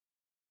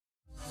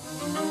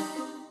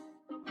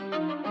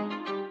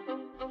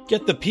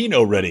Get the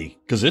Pinot ready,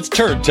 because it's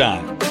turd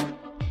time.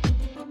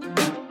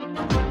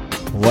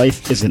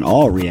 Life isn't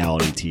all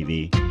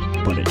reality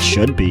TV, but it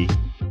should be.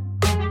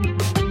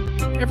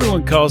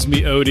 Everyone calls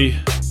me Odie,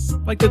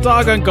 like the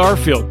dog on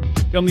Garfield.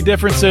 The only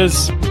difference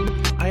is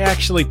I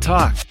actually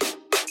talk,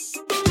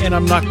 and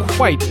I'm not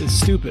quite as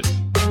stupid.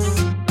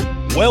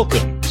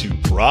 Welcome to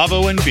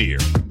Bravo and Beer.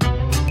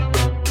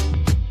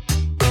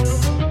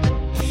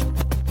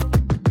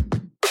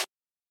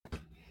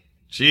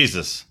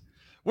 Jesus.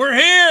 We're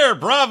here,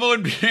 Bravo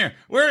and Beer.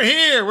 We're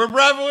here. We're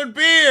Bravo and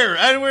Beer.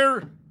 And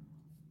we're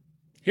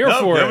Here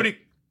for it.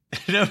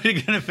 Nobody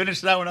going to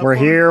finish that one up? We're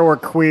here, we're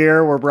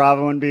queer, we're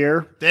Bravo and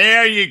Beer.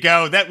 There you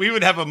go. That we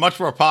would have a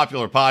much more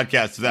popular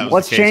podcast if that was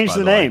Let's the case, change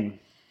the name.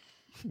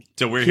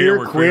 So we're Here,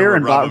 we're queer,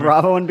 and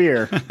Bravo and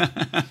Beer.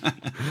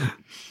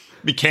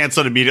 Be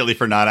canceled immediately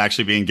for not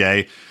actually being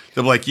gay.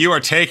 They'll be like, you are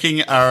taking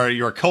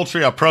you're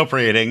culturally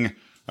appropriating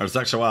our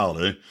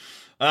sexuality.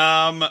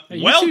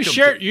 Hey,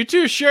 welcome. You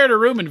two shared a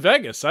room in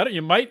Vegas.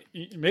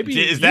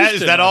 Maybe Is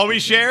that all we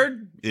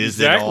shared? Is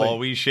Exactly. it all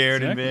we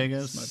shared in Exactly.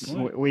 Vegas? That's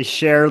my point. We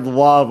shared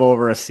love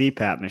over a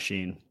CPAP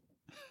machine.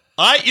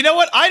 You know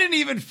what? I didn't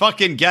even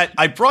fucking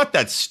I brought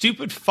that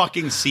stupid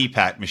fucking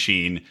CPAP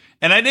machine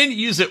and I didn't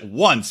use it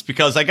once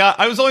because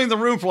I was only in the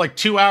room for like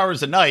 2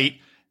 hours a night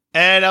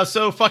and I was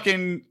so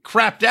fucking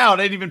crapped out.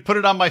 I didn't even put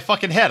it on my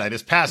fucking head. I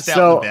just passed out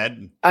in the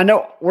bed. I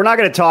know we're not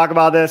going to talk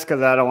about this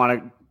because I don't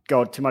want to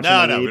go too much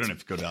into the we weeds, don't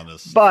have to go down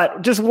this.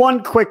 But just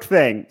one quick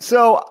thing.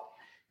 So,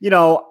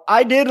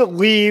 I did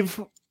leave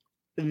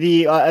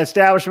the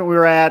establishment we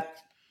were at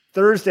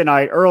Thursday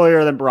night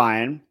earlier than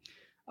Brian.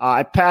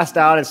 I passed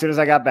out as soon as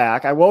I got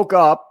back. I woke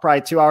up probably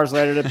 2 hours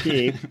later to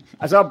pee.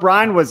 I saw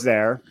Brian was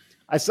there.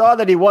 I saw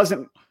that he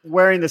wasn't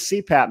wearing the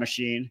CPAP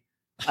machine.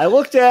 I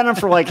looked at him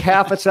for like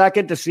half a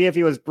second to see if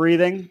he was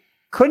breathing.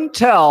 Couldn't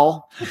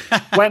tell.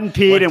 Went and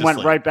peed and went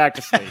sleep. right back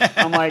to sleep.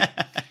 I'm like,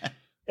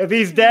 if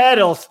he's dead,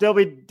 he'll still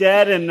be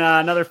dead in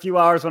another few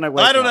hours when I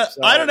wake up. I don't have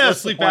what's the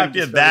sleep point of apnea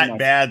disturbing that myself?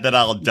 bad that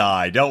I'll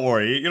die. Don't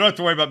worry. You don't have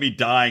to worry about me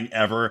dying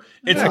ever.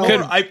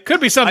 It's Could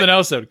be something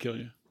else that would kill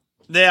you.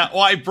 Yeah,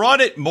 well, I brought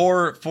it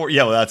more for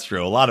that's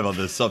true. A lot of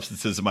other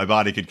substances in my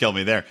body could kill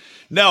me there.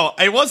 No,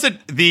 it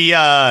wasn't the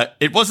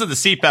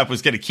CPAP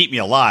was going to keep me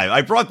alive.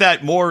 I brought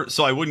that more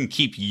so I wouldn't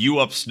keep you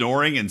up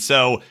snoring. And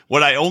so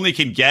what I only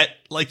can get,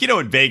 like,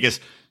 in Vegas,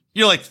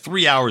 you're like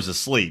 3 hours of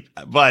sleep,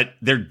 but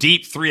they're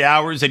deep 3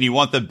 hours and you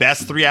want the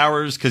best 3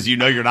 hours because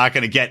you're not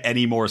going to get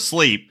any more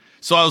sleep.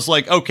 So I was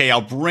like, okay, I'll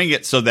bring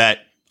it so that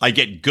I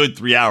get good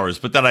 3 hours,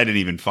 but then I didn't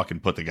even fucking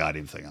put the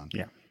goddamn thing on.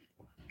 Yeah.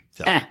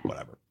 So,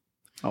 whatever.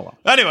 Oh, well.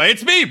 Anyway,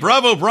 it's me,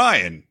 Bravo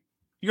Brian,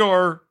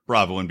 your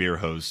Bravo and Beer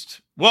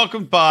host.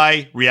 Welcomed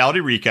by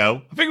Reality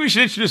Rico. I think we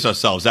should introduce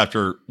ourselves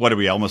after, what are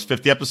we, almost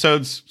 50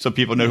 episodes? So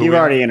people know who You've we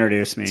are. already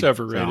introduced me. It's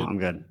overrated. So I'm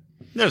good.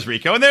 There's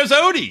Rico, and there's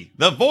Odie,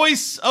 the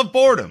voice of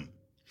boredom.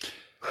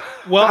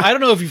 Well, I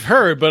don't know if you've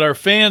heard, but our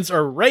fans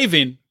are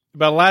raving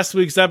about last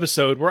week's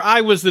episode where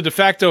I was the de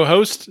facto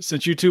host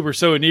since you two were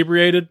so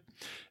inebriated.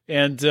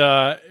 And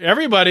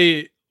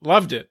everybody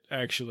loved it,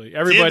 actually.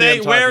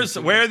 Everybody.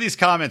 Where are these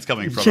comments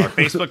coming from? Our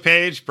Facebook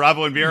page,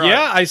 Bravo and Beer?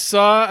 Yeah, I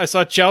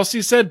saw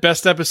Chelsea said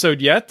best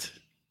episode yet.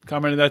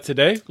 Commented that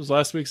today. It was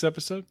last week's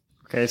episode.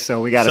 Okay,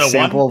 so we got a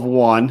sample of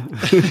one.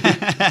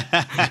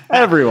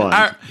 Everyone.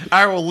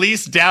 Our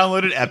least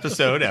downloaded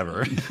episode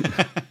ever.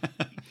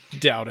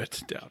 Doubt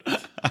it. It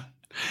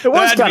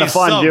was That'd kind be of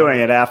fun some. doing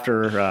it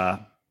after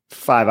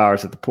 5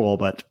 hours at the pool,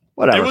 but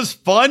whatever. It was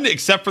fun,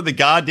 except for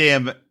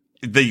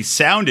the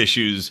sound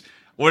issues.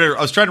 Where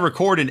I was trying to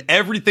record, and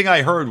everything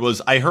I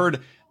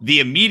heard the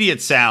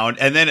immediate sound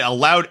and then a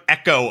loud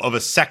echo of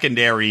a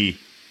secondary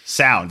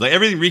sound. Like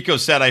everything Rico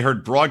said, I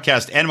heard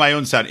broadcast and my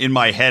own sound in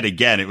my head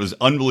again. It was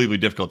unbelievably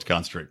difficult to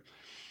concentrate.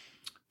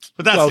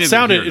 But that's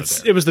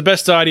it was the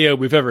best audio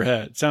we've ever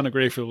had. It sounded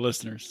great for the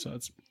listeners, so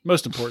it's the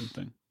most important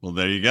thing. Well,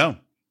 there you go.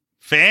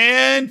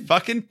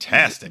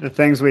 Fan-fucking-tastic. The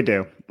things we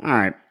do. All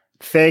right.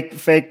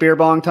 Fake beer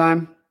bong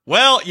time.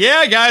 Well,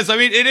 yeah, guys. I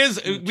mean, it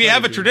is. We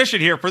have a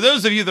tradition here. For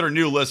those of you that are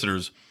new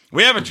listeners,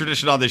 we have a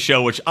tradition on this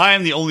show, which I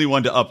am the only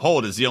one to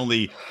uphold as the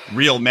only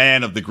real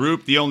man of the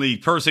group, the only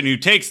person who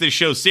takes this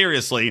show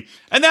seriously,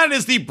 and that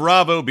is the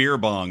Bravo Beer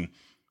Bong.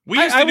 We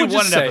used to do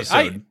one an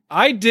episode.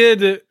 I did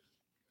the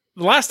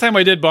last time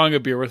I did bong a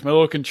beer with my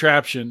little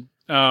contraption.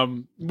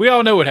 We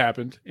all know what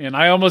happened, and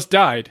I almost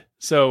died.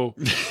 So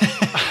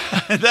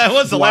that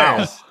was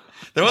hilarious. Wow.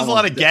 There was a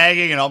lot of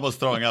gagging and almost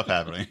throwing up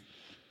happening.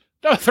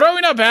 No,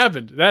 throwing up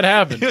happened. That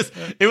happened.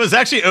 It was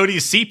actually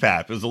Odie's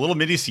CPAP. It was a little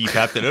mini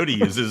CPAP that Odie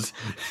uses.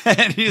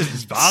 And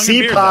he's bonging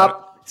beers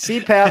out.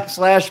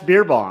 CPAP /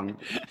 beer bong.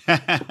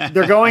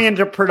 They're going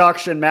into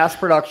mass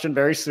production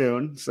very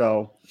soon.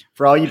 So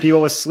for all you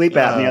people with sleep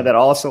apnea that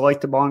also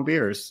like to bong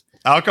beers.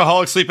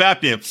 Alcoholic sleep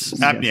apneas.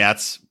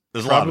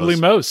 There's a lot of Probably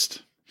those.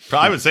 most.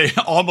 I would say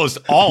almost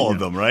all of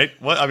them, right?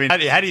 What I mean,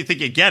 how do you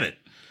think you get it?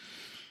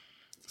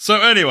 So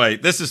anyway,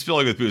 this is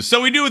filling with booze. So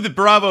we do the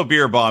Bravo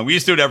beer bong. We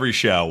used to do it every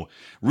show.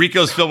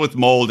 Rico's filled with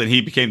mold, and he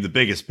became the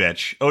biggest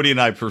bitch. Odie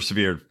and I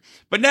persevered.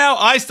 But now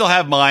I still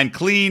have mine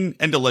clean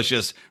and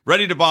delicious,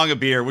 ready to bong a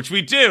beer, which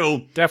we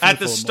do Definitely at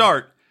the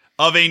start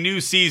of a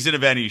new season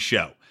of any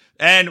show.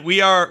 And we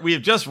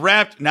have just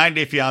wrapped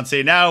 90 Day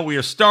Fiancé. Now we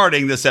are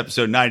starting this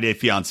episode, 90 Day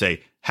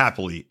Fiancé,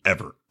 Happily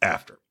Ever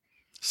After.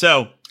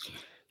 So,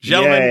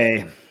 gentlemen,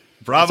 Yay.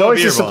 Bravo It's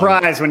always beer a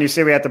surprise when you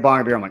say we have to bong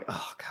a beer. I'm like,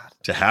 oh, God.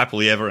 to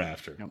Happily Ever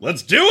After.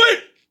 Let's do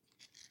it!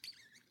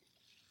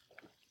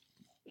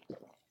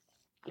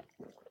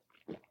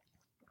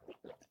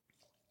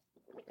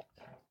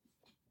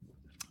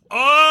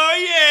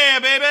 Oh, yeah,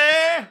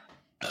 baby!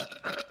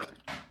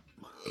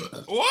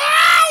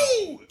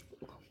 Wow!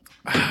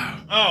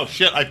 Oh,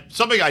 shit. I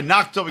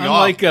knocked something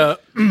off.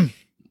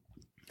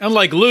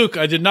 Unlike Luke,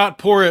 I did not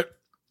pour it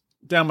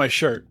down my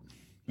shirt.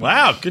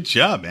 Wow, good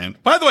job, man.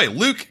 By the way,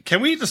 Luke, can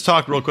we just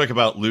talk real quick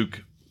about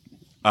Luke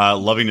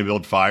loving to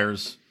build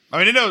fires? I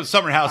mean, I know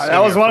Summer House. That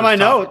was one of my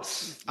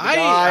notes.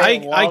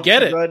 I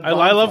get it. I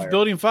love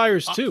building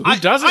fires too. Who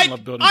doesn't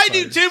love building fires? I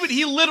do too, but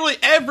he literally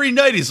every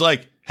night he's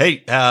like,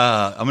 hey,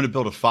 I'm going to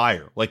build a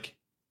fire. Like,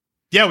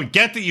 yeah, we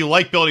get that you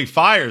like building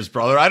fires,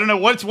 brother. I don't know.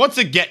 What's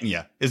it getting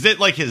you? Is it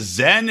like his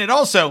zen? And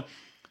also,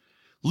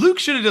 Luke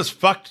should have just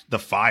fucked the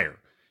fire.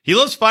 He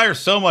loves fire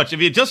so much. If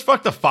he had just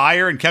fucked the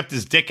fire and kept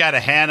his dick out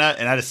of Hannah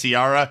and out of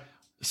Ciara,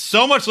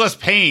 so much less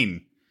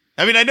pain.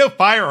 I mean, I know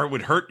fire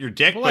would hurt your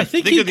dick, Well, but I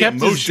think think he of the kept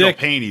his emotional dick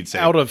pain he'd say.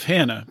 out of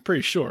Hannah,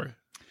 pretty sure.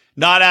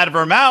 Not out of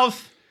her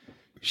mouth.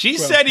 She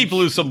said he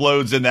blew some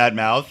loads in that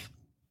mouth.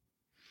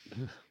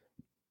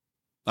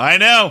 I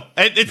know.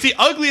 It's the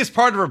ugliest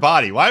part of her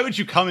body. Why would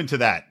you come into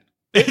that?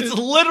 It's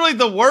literally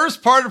the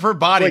worst part of her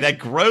body, Like, that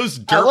gross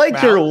dirt I like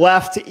mouth. your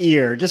left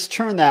ear. Just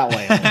turn that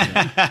way.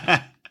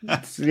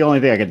 That's the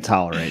only thing I can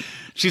tolerate.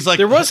 She's like,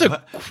 There was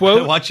a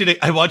quote.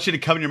 I want you to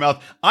come in your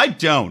mouth. I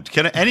don't.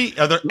 Are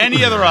there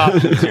any other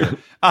options here?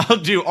 I'll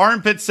do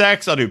armpit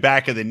sex. I'll do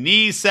back of the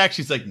knee sex.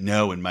 She's like,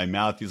 no, in my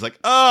mouth. He's like,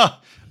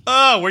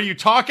 where you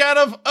talk out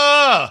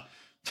of?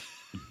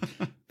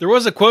 There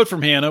was a quote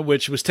from Hannah,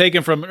 which was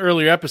taken from an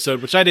earlier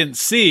episode, which I didn't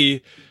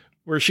see,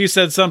 where she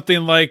said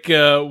something like,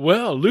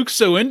 well, Luke's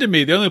so into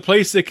me, the only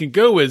place they can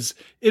go is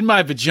in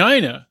my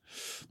vagina.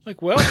 Like,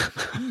 well,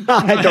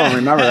 I don't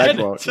remember that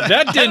quote.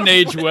 that didn't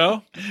age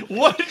well.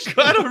 What?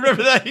 I don't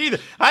remember that either.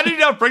 How did you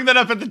not bring that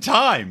up at the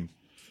time?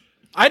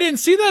 I didn't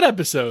see that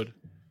episode.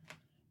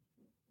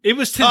 It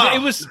was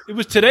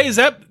today's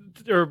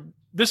or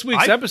this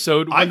week's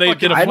episode when they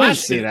did a I didn't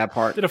see that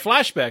part. Did a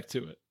flashback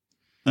to it.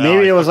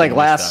 Maybe it was like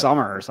last that.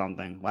 summer or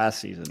something, last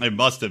season. It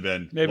must have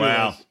been. Maybe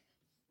wow. it was.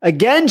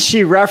 Again,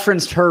 she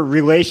referenced her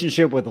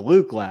relationship with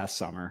Luke last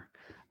summer.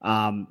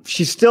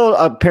 She still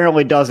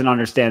apparently doesn't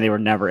understand they were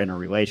never in a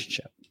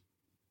relationship.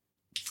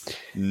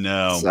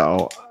 No.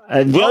 So,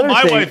 well,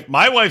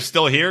 my wife's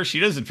still here.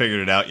 She hasn't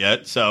figured it out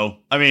yet. So,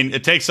 I mean,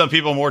 it takes some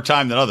people more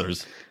time than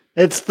others.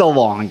 It's the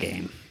long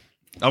game.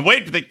 I'm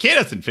waiting for the kid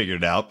hasn't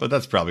figured it out, but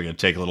that's probably going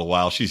to take a little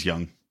while. She's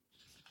young.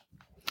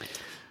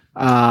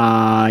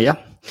 Yeah.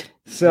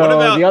 So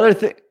about- the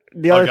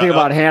other thing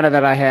about Hannah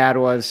that I had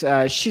was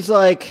she's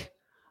like,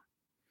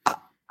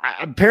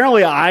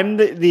 apparently I'm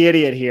the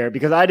idiot here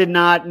because I did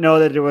not know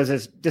that there was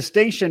this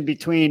distinction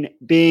between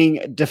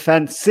being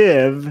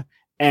defensive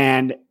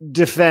and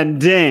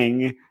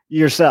defending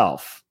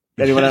yourself.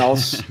 Anyone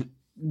else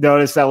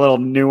notice that little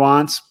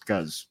nuance?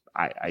 Because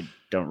I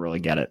don't really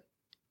get it.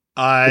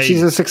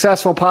 She's a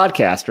successful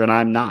podcaster and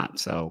I'm not.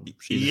 So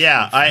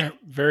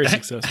Very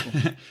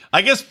successful.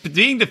 I guess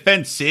being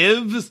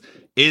defensive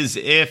is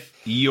if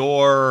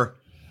you're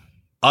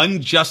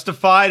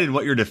unjustified in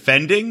what you're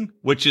defending,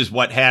 which is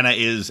what Hannah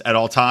is at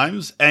all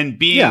times. And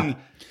being,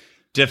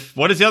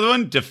 what is the other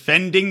one?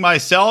 Defending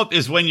myself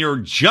is when you're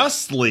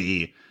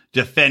justly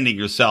defending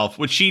yourself,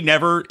 which she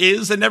never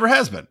is and never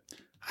has been.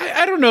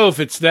 I don't know if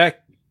it's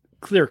that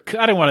clear.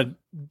 I don't want to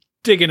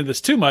dig into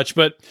this too much,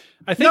 but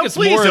I think it's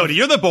please, more. Odie,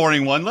 you're the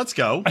boring one. Let's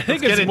go. I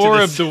think it's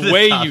more of the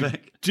way you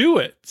do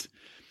it.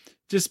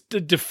 Just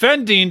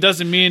defending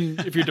doesn't mean,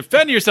 if you're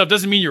defending yourself,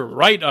 doesn't mean you're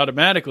right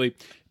automatically.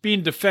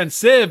 Being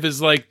defensive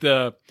is like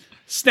the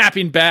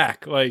snapping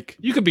back. Like,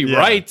 you could be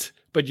right,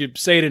 but you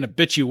say it in a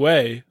bitchy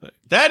way.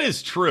 That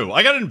is true.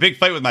 I got in a big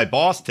fight with my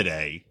boss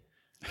today,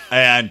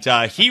 and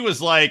he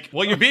was like,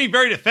 well, you're being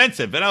very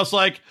defensive. And I was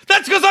like,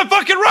 that's because I'm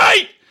fucking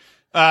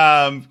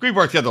right. We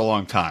worked together a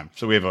long time,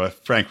 so we have a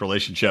frank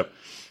relationship.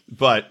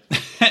 But,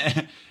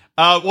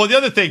 well, the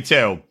other thing,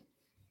 too,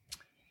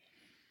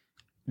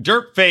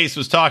 Dirtface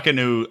was talking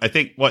to, I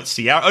think,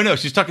 Ciara? Oh, no,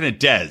 she's talking to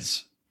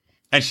Dez.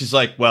 And she's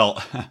like,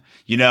 well,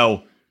 you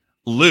know,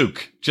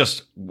 Luke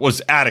just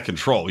was out of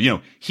control. You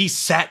know, he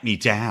sat me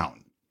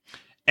down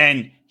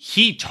and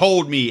he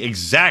told me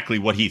exactly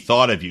what he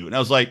thought of you. And I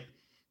was like,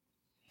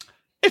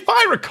 if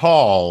I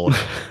recall,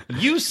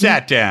 you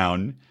sat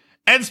down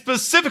and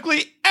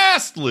specifically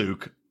asked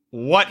Luke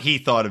what he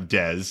thought of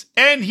Dez,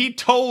 and he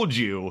told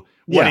you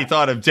what he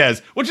thought of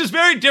Dez, which is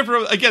very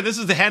different. Again, this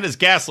is the Hannah's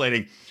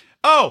gaslighting.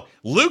 Oh,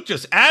 Luke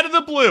just out of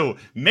the blue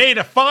made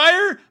a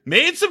fire,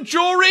 made some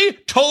jewelry,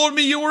 told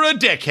me you were a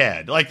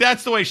dickhead. Like,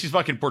 that's the way she's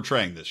fucking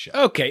portraying this shit.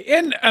 Okay,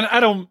 and I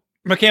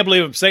can't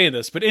believe I'm saying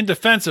this, but in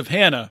defense of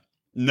Hannah,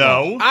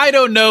 no, I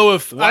don't know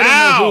if wow. I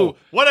don't know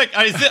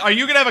who. Are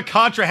you gonna have a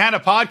Contra Hannah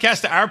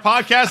podcast to our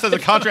podcast as a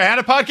Contra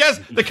Hannah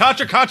podcast? The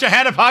Contra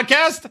Hannah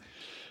podcast?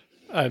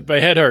 My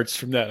head hurts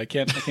from that. I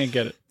can't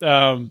get it.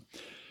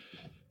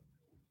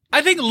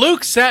 I think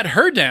Luke sat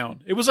her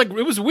down. It was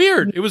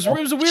weird. It was a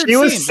weird scene. She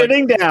was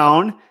sitting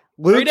down.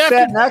 Luke right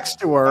sat next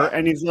to her,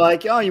 and he's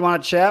like, "Oh, you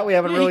want to chat? We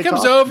haven't really." He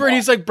comes over and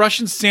he's like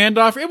brushing sand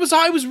off. It was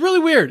really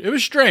weird. It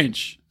was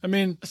strange. I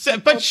mean,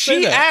 but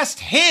she asked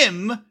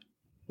him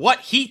what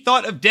he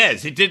thought of Des.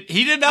 He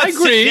did not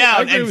sit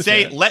down and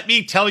say, "Let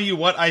me tell you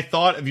what I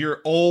thought of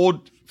your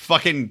old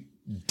fucking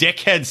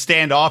dickhead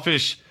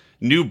standoffish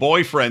new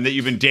boyfriend that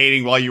you've been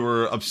dating while you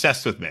were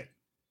obsessed with me."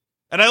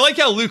 And I like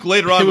how Luke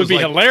later on it would was be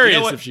like, hilarious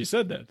you know if she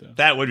said that, though.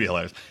 That would be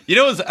hilarious. You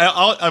know, what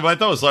I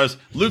thought was hilarious.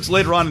 Luke's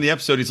later on in the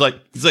episode, he's like,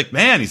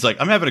 man,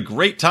 I'm having a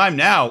great time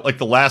now. Like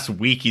the last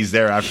week he's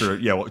there after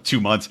 2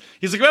 months.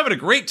 He's like, I'm having a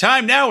great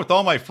time now with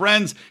all my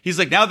friends. He's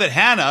like, now that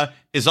Hannah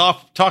is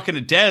off talking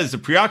to Des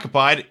and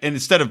preoccupied, and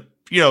instead of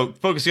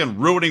focusing on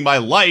ruining my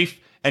life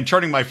and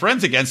turning my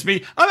friends against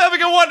me, I'm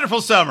having a wonderful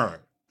summer.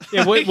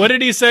 Yeah, what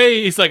did he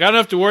say? He's like, I don't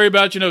have to worry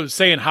about,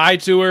 saying hi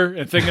to her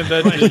and thinking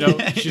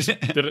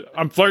that,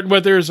 I'm flirting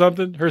with her or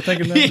something. Her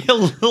thinking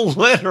that.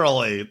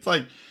 Literally. It's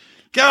like,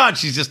 God,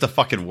 she's just the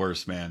fucking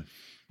worst, man.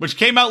 Which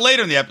came out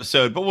later in the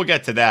episode, but we'll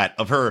get to that.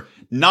 Of her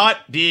not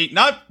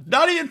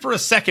even for a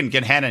second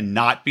can Hannah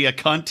not be a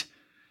cunt.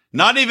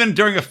 Not even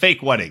during a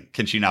fake wedding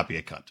can she not be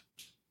a cunt.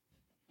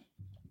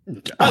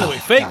 By the way,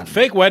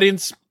 fake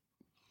weddings,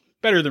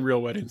 better than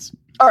real weddings.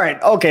 All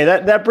right. Okay.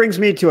 That brings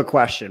me to a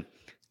question.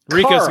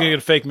 Rico's gonna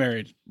get fake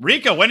married.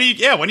 Rico, when are you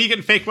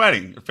getting fake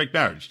wedding or fake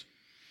marriage?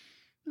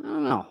 I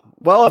don't know.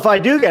 Well, if I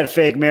do get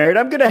fake married,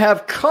 I'm gonna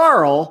have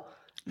Carl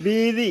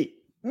be the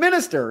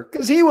minister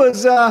because he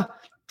was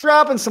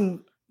dropping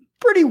some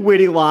pretty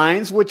witty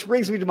lines, which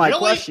brings me to my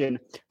question.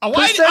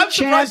 I'm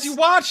surprised you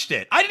watched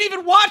it. I didn't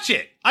even watch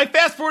it. I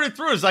fast forwarded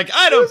through. It's like,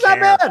 I don't care.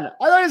 Not bad.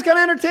 I thought it was kind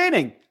of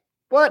entertaining.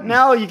 But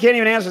now you can't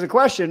even answer the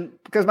question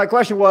because my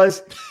question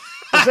was,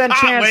 percent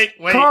chance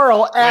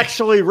Carl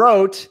actually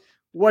wrote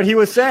what he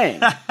was saying.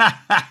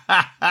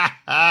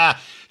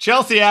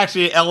 Chelsea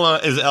actually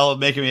is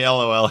making me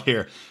LOL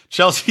here.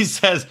 Chelsea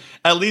says,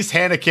 at least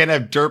Hannah can't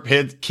have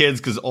derp kids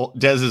because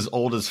Des is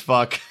old as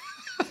fuck.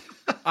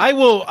 I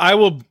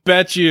will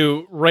bet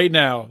you right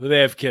now that they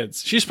have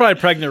kids. She's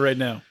probably pregnant right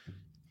now.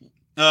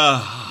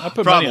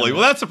 Probably.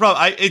 Well, that's the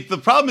problem. The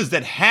problem is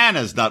that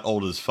Hannah's not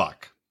old as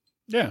fuck.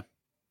 Yeah.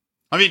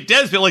 I mean,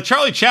 Des, like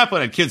Charlie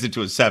Chaplin had kids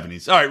into his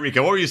 70s. All right,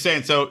 Rico, what were you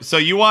saying? So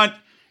you want,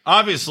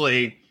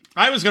 obviously,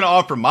 I was going to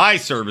offer my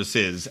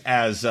services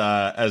as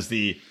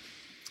the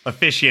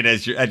officiant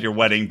at your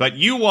wedding, but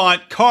you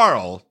want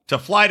Carl to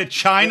fly to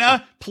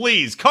China?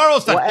 Please.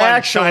 Carl's not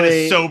flying to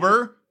China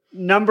sober.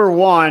 Number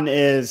one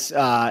is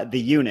the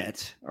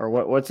unit, or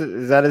what's it?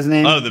 Is that his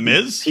name? Oh, the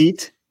Miz?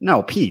 Pete?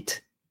 No,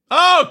 Pete.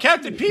 Oh,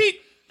 Captain Pete.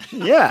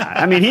 Yeah,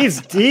 I mean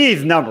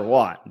he's number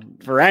one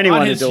for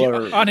anyone to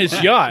deliver on his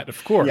yacht,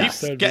 of course.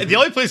 Yes. The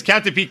only place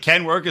Captain Pete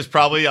can work is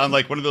probably on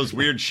like one of those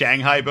weird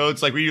Shanghai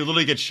boats, like where you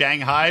literally get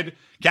Shanghaied.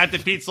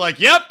 Captain Pete's like,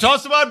 "Yep,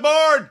 toss them on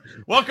board.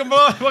 Welcome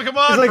on." He's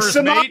like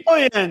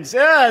Somalians.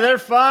 Yeah, they're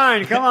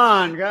fine. Come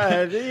on,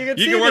 guys. You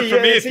can work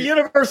for me. It's a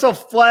universal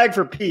flag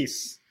for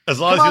peace. As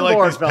long as you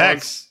like these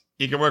pecs,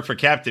 you can work for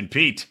Captain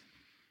Pete.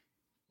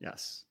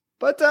 Yes,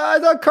 but I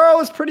thought Carl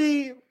was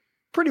pretty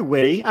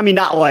witty. I mean,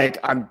 not like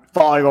I'm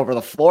falling over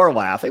the floor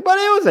laughing, but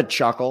it was a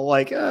chuckle,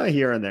 like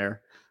here and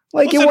there.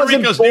 Like it wasn't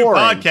Rico's boring.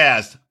 New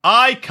podcast,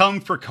 I Come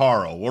for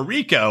Carl, where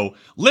Rico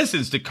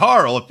listens to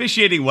Carl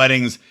officiating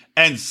weddings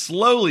and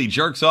slowly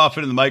jerks off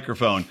into the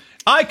microphone.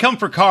 I Come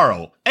for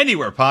Carl,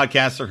 anywhere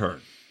podcasts are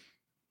heard.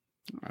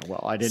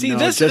 Well, I didn't know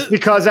this just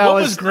because I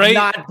was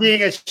not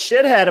being a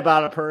shithead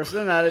about a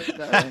person.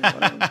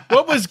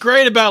 What was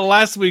great about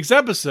last week's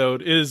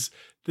episode is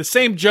the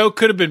same joke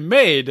could have been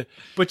made,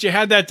 but you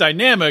had that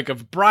dynamic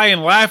of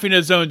Brian laughing at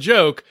his own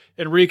joke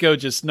and Rico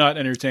just not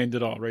entertained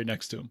at all right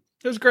next to him.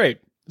 It was great.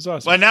 It was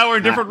awesome. Well, now we're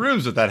in different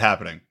rooms with that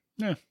happening.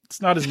 Yeah,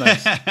 it's not as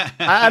nice.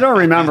 I don't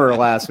remember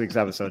last week's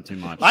episode too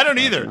much. I don't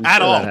either,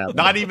 at all.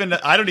 I don't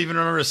even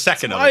remember a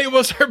second of it. It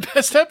was our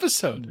best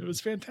episode. It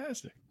was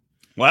fantastic.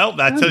 Well,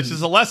 that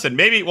teaches a lesson.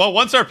 Maybe,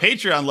 once our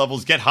Patreon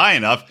levels get high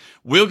enough,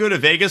 we'll go to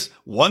Vegas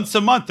once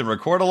a month and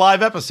record a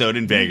live episode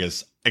in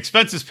Vegas.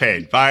 Expenses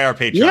paid by our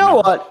Patreon. You know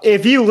what?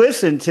 If you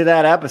listen to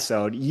that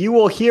episode, you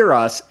will hear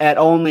us at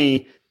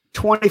only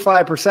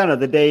 25% of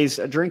the days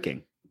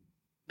drinking.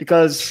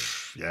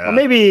 Because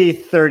maybe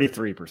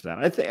 33%.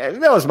 I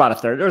think that was about a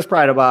third. There was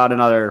probably about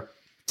another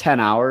 10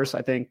 hours,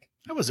 I think.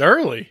 That was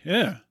early.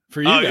 Yeah.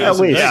 For you guys. At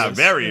least. Yeah,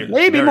 very.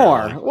 Maybe very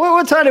more. Early.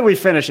 What time did we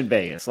finish in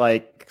Vegas?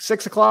 Like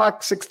 6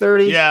 o'clock,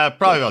 6:30? Yeah,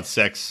 probably about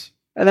 6.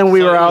 And then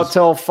we were out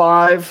till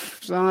 5.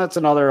 So that's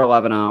another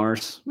 11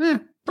 hours.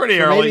 Pretty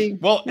So early. maybe-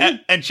 Well,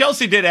 and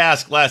Chelsea did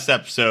ask last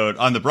episode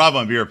on the Bravo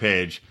and Beer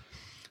page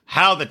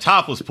how the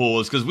topless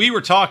pool is, because we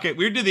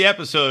did the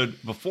episode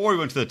before we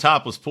went to the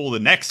topless pool the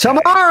next day.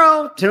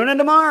 Tomorrow. Tune in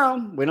tomorrow.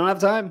 We don't have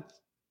time.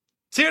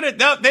 See, no,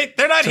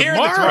 they're not here in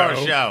the tomorrow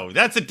show.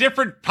 That's a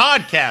different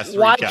podcast.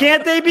 Why recap.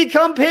 can't they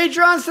become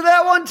patrons to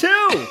that one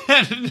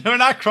too? We're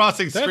not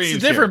crossing That's streams.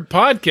 a different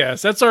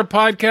podcast. That's our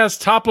podcast,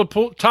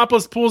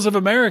 Topless Pools of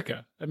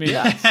America. I mean,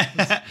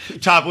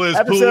 Topless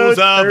Episode Pools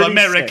of 36.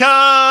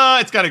 America.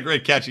 It's got a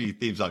great catchy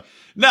theme song.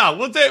 No,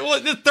 we'll do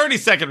a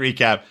 30-second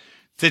recap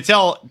to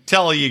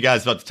tell you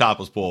guys about the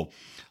topless pool.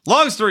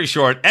 Long story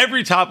short,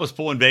 every topless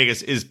pool in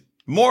Vegas is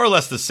more or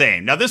less the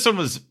same. Now, this one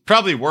was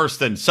probably worse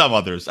than some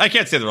others. I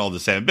can't say they're all the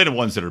same. I've been to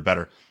ones that are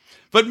better.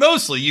 But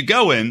mostly, you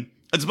go in,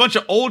 it's a bunch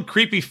of old,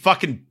 creepy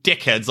fucking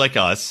dickheads like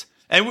us.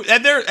 And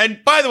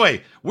by the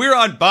way, we're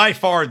on by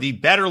far the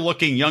better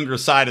looking younger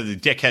side of the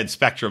dickhead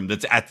spectrum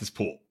that's at this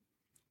pool.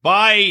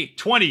 By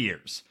 20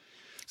 years.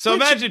 So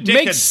which imagine dickhead.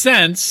 makes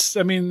sense.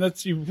 I mean,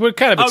 you would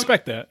kind of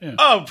expect that. Yeah.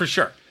 Oh, for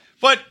sure.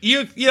 But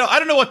you know, I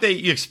don't know what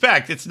you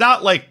expect. It's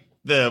not like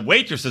the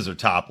waitresses are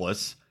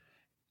topless.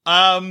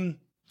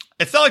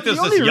 It's not like there's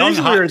The this only young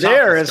reason hot we were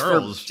there topless is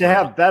girls to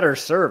have better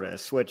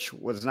service, which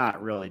was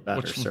not really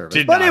better Which service.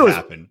 did But not it was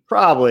happen.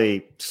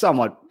 probably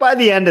somewhat, by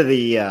the end of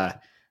the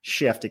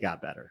shift, it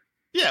got better.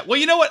 Yeah, well,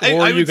 you know what?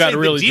 Or I you would got say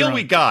really the deal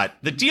drunk.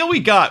 the deal we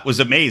got was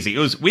amazing.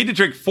 We had to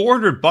drink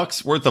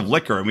 $400 worth of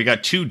liquor, and we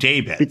got 2 day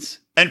beds.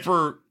 And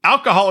for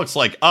alcoholics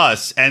like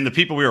us and the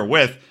people we were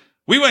with,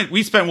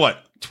 we spent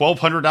what,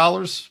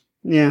 $1,200?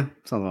 Yeah,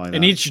 something like that.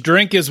 And each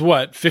drink is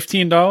what,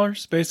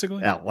 $15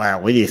 basically? At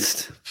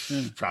least.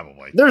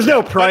 Probably. There's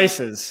no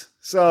prices.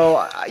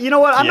 So, you know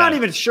what? I'm not Yeah.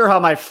 even sure how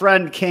my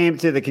friend came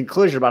to the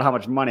conclusion about how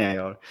much money I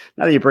owed.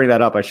 Now that you bring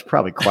that up, I should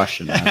probably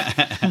question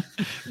that.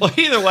 Well,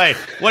 either way,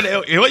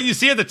 what you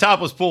see at the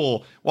topless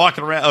pool,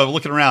 walking around,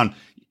 looking around.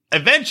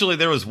 Eventually,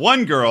 there was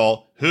one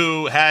girl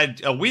who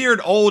had a weird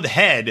old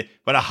head,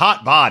 but a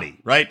hot body,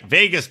 right?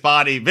 Vegas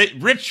body,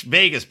 rich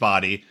Vegas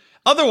body.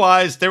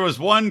 Otherwise, there was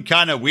one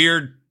kind of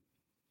weird,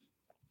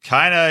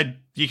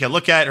 you can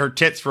look at her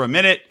tits for a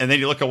minute and then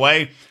you look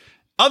away.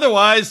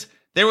 Otherwise,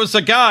 there was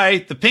a guy,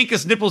 the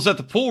pinkest nipples at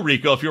the pool,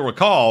 Rico, if you'll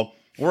recall,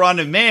 were on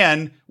a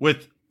man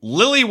with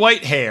lily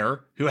white hair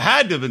who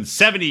had to have been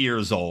 70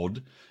 years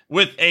old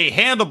with a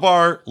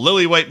handlebar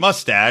lily white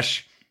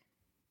mustache,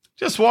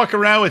 just walk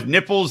around with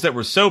nipples that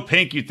were so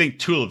pink you'd think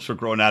tulips were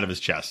growing out of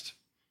his chest.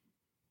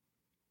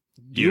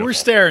 You were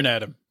staring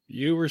at him.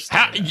 You were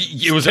staring at him.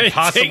 It was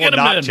impossible Taking 'em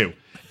not in. to.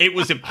 It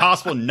was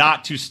impossible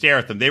not to stare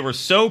at them. They were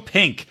so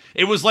pink.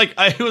 It was like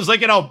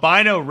an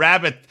albino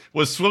rabbit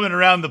was swimming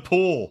around the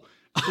pool.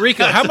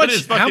 Rico, That's how what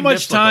his much fucking time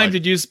nips look like.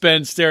 did you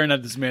spend staring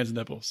at this man's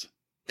nipples?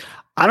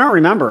 I don't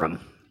remember him.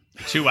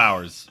 2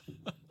 hours.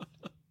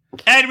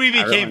 And we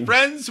became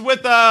friends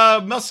with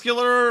a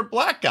muscular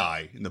black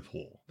guy in the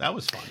pool. That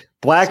was fun.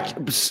 Black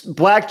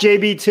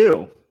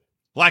JB2.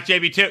 Black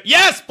JB2.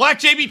 Yes, Black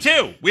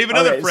JB2. We have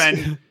another Okay,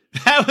 friend.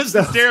 That was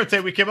the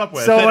stereotype we came up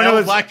with. so So when it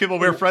was- black people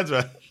we're friends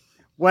with.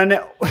 When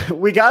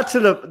we got to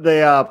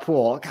the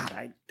pool,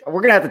 God, we're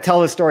going to have to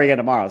tell this story again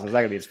tomorrow, so it's not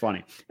going to be as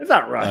funny. It's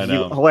not I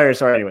know. hilarious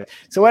story anyway.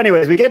 So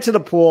anyways, we get to the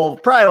pool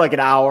probably like an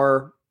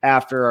hour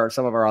after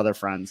some of our other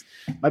friends.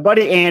 My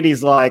buddy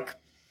Andy's like,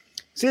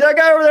 see that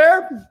guy over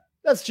there?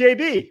 That's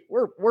JB.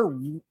 We're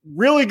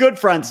really good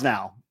friends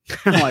now.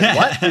 I'm like,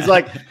 what? He's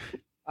like,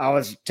 I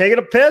was taking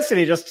a piss and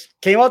he just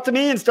came up to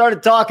me and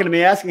started talking to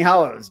me, asking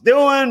how I was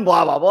doing,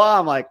 blah, blah, blah.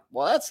 I'm like,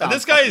 well, that sounds And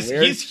this guy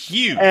weird. he's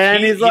huge.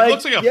 And he he's like,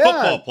 looks like a yeah.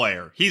 football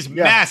player. He's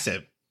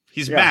massive.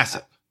 He's Yeah.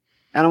 massive.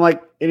 And I'm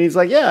like, and he's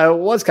like, yeah, it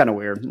was kind of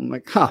weird. I'm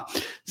like, huh.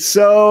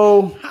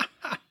 So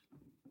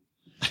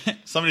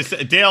Somebody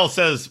said, Dale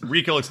says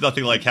Rico looks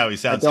nothing like how he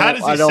sounds. I How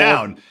don't- does I he don't-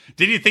 sound?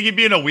 Did you think he'd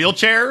be in a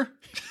wheelchair?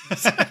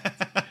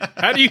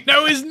 How do you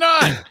know he's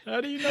not?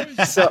 How do you know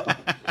he's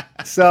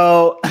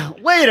so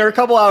later, a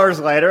couple hours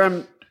later,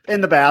 I'm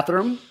in the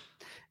bathroom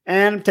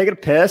and I'm taking a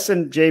piss,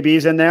 and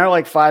JB's in there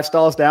like 5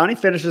 stalls down. He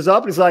finishes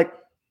up and he's like,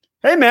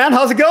 hey man,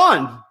 how's it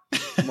going?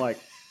 I'm like,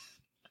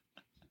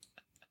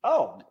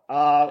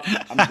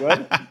 I'm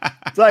good.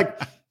 It's like,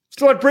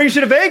 so what brings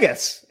you to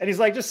Vegas? And he's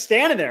like, just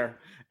standing there.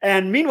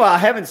 And meanwhile, I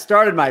haven't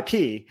started my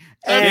pee.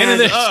 standing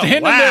there, Oh,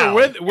 standing wow. there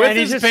with And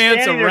he's his just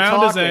pants standing there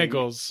around his talking.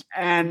 ankles.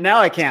 And now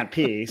I can't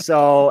pee.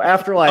 So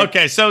after like,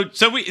 Okay,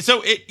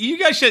 you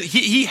guys should.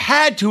 He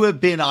had to have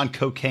been on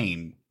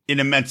cocaine in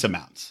immense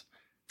amounts,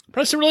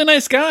 But he's a really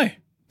nice guy.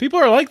 People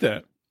are like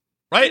that.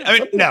 right? I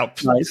mean, no.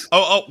 nice.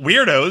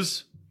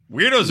 Weirdos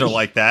are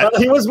like that.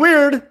 He was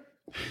weird.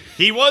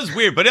 He was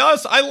weird, but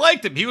I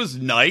liked him. He was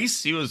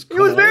nice. He was. Cool.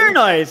 He was very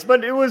nice,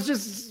 but it was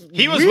just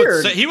He was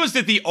weird. he was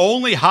the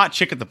only hot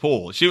chick at the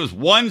pool. She was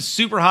one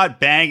super hot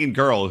banging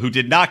girl who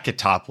did not get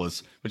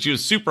topless, but she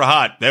was super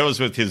hot. That was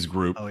with his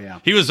group. Oh, yeah.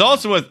 He was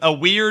also with a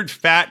weird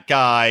fat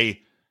guy.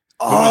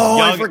 Who was Oh,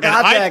 young, I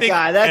forgot and that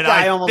guy. That and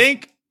guy I almost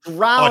think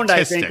drowned,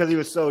 I think, autistic. because he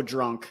was so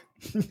drunk.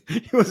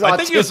 He was I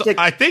think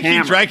autistic.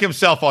 he drank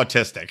himself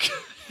autistic.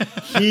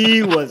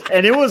 He was,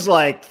 and it was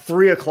like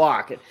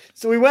 3:00.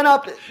 So we went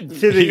up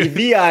to the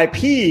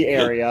VIP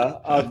area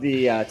of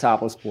the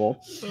topless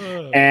pool,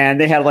 and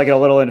they had like a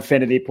little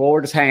infinity pool.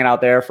 We're just hanging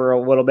out there for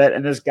a little bit,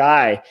 and this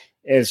guy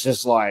is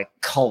just like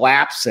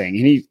collapsing,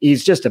 and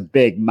he's just a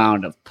big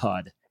mound of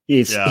pud.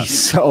 He's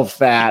so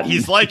fat.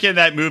 He's like in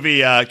that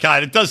movie.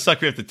 God, it does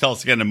suck. We have to tell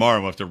us again tomorrow.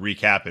 We'll have to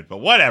recap it, but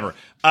whatever.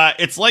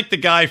 It's like the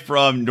guy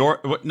from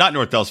not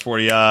North Dallas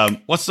 40.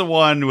 What's the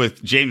one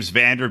with James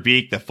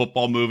Vanderbeek, the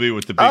football movie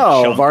with the big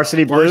chunk?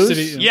 Varsity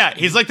Blues? Yeah,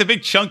 he's like the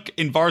big chunk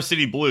in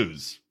Varsity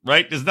Blues,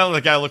 right? Isn't that what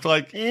the guy looked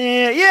like?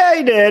 Yeah,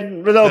 he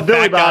did. Although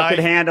Billy Bob could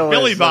handle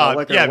Billy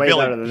Bob. Yeah,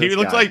 Billy. He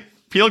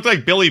looked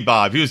like Billy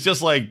Bob. He was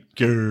just like,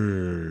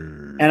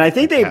 grrr. And I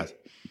think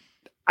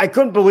I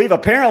couldn't believe,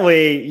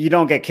 apparently you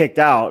don't get kicked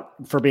out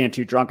for being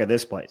too drunk at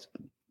this place.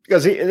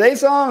 Because they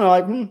saw him,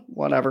 like,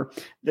 whatever.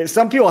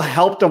 Some people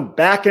helped him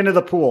back into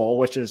the pool,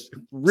 which is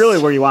really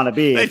where you want to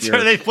be.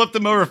 They flipped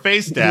him over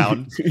face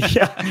down.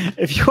 Yeah,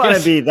 if you want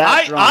to be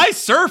that drunk. I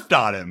surfed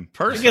on him,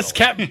 personally. I guess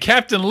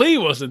Captain Lee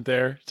wasn't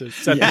there to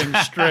set things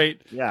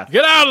straight. Yeah.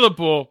 Get out of the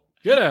pool.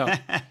 Get out.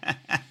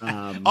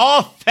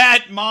 All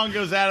fat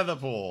Mongos out of the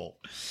pool.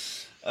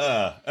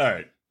 All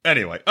right.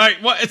 Anyway, all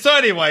right. Well, so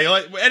anyway,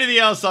 anything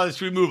else on this?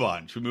 Should we move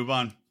on? To move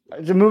on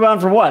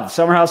from what?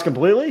 Summer House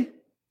completely?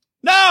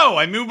 No,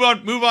 I move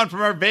on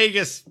from our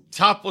Vegas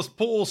topless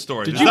pool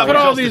story. Did you put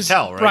all these,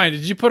 Brian?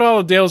 Did you put all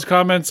of Dale's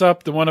comments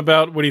up? The one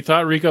about what he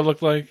thought Rico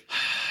looked like?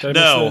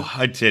 No,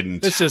 I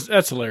didn't.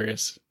 That's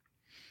hilarious.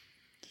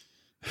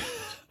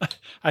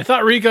 I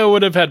thought Rico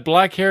would have had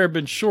black hair and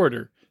been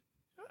shorter.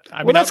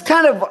 That's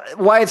kind of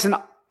why it's an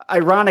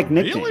ironic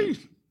nickname. Really?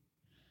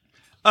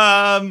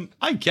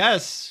 I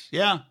guess,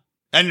 yeah.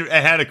 And it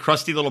had a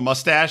crusty little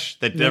mustache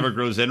that never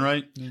grows in,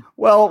 right?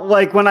 Well,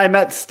 like when I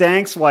met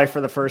Stank's wife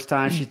for the first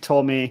time, she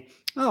told me,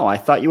 "Oh, I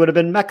thought you would have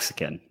been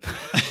Mexican."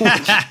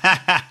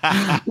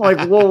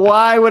 Like, well,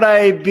 why would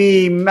I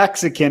be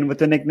Mexican with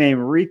the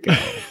nickname Rico?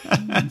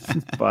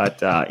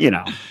 But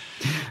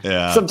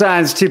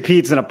sometimes two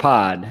peas in a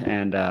pod,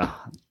 and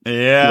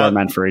you are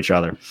meant for each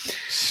other.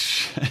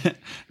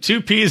 Two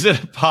peas in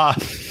a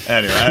pod.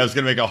 Anyway, I was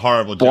going to make a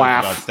horrible joke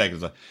about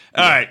Stank. All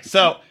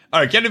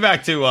right, getting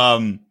back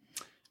to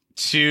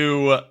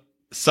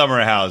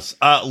Summer House.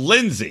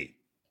 Lindsay,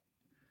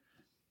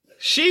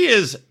 she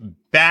is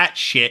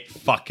batshit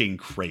fucking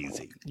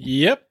crazy.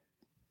 Yep.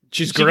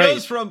 She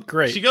goes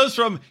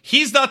from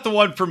he's not the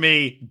one for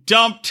me,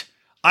 dumped.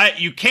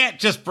 You can't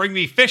just bring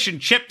me fish and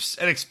chips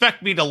and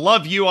expect me to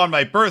love you on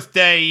my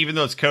birthday, even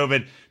though it's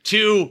COVID,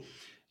 to,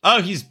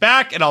 oh, he's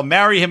back and I'll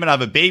marry him and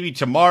have a baby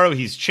tomorrow.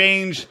 He's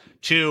changed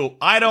to,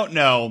 I don't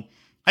know.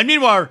 And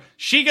meanwhile,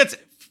 she gets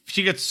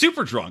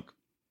super drunk,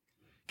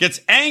 gets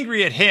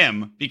angry at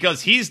him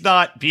because he's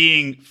not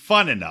being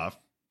fun enough,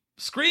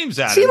 screams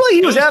at him. Seemed like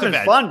he was having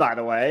fun, by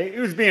the way. He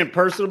was being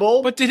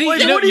personable. But did he,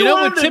 you know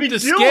what tipped the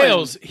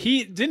scales?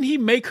 Didn't he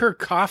make her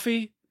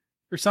coffee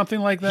or something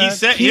like that?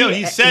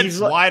 He said,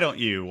 why don't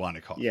you want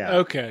to call? Yeah.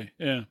 Okay.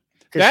 Yeah.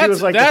 Because she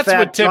was like the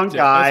fat drunk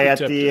guy at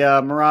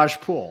the Mirage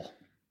pool.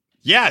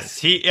 Yes.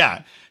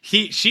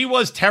 She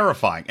was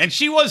terrifying, and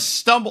she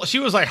was She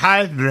was like,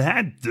 I'll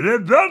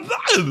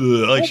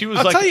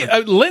tell you,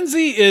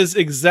 Lindsay is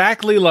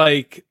exactly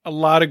like a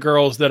lot of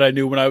girls that I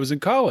knew when I was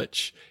in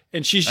college,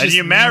 and she's just. And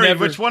you married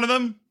which one of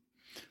them?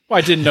 Well,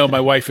 I didn't know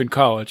my wife in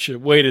college. I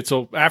waited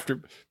till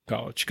after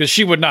college because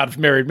she would not have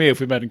married me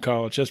if we met in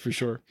college. That's for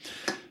sure.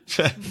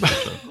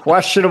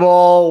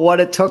 Questionable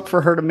what it took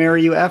for her to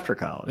marry you after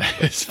college.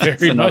 It's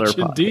very much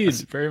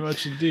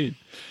indeed.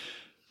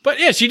 But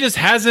yeah, she just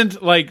hasn't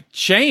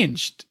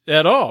changed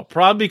at all.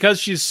 Probably because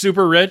she's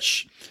super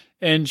rich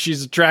and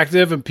she's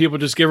attractive and people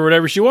just give her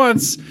whatever she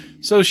wants.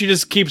 So she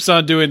just keeps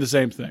on doing the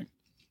same thing.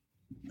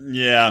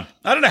 Yeah.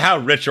 I don't know how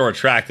rich or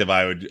attractive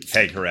I would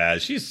take her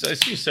as.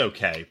 She's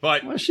okay.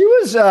 But she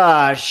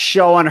was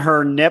showing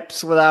her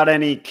nips without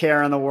any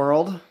care in the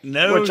world.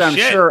 Which I'm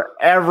sure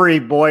every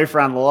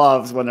boyfriend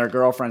loves when their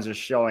girlfriends are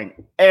showing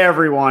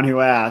everyone who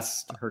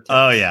asks her tits.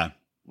 Oh, yeah.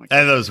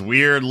 And those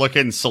weird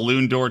looking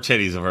saloon door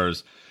titties of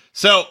hers.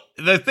 So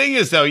the thing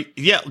is, though,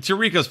 yeah, to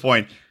Rico's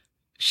point,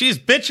 she's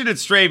bitching at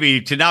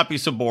Stravy to not be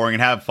so boring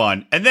and have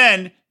fun. And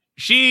then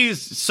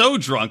she's so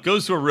drunk,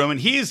 goes to a room,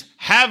 and he's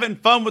having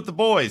fun with the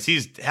boys.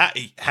 He's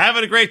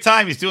having a great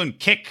time. He's doing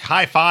kick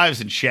high fives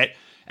and shit.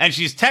 And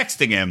she's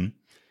texting him.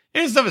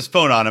 He doesn't have his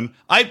phone on him.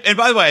 And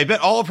by the way, I bet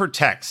all of her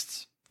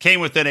texts came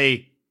within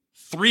a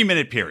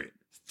 3-minute period.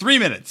 3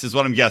 minutes is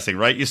what I'm guessing,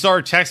 right? You saw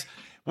her text.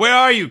 Where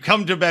are you?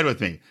 Come to bed with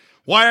me.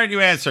 Why aren't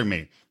you answering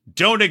me?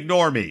 Don't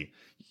ignore me.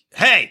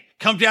 Hey,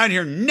 come down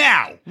here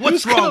now.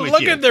 What's wrong with you?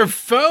 Look at their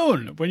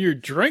phone when you're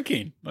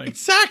drinking.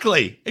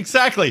 Exactly.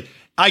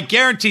 I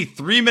guarantee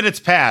 3 minutes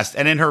passed,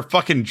 and in her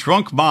fucking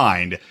drunk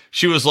mind,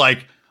 she was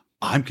like,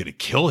 I'm going to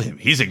kill him.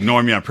 He's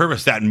ignoring me on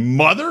purpose, that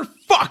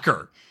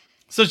motherfucker.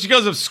 So she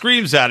goes up,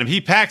 screams at him.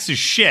 He packs his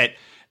shit.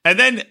 And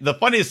then the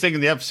funniest thing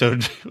in the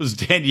episode was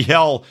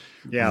Danielle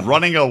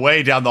running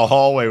away down the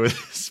hallway with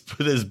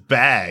his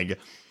bag.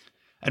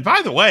 And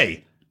by the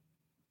way,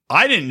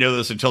 I didn't know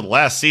this until the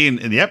last scene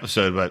in the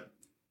episode, but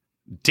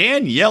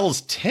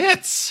Danielle's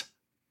tits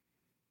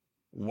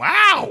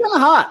Wow. Kind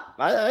of hot.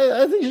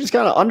 I think she's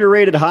kind of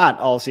underrated hot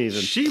all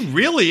season. She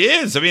really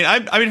is. I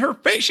mean, her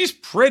face, she's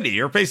pretty.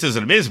 Her face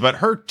isn't amazing, but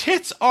her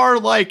tits are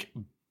like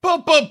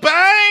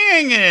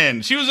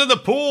banging. She was in the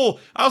pool.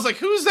 I was like,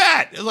 who's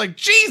that? It was like,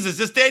 Jesus,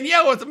 it's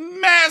Danielle with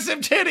massive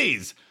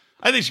titties.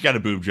 I think she got a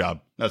boob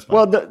job. That's fine.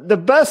 Well, the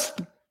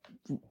best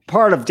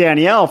part of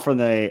Danielle from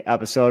the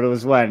episode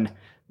was when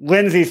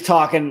Lindsay's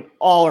talking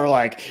all her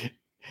like,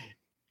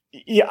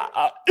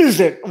 yeah, is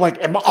it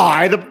like, am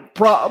I the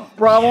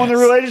problem in the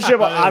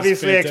relationship?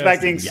 Obviously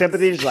expecting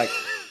sympathy. She's like,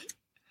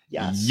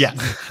 yes. Yeah.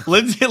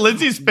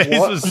 Lindsay's face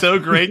was so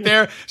great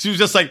there. She was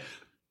just like,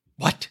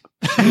 what?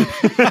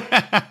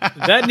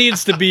 That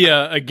needs to be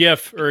a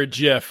GIF or a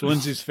GIF.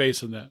 Lindsay's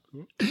face in that.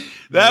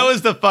 That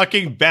was the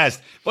fucking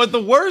best. But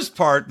the worst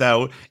part,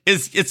 though,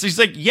 is she's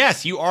like,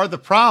 yes, you are the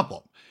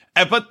problem.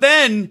 But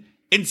then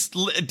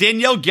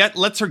Danielle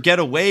lets her get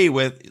away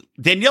with.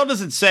 Danielle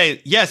doesn't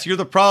say, yes, you're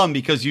the problem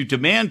because you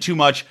demand too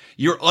much.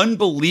 You have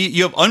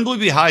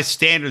unbelievably high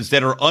standards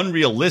that are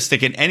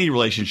unrealistic in any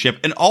relationship.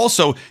 And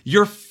also,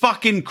 you're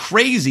fucking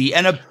crazy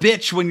and a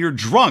bitch when you're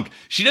drunk.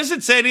 She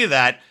doesn't say any of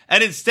that.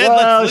 And instead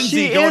lets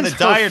Lindsay go on a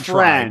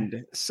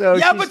diatribe. So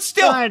yeah, but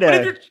still,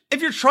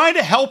 if you're trying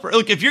to help her,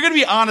 look, if you're going to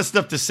be honest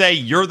enough to say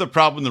you're the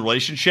problem in the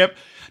relationship,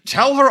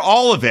 tell her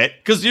all of it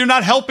because you're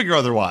not helping her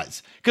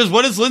otherwise. Because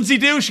what does Lindsay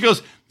do? She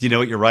goes, you know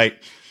what? You're right.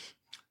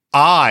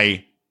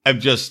 I am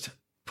just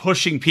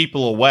pushing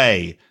people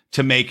away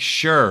to make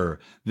sure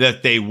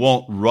that they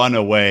won't run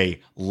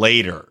away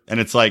later. And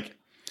it's like,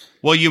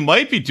 well, you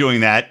might be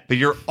doing that, but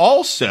you're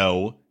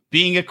also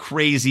being a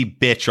crazy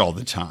bitch all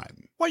the time.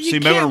 Well, so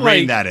you may want to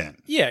rein that in.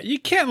 Yeah, you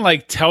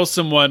can't tell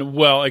someone,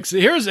 well,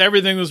 here's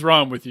everything that's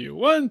wrong with you.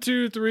 1,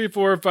 2, 3,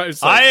 4, 5.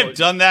 6. I have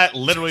done that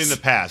literally in the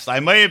past. I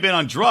may have been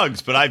on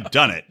drugs, but I've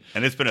done it,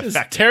 and it's been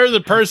effective. Tear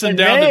the person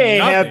down. May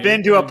have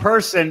been to a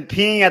person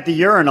peeing at the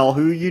urinal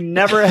who you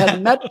never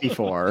had met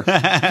before.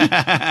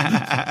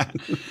 Let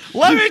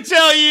me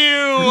tell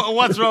you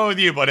what's wrong with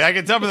you, buddy. I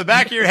can tell from the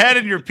back of your head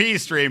and your pee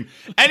stream.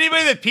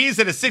 Anybody that pees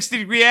at a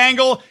 60-degree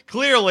angle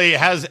clearly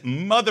has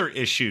mother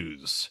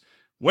issues.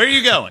 Where are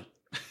you going?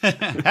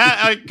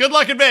 Good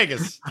luck in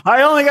Vegas.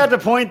 I only got to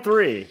point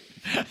 3.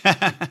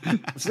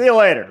 See you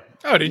later.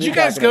 Oh, did you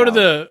guys go to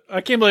the?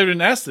 I can't believe I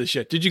didn't ask this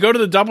yet. Did you go to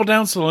the Double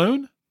Down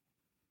Saloon?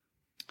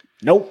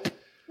 Nope.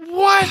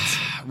 What?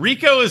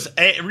 Rico is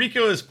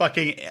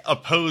fucking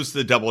opposed to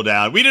the Double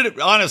Down. We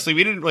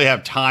didn't really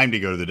have time to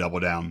go to the Double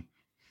Down.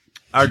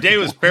 Our day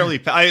was fairly.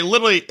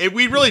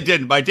 We really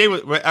didn't.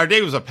 Our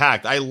day was a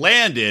packed. I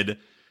landed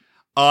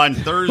on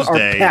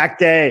Thursday. Our packed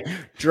day.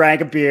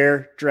 Drank a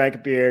beer.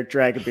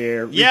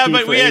 Yeah,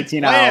 but we had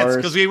plans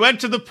because we went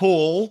to the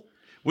pool.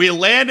 We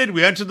landed,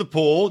 we went to the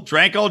pool,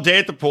 drank all day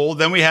at the pool.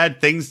 Then we had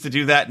things to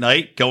do that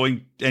night,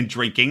 going and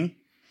drinking.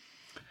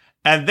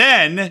 And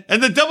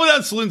the Double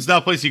Down Saloon's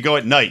not a place you go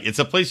at night. It's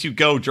a place you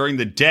go during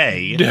the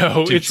day.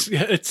 No,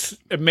 it's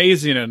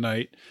amazing at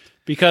night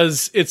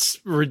because it's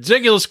a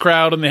ridiculous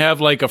crowd and they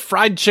have like a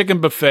fried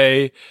chicken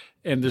buffet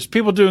and there's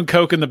people doing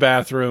coke in the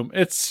bathroom.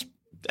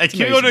 I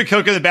can't go to a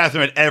coke in the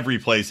bathroom at every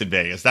place in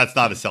Vegas. That's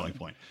not a selling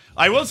point.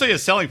 I will say a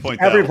selling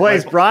point, though. Every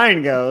place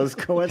Brian goes.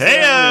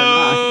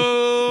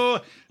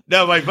 Hey-o!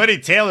 No, my buddy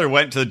Taylor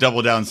went to the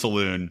Double Down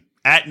Saloon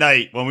at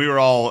night when we were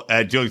all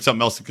doing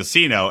something else at the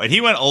casino. And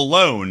he went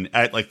alone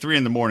at like 3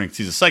 a.m. because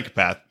he's a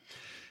psychopath.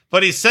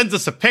 But he sends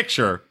us a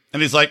picture.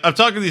 And he's like, I'm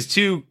talking to these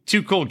two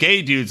cool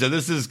gay dudes. And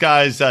this is this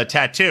guy's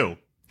tattoo.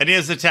 And he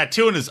has a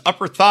tattoo on his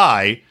upper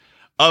thigh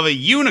of a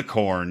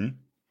unicorn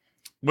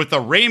with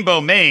a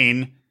rainbow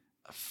mane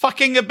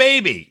fucking a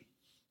baby.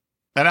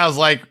 And I was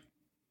like,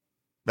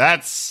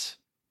 that's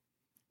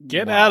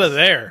get out of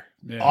there.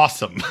 Yeah.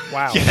 Awesome.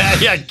 Wow.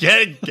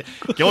 Get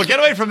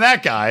away from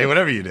that guy,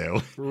 whatever you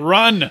do.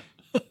 Run.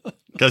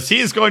 Because he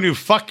is going to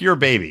fuck your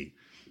baby.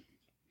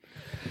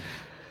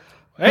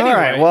 Anyway, all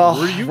right,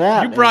 well, you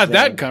brought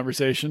that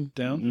conversation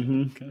down.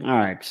 Mm-hmm. Okay. All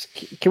right.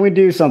 Can we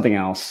do something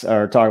else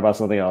or talk about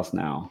something else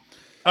now?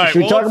 All right,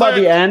 should we talk about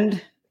the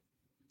end?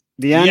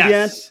 The end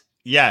yet?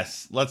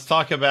 Yes. Let's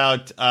talk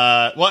about,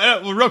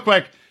 real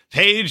quick,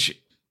 Paige,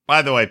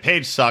 by the way,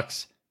 Paige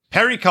sucks.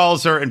 Perry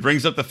calls her and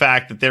brings up the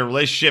fact that their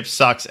relationship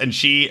sucks. And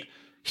he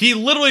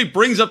literally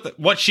brings up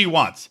what she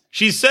wants.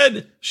 She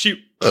said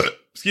she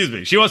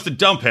wants to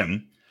dump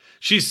him.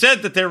 She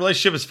said that their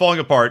relationship is falling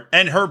apart.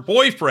 And her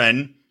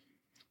boyfriend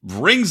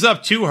brings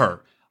up to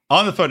her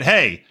on the phone,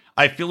 hey,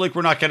 I feel like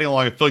we're not getting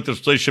along. I feel like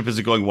this relationship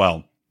isn't going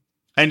well.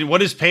 And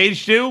what does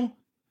Paige do?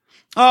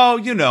 Oh,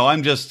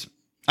 I'm just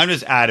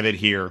out of it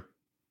here.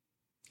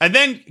 And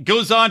then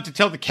goes on to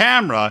tell the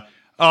camera,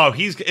 oh,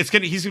 he's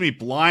gonna be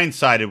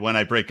blindsided when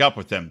I break up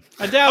with him.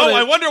 I doubt it.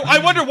 I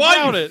wonder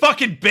why, you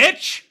fucking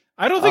bitch.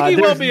 I don't think he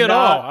will be at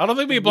all. I don't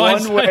think he'll be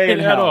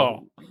blindsided at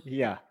all.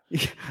 Yeah.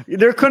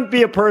 There couldn't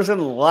be a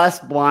person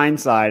less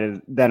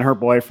blindsided than her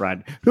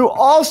boyfriend, who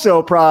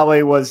also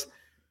probably was,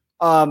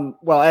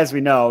 as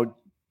we know,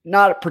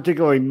 not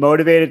particularly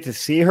motivated to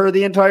see her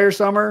the entire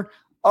summer.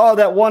 Oh,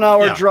 that 1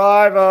 hour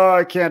drive. Oh,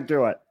 I can't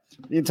do it.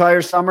 the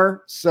entire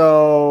summer.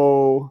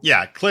 So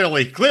yeah,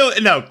 clearly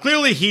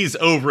he's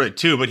over it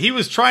too. But he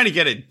was trying to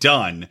get it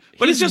done.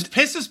 But it just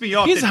pisses me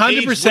off. He's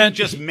 100%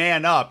 just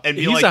man up and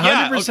be he's like,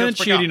 100%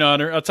 cheating on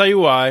her. I'll tell you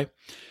why.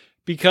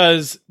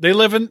 Because he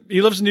lives in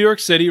New York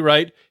City,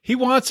 right? He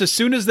wants, as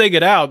soon as they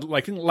get out,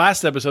 like in the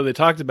last episode they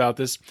talked about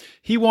this,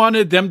 he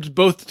wanted them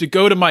both to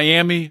go to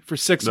Miami for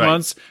 6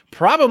 months,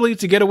 probably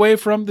to get away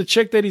from the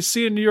chick that he's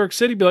seeing in New York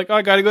City. Be like,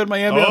 I got to go to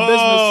Miami on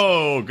business.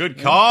 Oh, good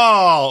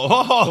call.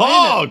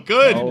 Oh,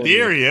 good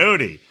theory,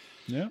 Odie.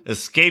 Yeah.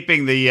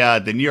 Escaping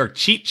the New York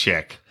cheat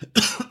chick.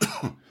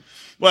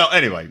 Well,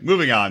 anyway,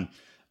 moving on.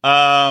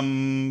 Well,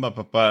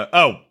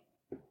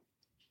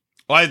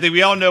 I think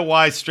we all know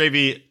why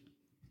Stravy...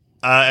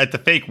 at the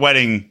fake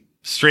wedding,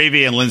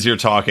 Stravy and Lindsay are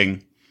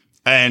talking,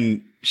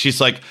 and she's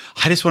like,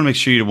 I just want to make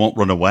sure you won't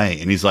run away.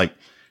 And she's like,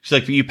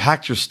 but you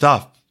packed your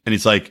stuff. And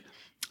he's like,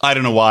 I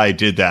don't know why I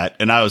did that.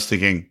 And I was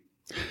thinking,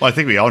 well, I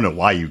think we all know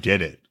why you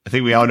did it. I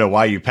think we all know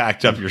why you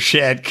packed up your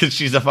shit, because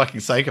she's a fucking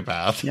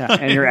psychopath. Yeah,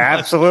 and you're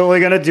absolutely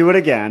going to do it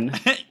again.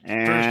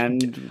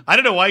 And I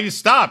don't know why you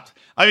stopped.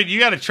 I mean, you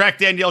got to track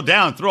Danielle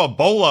down, throw a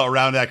bola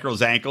around that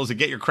girl's ankles, and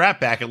get your crap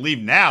back and leave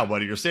now,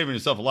 buddy. You're saving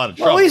yourself a lot of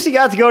trouble. Well, at least he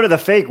got to go to the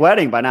fake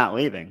wedding by not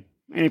leaving.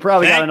 And he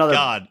probably got another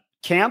God.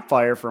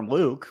 campfire from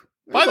Luke.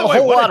 By There's the way,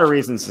 a whole lot of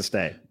reasons to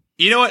stay.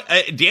 You know what?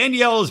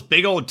 Danielle's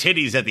big old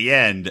titties at the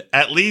end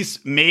at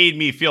least made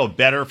me feel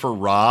better for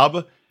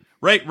Rob.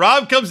 Right?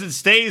 Rob comes and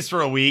stays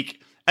for a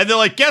week, and they're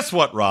like, guess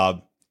what,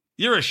 Rob?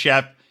 You're a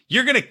chef.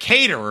 You're going to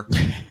cater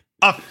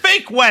a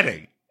fake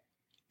wedding.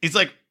 He's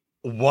like,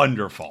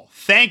 wonderful.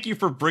 Thank you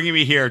for bringing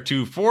me here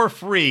to, for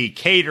free,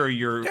 cater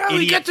your idiot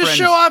we get to friends.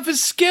 show off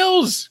his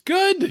skills.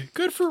 Good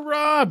for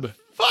Rob.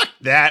 Fuck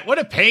that. What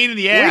a pain in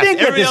the ass. We didn't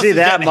get Everybody to else see is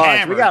that getting much.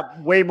 hammered. We got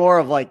way more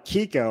of like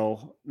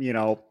Kiko,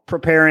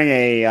 preparing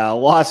a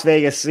Las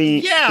Vegas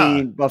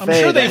themed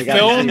buffet.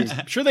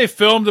 I'm sure they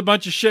filmed a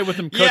bunch of shit with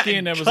him cooking,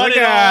 and it was like,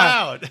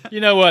 out. You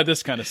know what?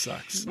 This kind of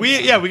sucks.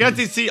 We got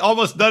to see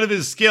almost none of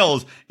his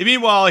skills. And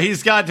meanwhile,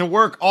 he's got to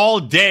work all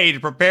day to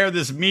prepare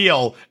this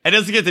meal and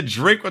doesn't get to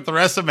drink with the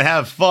rest of them and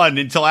have fun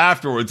until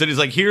afterwards. And he's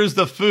like, here's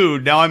the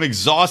food. Now I'm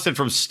exhausted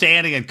from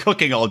standing and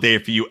cooking all day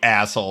for you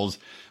assholes.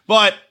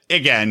 But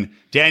again,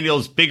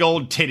 Daniel's big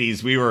old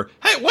titties.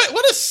 Hey,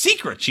 what a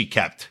secret she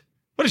kept.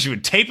 What has she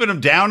been taping them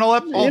down all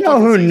up? You know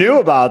who knew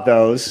about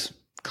those?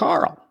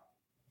 Carl.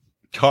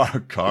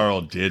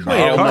 Carl did.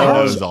 Wait, Carl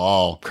knows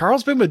all.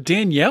 Carl's been with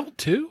Danielle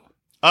too?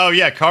 Oh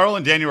yeah, Carl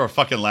and Daniel were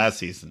fucking last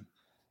season.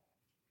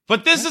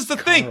 But this is the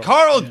thing.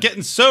 Carl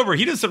getting sober.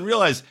 He doesn't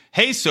realize,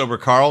 hey, sober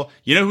Carl,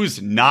 you know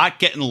who's not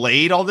getting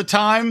laid all the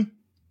time?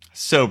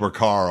 Sober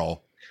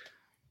Carl.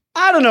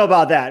 I don't know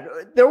about that.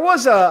 There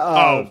was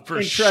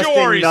for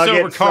sure,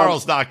 sober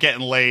Carl's not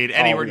getting laid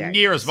anywhere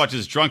near as much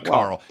as drunk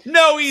Carl.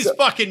 No, he's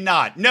fucking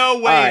not. No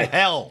way in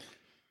hell.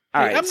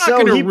 All right, I'm not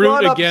going to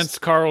root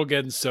against Carl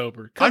getting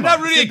sober. I'm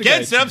not rooting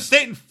against it. I'm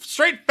stating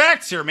straight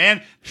facts here,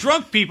 man.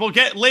 Drunk people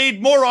get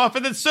laid more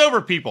often than sober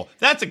people.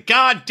 That's a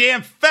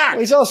goddamn fact. Well,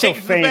 he's also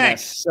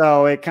famous,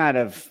 so it kind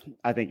of,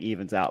 I think,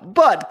 evens out.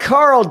 But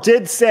Carl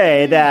did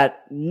say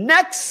that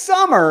next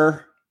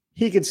summer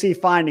he could see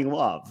Finding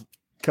Love.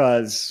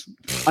 Because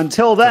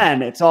until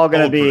then, it's all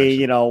going to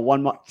be,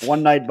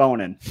 one night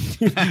boning.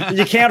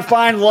 You can't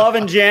find love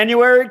in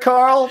January,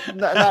 Carl?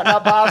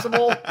 Not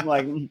possible?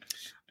 Like,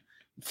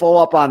 full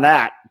up on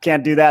that.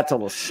 Can't do that till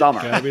the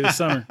summer. Gotta be the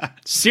summer.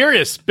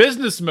 Serious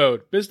business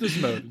mode. Yeah,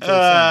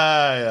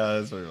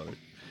 that's very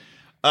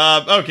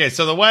funny. Okay,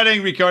 so the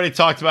wedding, Rick already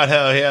talked about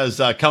how he has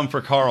come for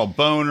Carl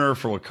Boner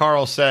for what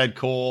Carl said.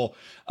 Cool.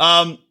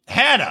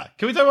 Hannah.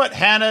 Can we talk about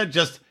Hannah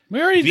just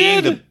we already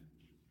did.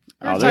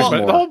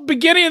 The whole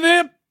beginning of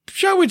the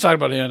show, we talked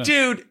about Hannah.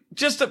 Dude,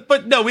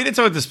 but no, we didn't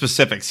talk about the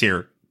specifics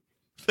here.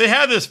 They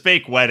have this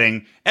fake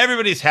wedding.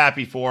 Everybody's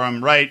happy for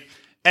him, right?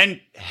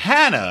 And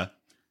Hannah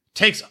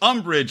takes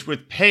umbrage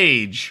with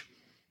Paige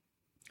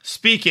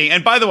speaking.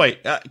 And by the way,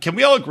 can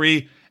we all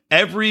agree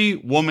every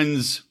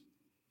woman's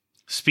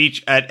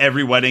speech at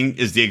every wedding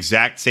is the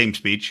exact same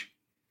speech?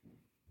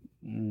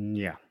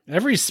 Yeah.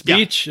 Every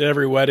speech at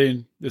every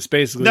wedding is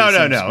basically no.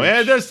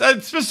 Speech.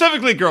 There's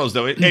specifically girls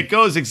though. It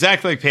goes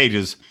exactly like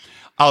Paige's.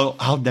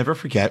 I'll never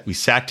forget. We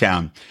sat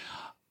down,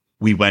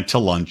 we went to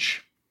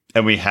lunch,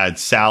 and we had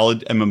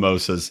salad and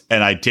mimosas.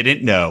 And I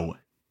didn't know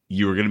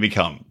you were going to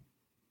become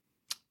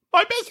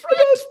my best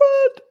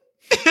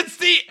friend. It's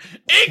the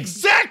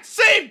exact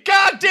same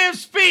goddamn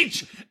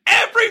speech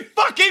every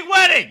fucking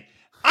wedding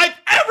I've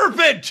ever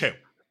been to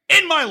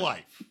in my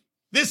life.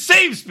 This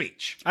same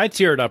speech. I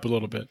teared up a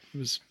little bit. It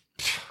was.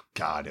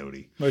 God,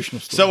 Odie.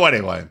 Emotional story. So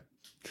anyway,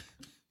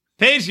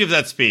 Paige gives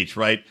that speech,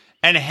 right?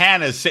 And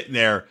Hannah's sitting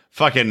there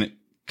fucking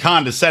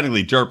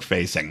condescendingly derp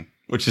facing,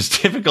 which is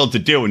difficult to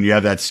do when you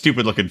have that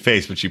stupid looking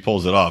face, but she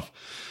pulls it off.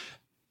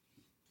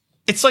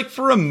 It's like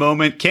for a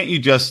moment, can't you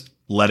just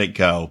let it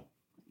go?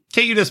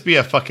 Can't you just be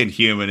a fucking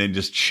human and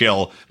just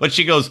chill? But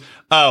she goes,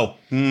 well,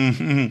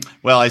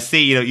 I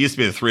see, it used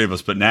to be the three of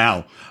us, but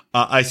now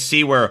I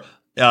see where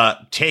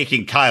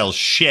taking Kyle's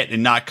shit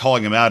and not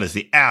calling him out as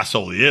the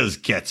asshole he is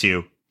gets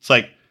you. It's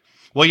like,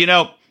 Well,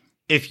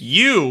 if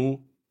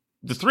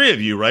the three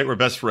of you, right, were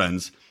best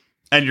friends,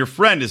 and your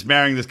friend is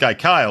marrying this guy,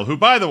 Kyle, who,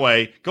 by the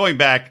way, going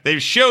back, they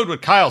showed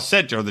what Kyle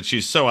said to her that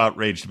she's so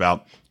outraged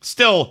about.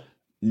 Still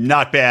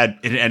not bad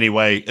in any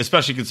way,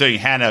 especially considering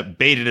Hannah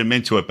baited him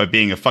into it by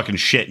being a fucking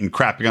shit and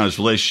crapping on his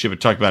relationship and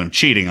talking about him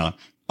cheating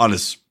on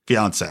his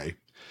fiance.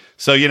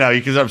 So, you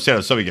can understand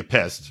how somebody get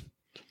pissed.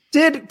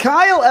 Did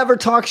Kyle ever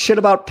talk shit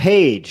about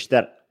Paige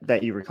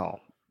that you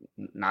recall?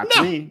 Not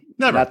to me.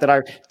 Never. Not that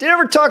I did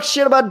ever talk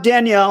shit about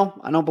Danielle.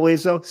 I don't believe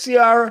so.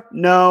 Ciara,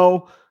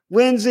 no.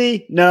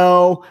 Lindsay,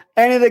 no.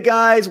 Any of the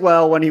guys,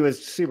 well, when he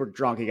was super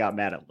drunk, he got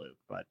mad at Luke,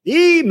 but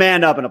he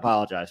manned up and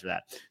apologized for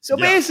that. So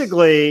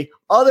basically,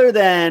 other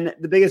than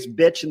the biggest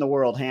bitch in the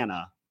world,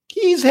 Hannah,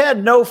 he's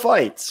had no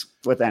fights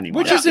with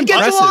anyone. Which is he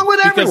impressive gets along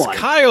with because everyone.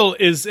 Kyle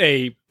is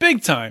a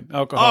big-time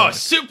alcoholic. Oh,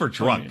 super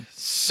drunk.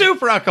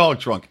 Super alcoholic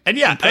drunk. And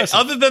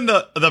other than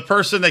the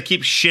person that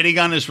keeps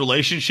shitting on his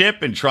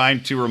relationship and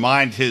trying to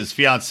remind his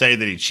fiance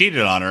that he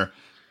cheated on her,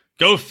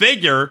 go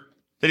figure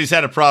that he's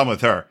had a problem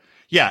with her.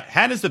 Yeah,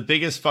 Hannah's the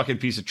biggest fucking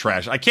piece of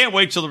trash. I can't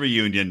wait till the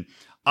reunion.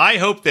 I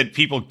hope that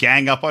people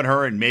gang up on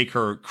her and make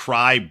her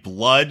cry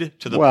blood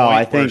to the point I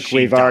where think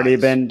we've dies. already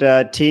been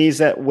teased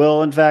that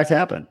will, in fact,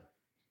 happen.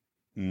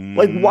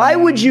 Like, why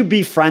would you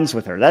be friends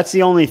with her? That's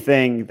the only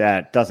thing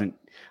that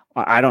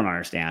I don't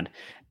understand.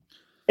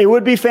 It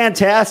would be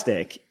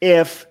fantastic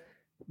if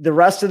the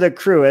rest of the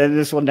crew, and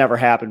this will never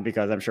happen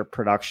because I'm sure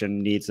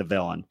production needs a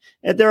villain.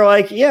 And they're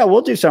like, yeah,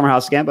 we'll do Summer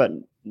House again, but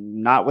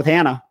not with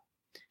Hannah.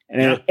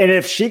 And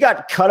if she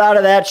got cut out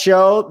of that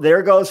show,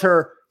 there goes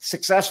her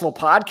successful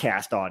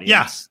podcast audience.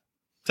 Yeah,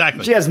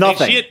 exactly. She has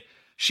nothing.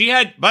 She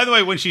had, by the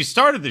way, when she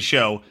started the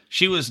show,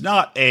 she was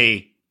not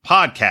a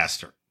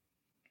podcaster.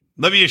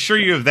 Let me assure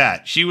you of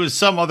that. She was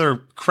some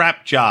other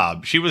crap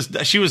job. She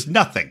was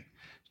nothing.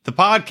 The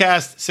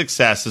podcast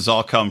success has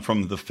all come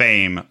from the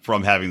fame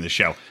from having the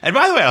show. And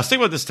by the way, I was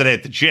thinking about this today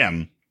at the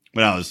gym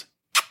when I was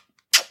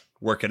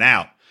working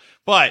out.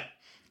 But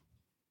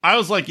I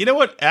was like, you know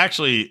what?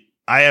 Actually,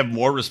 I have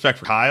more respect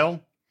for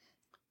Kyle.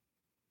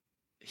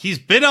 He's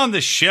been on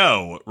the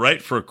show,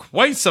 right, for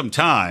quite some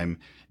time.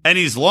 And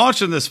he's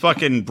launching this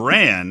fucking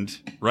brand,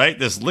 right?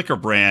 This liquor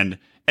brand.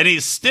 And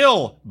he's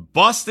still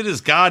busting his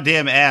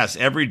goddamn ass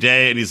every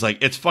day. And he's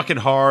like, it's fucking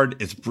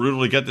hard. It's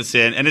brutal to get this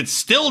in. And it's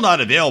still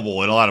not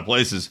available in a lot of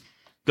places.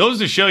 Goes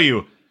to show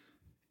you,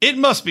 it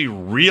must be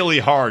really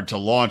hard to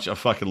launch a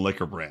fucking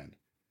liquor brand.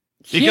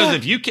 Because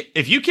if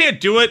you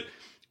can't do it,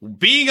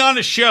 being on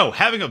a show,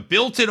 having a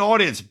built-in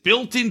audience,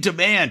 built-in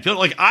demand,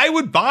 I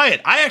would buy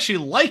it. I actually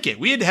like it.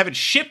 We had to have it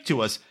shipped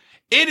to us.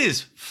 It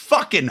is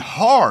fucking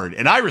hard.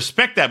 And I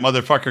respect that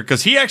motherfucker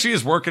because he actually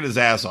is working his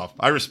ass off.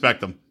 I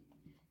respect him.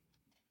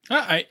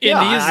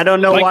 I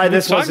don't know why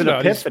this was an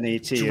epiphany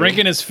to you.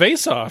 Drinking his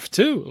face off,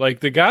 too.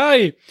 Like, the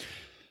guy,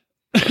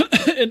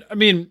 and I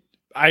mean,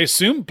 I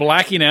assume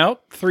blacking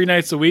out 3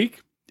 nights a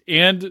week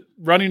and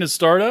running a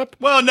startup.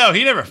 Well, no,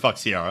 he never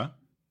fucked Ciara.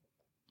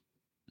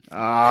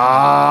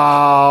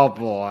 Oh,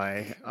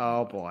 boy.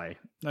 Not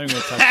even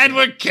gonna touch And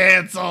we're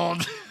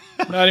canceled.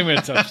 Not even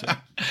going to touch it.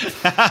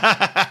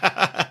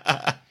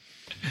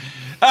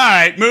 All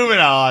right, moving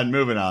on.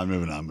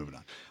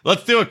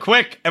 Let's do a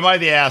quick Am I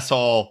the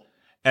Asshole?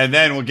 And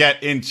then we'll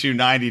get into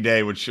 90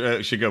 Day, which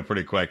should go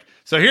pretty quick.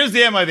 So here's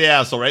the Am I the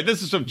Asshole, right?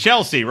 This is from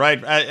Chelsea,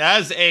 right?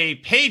 As a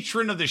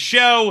patron of the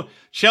show,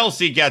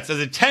 Chelsea gets as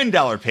a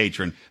 $10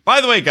 patron.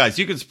 By the way, guys,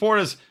 you can support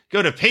us.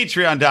 Go to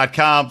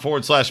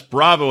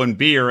patreon.com/Bravo and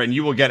Beer, and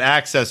you will get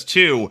access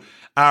to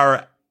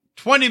our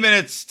 20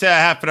 minutes to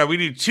half an hour. We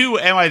do 2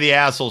 Am I the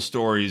Asshole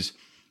stories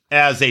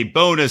as a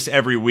bonus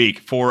every week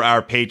for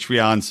our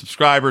Patreon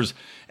subscribers.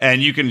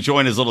 And you can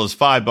join as little as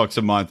 $5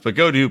 a month, but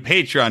go to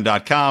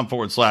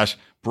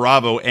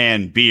patreon.com/Bravo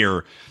and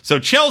Beer. So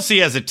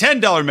Chelsea, as a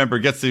 $10 member,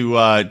 gets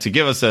to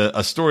give us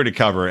a story to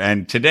cover.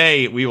 And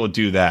today we will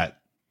do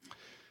that.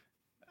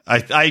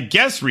 I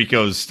guess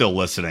Rico's still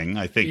listening.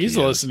 I think he's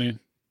listening.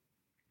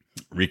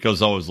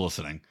 Rico's always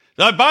listening.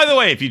 By the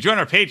way, if you join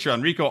our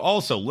Patreon, Rico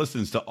also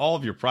listens to all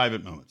of your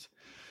private moments.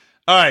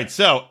 All right.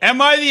 So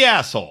am I the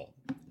asshole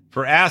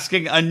for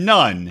asking a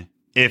nun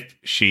if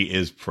she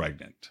is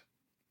pregnant?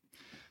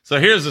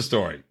 So here's the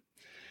story.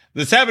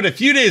 This happened a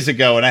few days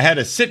ago, and I had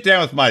to sit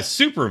down with my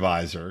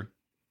supervisor.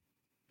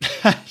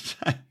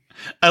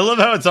 I love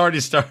how it's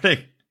already starting.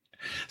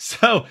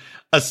 So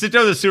I sit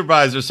down with the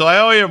supervisor. So I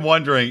always am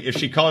wondering if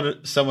she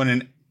called someone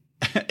in.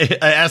 I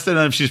asked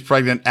her if she's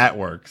pregnant at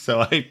work. So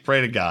I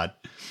pray to God.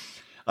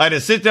 I had to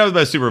sit down with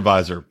my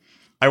supervisor.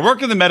 I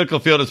work in the medical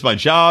field. It's my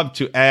job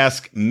to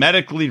ask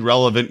medically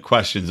relevant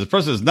questions. This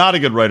person is not a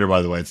good writer,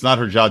 by the way. It's not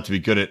her job to be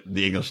good at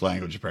the English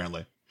language,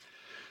 apparently.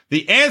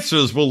 The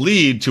answers will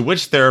lead to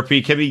which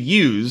therapy can be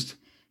used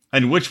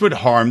and which would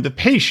harm the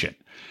patient.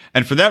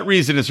 And for that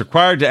reason, it's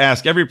required to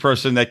ask every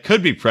person that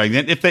could be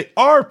pregnant if they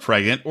are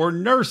pregnant or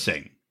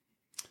nursing,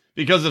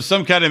 because of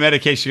some kind of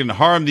medication can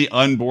harm the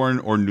unborn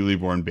or newly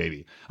born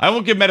baby. I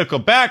won't give medical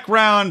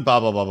background, blah,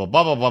 blah, blah, blah,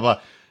 blah, blah, blah,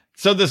 blah.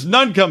 So this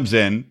nun comes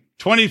in,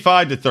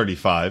 25 to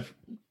 35,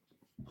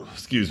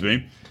 excuse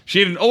me, She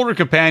had an older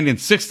companion,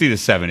 60 to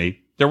 70.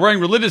 They're wearing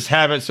religious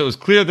habits, so it was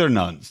clear they're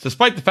nuns.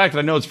 Despite the fact that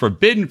I know it's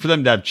forbidden for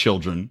them to have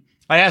children,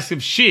 I asked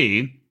if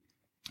she,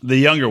 the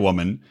younger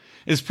woman,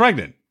 is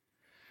pregnant.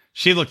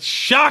 She looked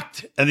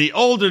shocked, and the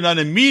older nun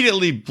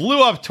immediately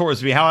blew up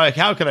towards me.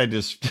 How could I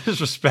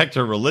disrespect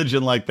her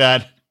religion like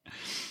that?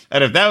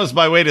 And if that was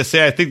my way to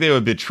say I think they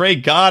would betray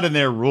God and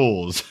their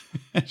rules,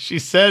 she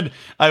said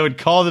I would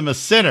call them a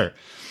sinner.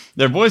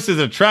 Their voices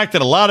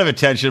attracted a lot of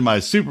attention. My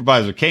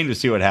supervisor came to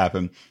see what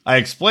happened. I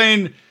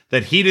explained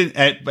that he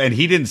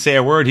didn't say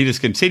a word. He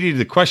just continued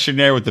the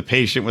questionnaire with the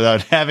patient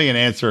without having an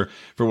answer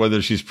for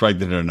whether she's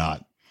pregnant or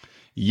not.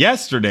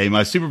 Yesterday,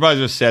 my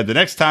supervisor said the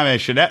next time I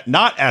should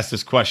not ask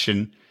this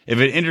question if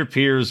it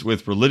interferes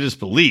with religious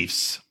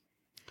beliefs.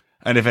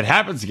 And if it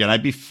happens again,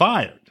 I'd be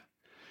fired.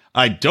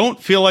 I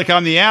don't feel like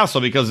I'm the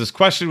asshole because this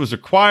question was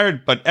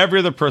required, but every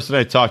other person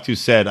I talked to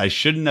said I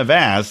shouldn't have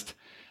asked,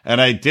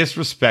 and I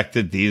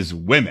disrespected these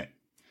women.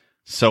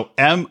 So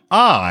am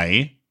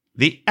I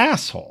the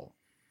asshole?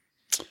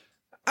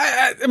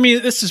 I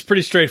mean, this is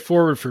pretty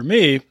straightforward for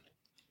me.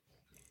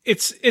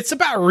 It's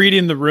about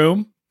reading the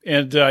room,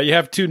 and you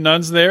have two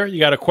nuns there. You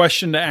got a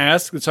question to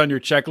ask that's on your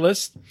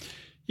checklist.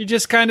 You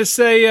just kind of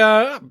say,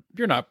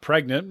 "You're not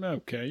pregnant."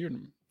 Okay,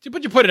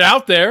 but you put it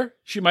out there.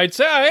 She might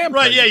say, "I am."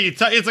 Right?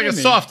 pregnant. Yeah, it's like a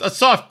soft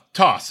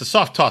toss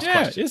Yeah,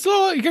 question. it's a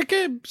little. You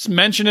can just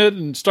mention it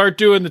and start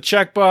doing the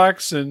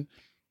checkbox, and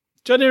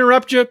doesn't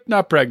interrupt you.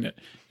 Not pregnant.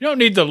 You don't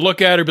need to look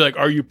at her and be like,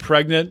 "Are you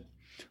pregnant?"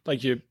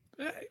 Like you.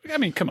 I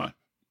mean, come on.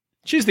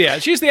 She's the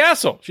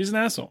asshole. She's an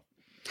asshole.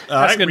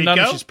 Ask a nun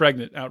if she's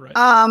pregnant outright.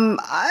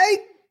 I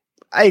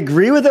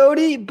agree with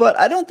Odie, but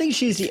I don't think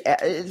she's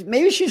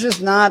maybe she's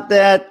just not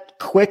that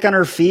quick on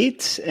her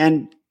feet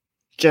and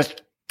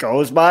just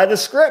goes by the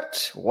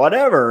script,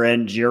 whatever.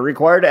 And you're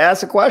required to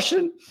ask a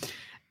question.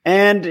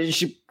 And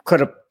she could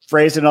have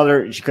phrased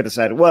she could have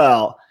said,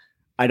 well,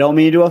 I don't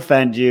mean to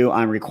offend you.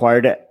 I'm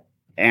required to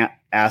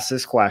ask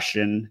this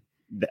question,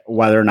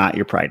 whether or not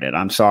you're pregnant.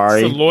 I'm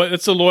sorry.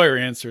 It's a lawyer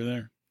answer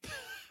there.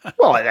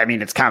 Well, I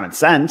mean, it's common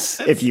sense.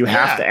 If you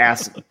have to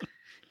ask,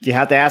 you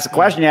have to ask a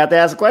question. You have to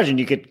ask a question.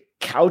 You could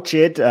couch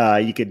it.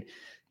 You could,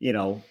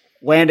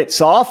 land it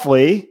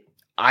softly.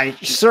 I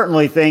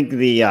certainly think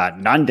the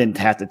nun didn't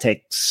have to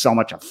take so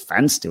much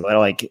offense to it.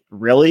 Like,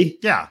 really?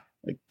 Yeah.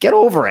 Like, get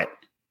over it.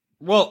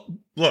 Well,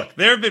 look,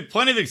 there have been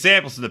plenty of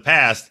examples in the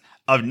past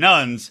of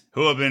nuns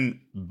who have been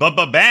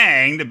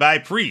banged by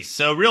priests.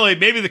 So really,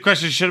 maybe the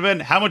question should have been,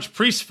 how much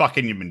priest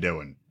fucking you been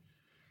doing?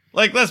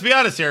 Like, let's be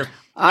honest here.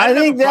 I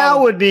think that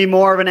would be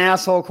more of an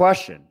asshole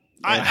question.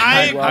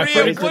 I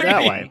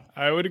agree.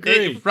 I would agree.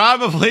 It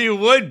probably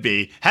would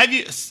be. Have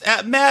you,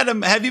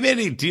 madam, have you made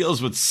any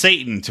deals with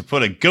Satan to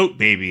put a goat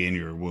baby in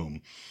your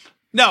womb?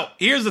 No,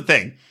 here's the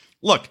thing.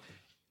 Look,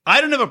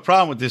 I don't have a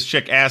problem with this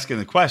chick asking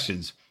the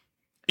questions.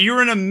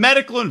 You're in a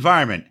medical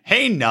environment.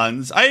 Hey,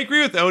 nuns, I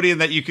agree with Odie in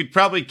that you could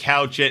probably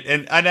couch it,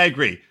 and I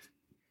agree.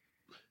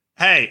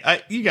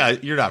 Hey,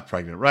 you're not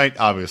pregnant, right?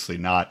 Obviously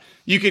not.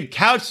 You could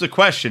couch the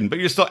question, but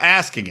you're still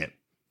asking it.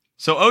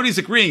 So Odie's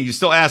agreeing. You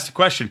still ask the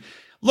question.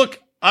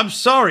 Look, I'm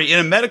sorry. In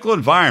a medical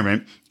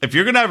environment, if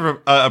you're going to have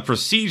a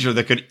procedure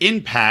that could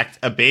impact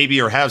a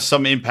baby or have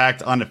some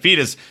impact on a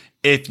fetus,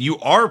 if you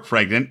are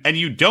pregnant and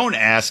you don't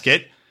ask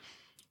it,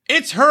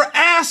 it's her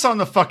ass on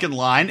the fucking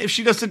line if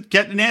she doesn't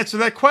get an answer to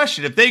that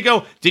question. If they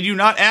go, did you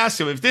not ask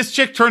him? If this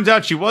chick turns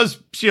out she was,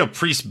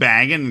 priest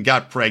banging and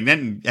got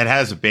pregnant and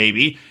has a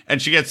baby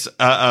and she gets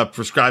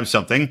prescribed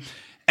something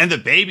and the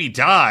baby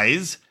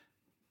dies,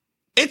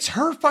 it's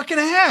her fucking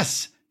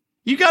ass.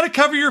 You got to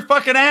cover your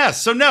fucking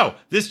ass. So no,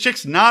 this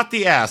chick's not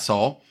the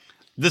asshole.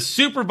 The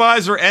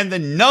supervisor and the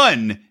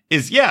nun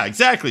is, yeah,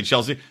 exactly,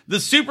 Chelsea. The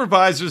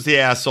supervisor's the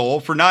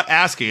asshole for not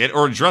asking it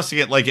or addressing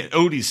it like an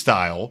Odie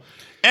style.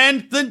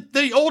 And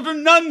the older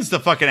nun's the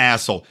fucking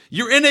asshole.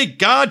 You're in a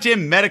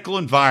goddamn medical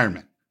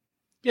environment.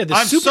 Yeah,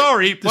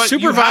 sorry, the but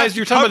supervisor.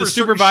 You're talking about the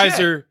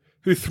supervisor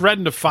who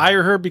threatened to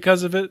fire her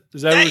because of it.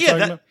 Is that what you're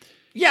talking about?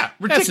 Yeah,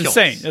 ridiculous. That's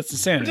insane. That's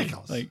insanity.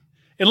 Ridiculous. Like,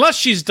 unless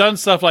she's done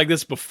stuff like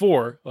this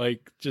before,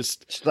 like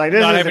just she's like,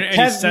 this not is having the any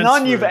 10th sense.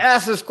 nun you've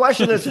asked this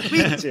question to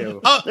speak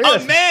to.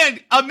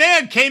 A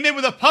man came in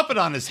with a puppet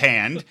on his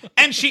hand,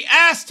 and she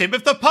asked him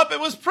if the puppet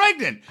was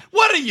pregnant.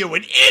 What are you,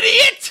 an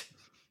idiot?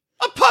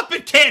 A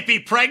puppet can't be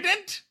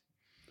pregnant.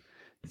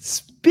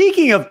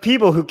 Speaking of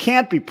people who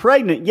can't be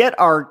pregnant yet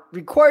are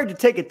required to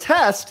take a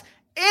test,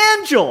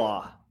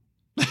 Angela.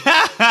 Perfect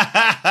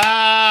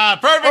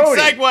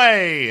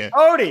segue.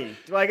 Odie,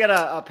 do I get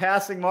a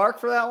passing mark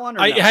for that one?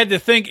 Or I no? had to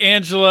think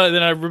Angela,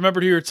 then I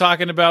remembered who you were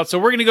talking about. So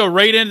we're going to go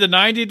right into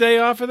 90 day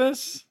off of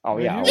this? Oh,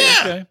 yeah.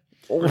 Okay.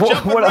 We're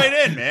jumping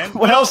right in, man.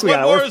 What else we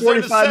got? more We're is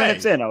there to 45 say?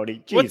 minutes in,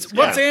 Odie. Jeez,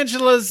 What's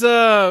Angela's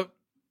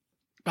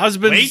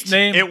husband's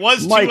name? It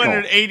was Michael.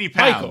 280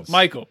 pounds.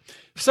 Michael.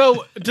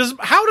 So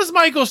how does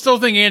Michael still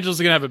think Angela's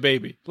going to have a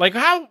baby? Like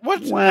how's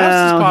this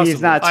Well, possible?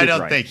 he's not. I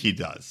don't think he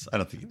does.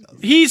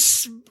 He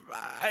said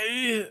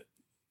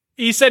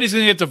he's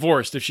going to get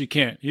divorced if she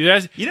can't. He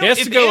has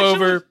to go Angela-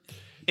 over.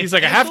 He's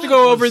like, I have to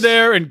go over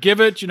there and give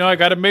it. I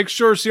got to make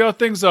sure, see how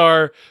things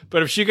are.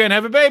 But if she can't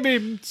have a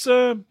baby, it's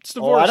divorce.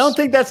 Oh, I don't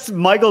think that's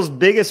Michael's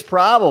biggest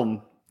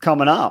problem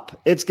coming up.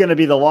 It's going to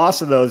be the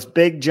loss of those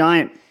big,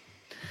 giant,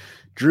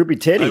 droopy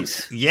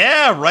titties.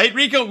 Yeah, right,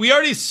 Rico? We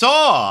already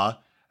saw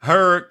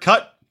her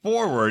cut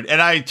forward,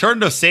 and I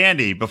turned to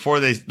Sandy before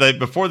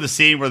the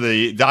scene where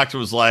the doctor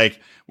was like,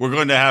 we're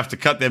going to have to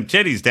cut them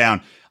titties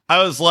down.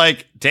 I was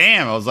like,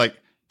 damn. I was like,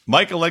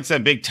 Michael likes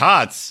that big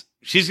tots.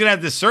 She's going to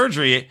have this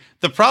surgery.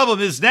 The problem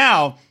is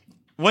now,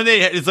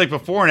 it's like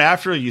before and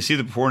after, you see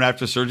the before and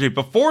after surgery.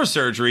 Before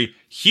surgery,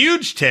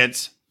 huge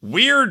tits,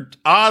 weird,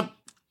 odd,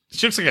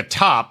 she looks like a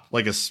top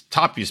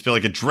you spell,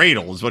 like a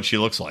dreidel is what she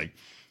looks like.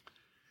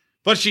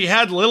 But she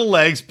had little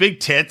legs, big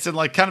tits, and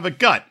like kind of a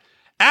gut.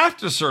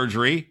 After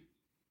surgery,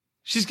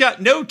 she's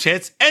got no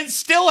tits and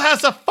still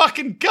has a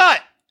fucking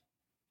gut.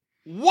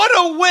 What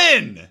a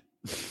win.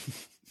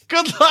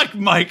 Good luck,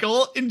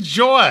 Michael.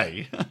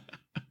 Enjoy.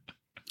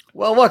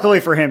 Well, luckily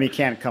for him, he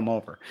can't come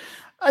over.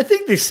 I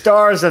think the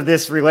stars of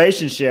this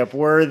relationship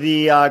were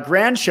the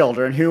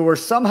grandchildren who were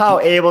somehow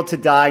able to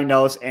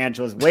diagnose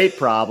Angela's weight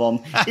problem,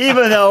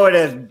 even though it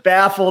has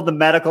baffled the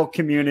medical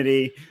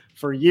community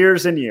for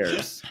years and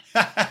years.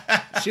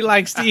 She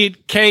likes to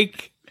eat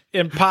cake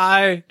and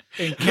pie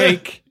and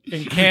cake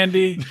and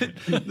candy.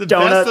 The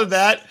Donuts, best of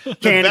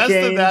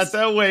that,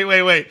 though,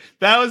 wait.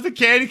 That was the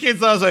candy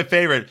canes. That was my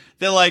favorite.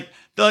 They're like,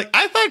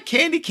 I thought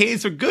candy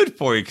canes were good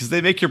for you because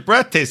they make your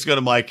breath taste good.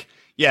 I'm like,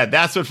 yeah,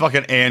 that's what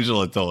fucking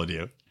Angela told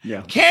you.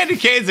 Yeah. Candy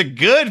canes are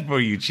good for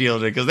you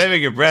children because they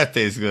make your breath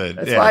taste good.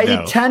 That's why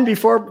I eat 10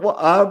 before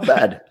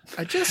bed.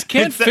 I just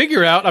can't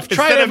figure out. I've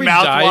tried every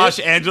mouthwash, diet.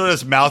 Angela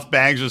just mouth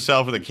bangs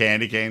herself with a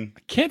candy cane.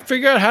 I can't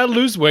figure out how to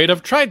lose weight.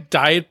 I've tried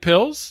diet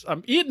pills.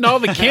 I'm eating all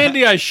the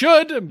candy I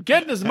should. I'm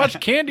getting as much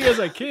candy as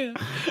I can.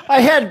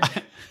 I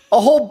had a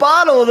whole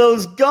bottle of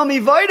those gummy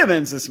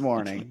vitamins this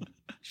morning.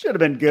 Should have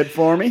been good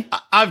for me.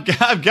 I've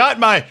got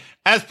my,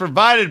 as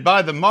provided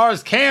by the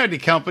Mars Candy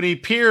Company,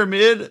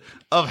 pyramid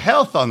of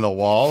health on the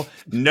wall.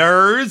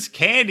 Nerds,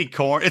 candy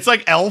corn. It's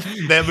like Elf,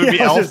 that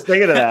movie I was Elf. just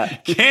thinking of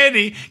that.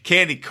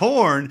 candy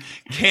corn,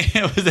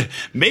 was it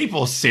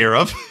maple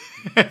syrup?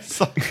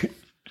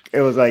 It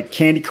was like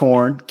candy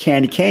corn,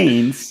 candy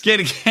canes.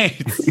 Candy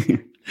canes.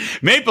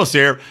 Maple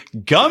syrup,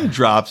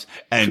 gumdrops,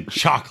 and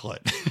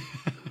chocolate.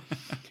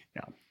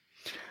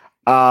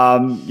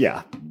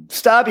 Yeah.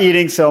 Stop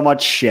eating so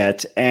much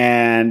shit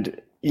and,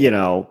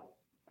 you'll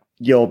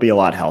be a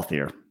lot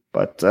healthier.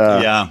 But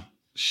yeah,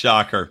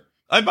 shocker.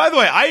 By the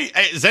way,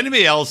 is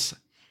anybody else,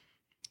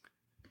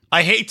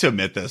 I hate to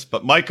admit this,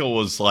 but Michael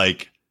was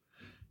like,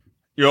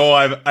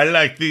 I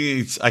like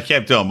these, I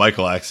can't do a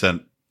Michael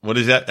accent. What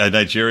is that? A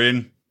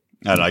Nigerian?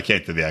 I don't know, I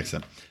can't do the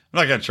accent. I'm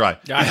not going to try.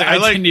 I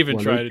didn't even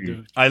try to do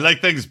it. I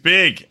like things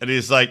big. And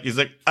he's like,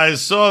 I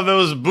saw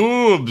those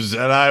boobs.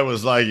 And I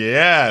was like,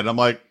 yeah. And I'm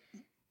like,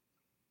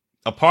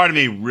 a part of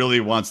me really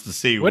wants to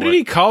see what did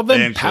he call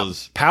them?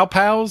 Pow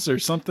pows or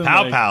something?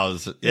 Pow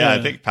pows. Yeah,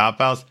 I think pow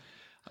pows.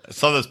 I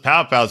saw those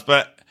pow pows,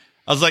 but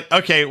I was like,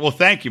 okay, well,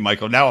 thank you,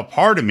 Michael. Now a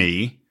part of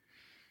me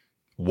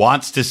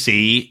wants to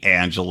see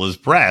Angela's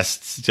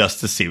breasts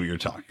just to see what you're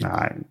talking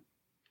about.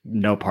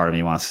 No part of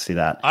me wants to see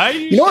that.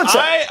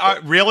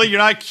 Really? You're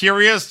not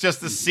curious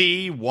just to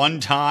see one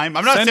time?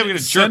 I'm not saying we're going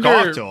to jerk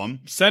off to him.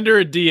 Send her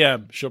a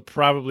DM. She'll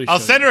probably I'll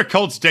send her a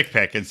cold stick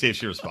pic and see if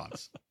she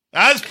responds.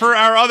 As per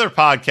our other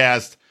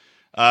podcast,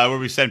 where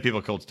we send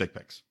people cold stick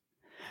pics.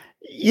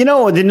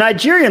 The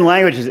Nigerian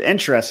language is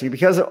interesting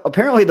because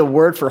apparently the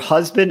word for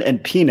husband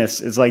and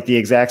penis is like the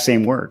exact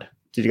same word.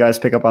 Did you guys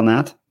pick up on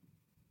that?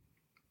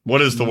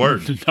 What is the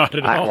word? Not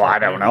at all. I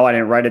don't know. I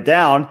didn't write it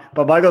down.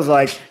 But Michael's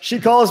like, she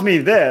calls me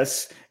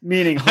this,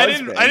 meaning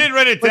husband. I didn't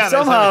write it down.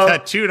 Somehow, I just have it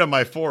tattooed on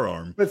my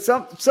forearm. But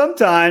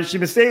sometimes she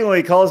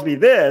mistakenly calls me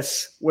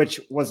this, which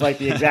was like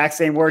the exact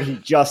same word he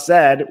just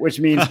said, which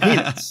means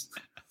penis.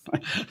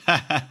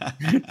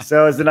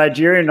 So is the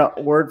Nigerian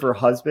word for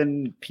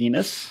husband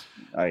penis?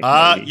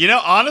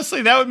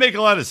 Honestly, that would make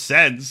a lot of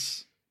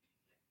sense.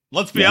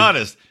 Let's be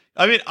honest.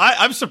 I mean,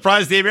 I'm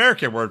surprised the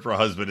American word for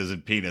husband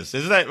isn't penis.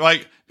 Isn't that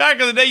like back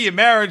in the day, you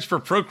marriage for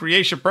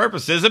procreation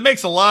purposes? It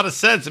makes a lot of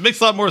sense. It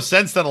makes a lot more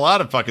sense than a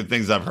lot of fucking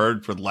things I've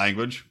heard for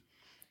language.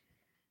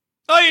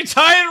 Oh, you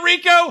tired,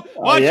 Rico?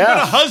 Why don't you put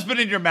a husband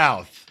in your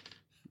mouth?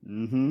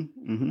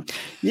 Mm-hmm.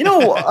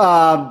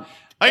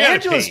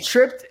 Angela's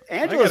trip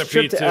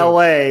to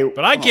LA.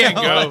 But I can't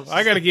go.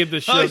 I got to keep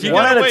this show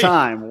one at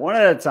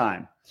a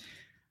time.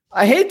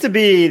 I hate to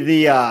be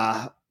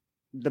the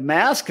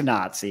mask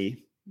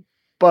Nazi,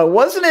 but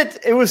wasn't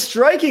it was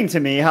striking to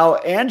me how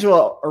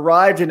Angela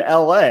arrived in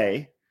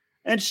LA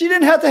and she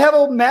didn't have to have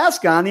a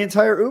mask on the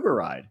entire Uber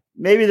ride.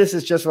 Maybe this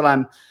is just what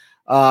I'm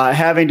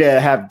having to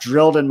have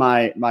drilled in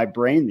my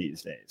brain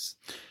these days.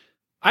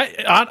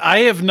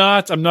 I have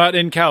not. I'm not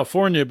in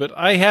California, but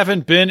I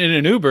haven't been in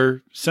an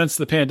Uber since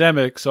the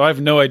pandemic, so I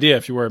have no idea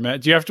if you wear a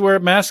mask. Do you have to wear a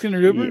mask in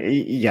an Uber?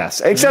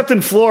 Yes, except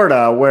in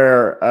Florida,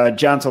 where a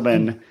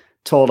gentleman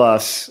told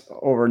us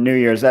over New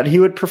Year's that he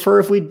would prefer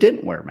if we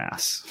didn't wear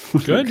masks.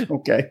 Good.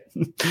 Okay.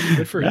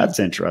 Good for him. That's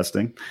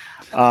interesting.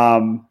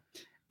 And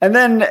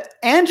then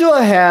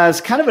Angela has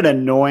kind of an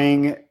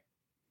annoying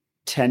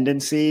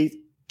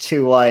tendency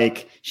to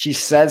like, she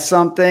says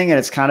something and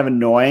it's kind of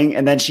annoying.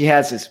 And then she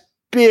has this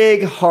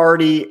big,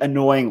 hearty,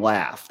 annoying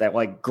laugh that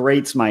like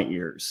grates my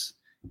ears.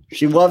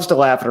 She loves to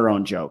laugh at her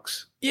own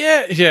jokes.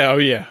 Yeah. Oh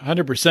yeah.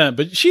 100%.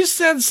 But she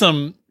had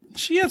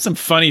some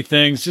funny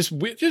things.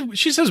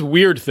 She says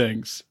weird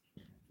things.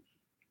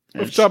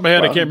 Off the top of my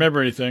head, I can't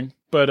remember anything,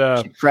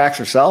 but she cracks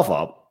herself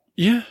up.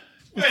 Yeah.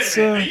 Wait a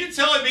minute. Are you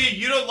telling me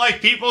you don't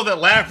like people that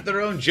laugh at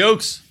their own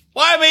jokes?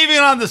 Why am I even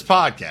on this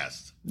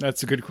podcast?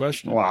 That's a good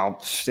question. Wow.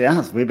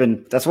 Yeah,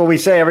 that's what we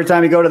say every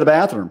time you go to the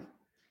bathroom.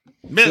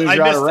 As soon as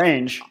you're out of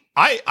range.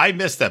 I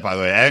missed that, by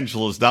the way.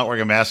 Angela's not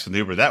wearing a mask in the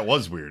Uber. That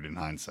was weird in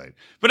hindsight.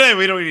 But anyway,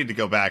 we don't need to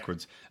go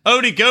backwards.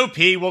 Odie, go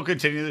pee. We'll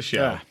continue the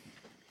show.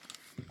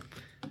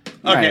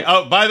 Okay. Right.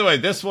 Oh, by the way,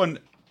 this one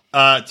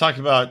talking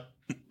about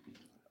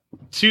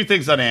two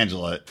things on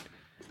Angela.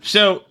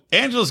 So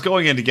Angela's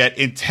going in to get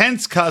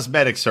intense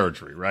cosmetic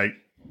surgery, right?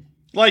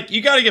 Like,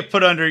 you got to get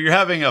put under. You're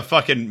having a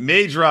fucking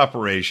major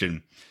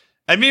operation.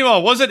 And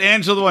meanwhile, wasn't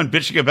Angela the one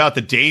bitching about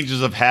the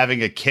dangers of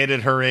having a kid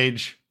at her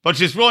age? But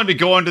she's willing to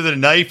go under the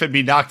knife and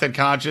be knocked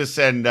unconscious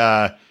and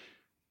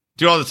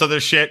do all this other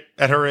shit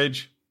at her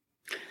age?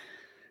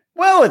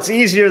 Well, it's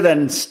easier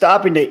than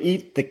stopping to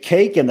eat the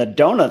cake and the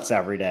donuts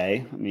every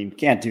day. I mean, you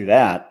can't do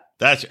that.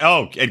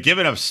 And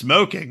giving up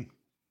smoking.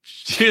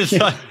 She's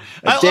like,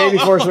 a day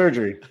before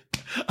surgery.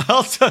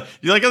 Also,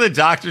 you look at the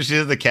doctor, she's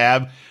in the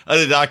cab, and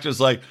the doctor's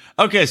like,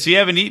 okay, so you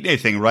haven't eaten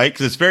anything, right?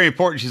 Because it's very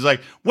important. She's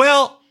like,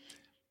 well,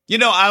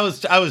 I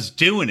was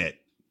doing it,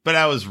 but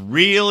I was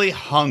really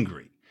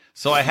hungry.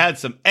 So I had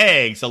some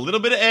eggs, a little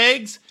bit of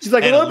eggs. She's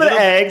like, a little bit of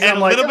eggs. And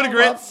a little bit of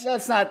grits. Well,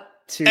 that's not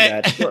too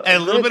bad. And a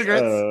little bit of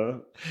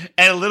grits.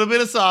 And a little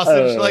bit of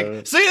sausage.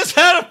 Like, so you just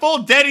had a full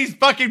Denny's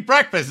fucking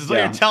breakfast is what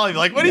you're telling me.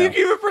 Like, what are you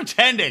even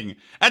pretending?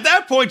 At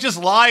that point,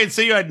 just lie and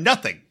say you had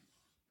nothing.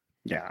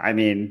 Yeah, I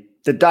mean,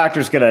 the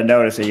doctor's going to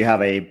notice that you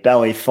have a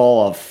belly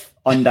full of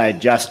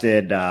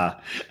undigested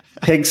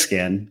pig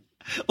skin.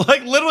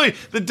 Like, literally,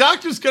 the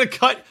doctor's going to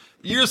cut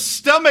your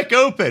stomach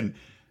open.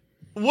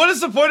 What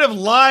is the point of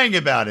lying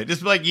about it?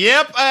 Just be like,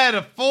 yep, I had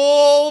a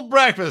full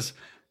breakfast.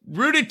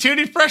 Rooty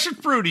Tooty, fresh and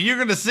fruity. You're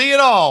going to see it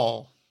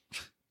all.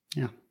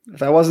 Yeah.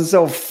 If I wasn't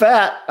so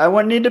fat, I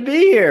wouldn't need to be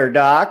here,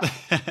 Doc.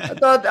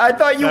 I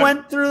thought you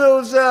went through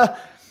those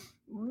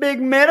big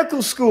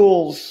medical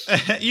schools.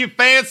 You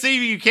fancy?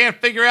 You can't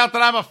figure out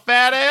that I'm a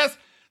fat ass?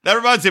 That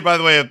reminds me, by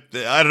the way,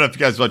 I don't know if you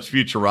guys watch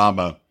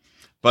Futurama,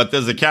 but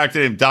there's a character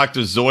named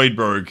Dr.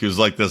 Zoidberg who's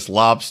like this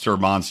lobster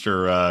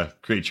monster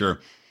creature.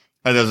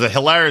 And there's a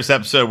hilarious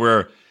episode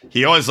where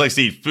he always likes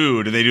to eat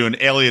food and they do an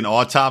alien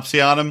autopsy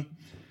on him.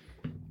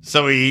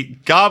 So he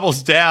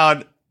gobbles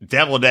down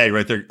deviled egg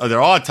right there. They're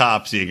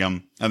autopsying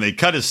him and they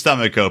cut his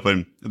stomach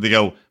open. And they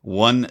go,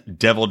 one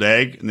deviled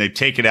egg. And they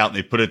take it out and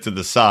they put it to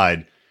the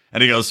side.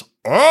 And he goes,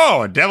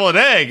 oh, a deviled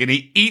egg. And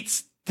he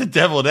eats the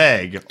deviled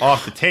egg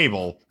off the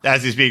table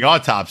as he's being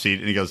autopsied.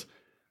 And he goes,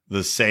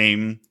 the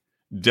same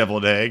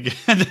deviled egg.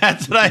 And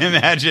that's what I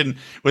imagine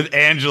with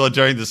Angela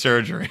during the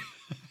surgery.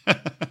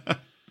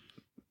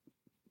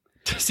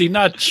 Does he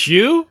not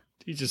chew?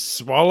 He just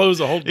swallows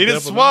a whole. He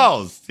just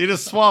swallows. He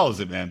just swallows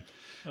it, man.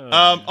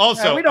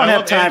 Also, we don't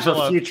have time for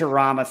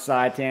Futurama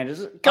side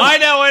tangents. I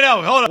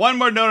know. Hold on. One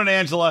more note on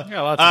Angela.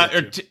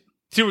 Yeah,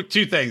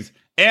 two things.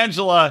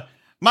 Angela,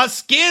 my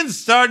skin's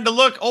starting to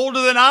look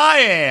older than I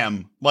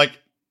am. Like,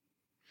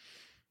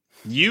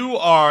 you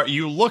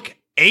look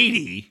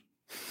 80.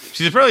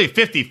 She's apparently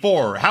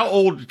 54. How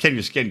old can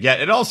your skin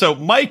get? And also,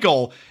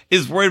 Michael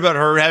is worried about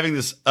her having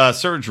this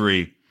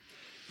surgery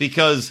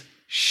because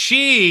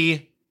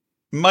she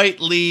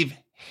might leave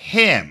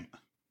him.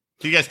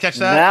 Did you guys catch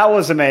that? That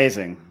was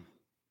amazing.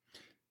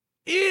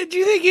 Yeah, do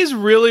you think he's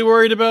really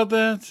worried about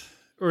that?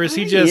 Or is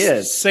he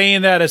just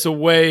saying that as a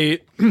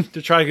way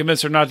to try to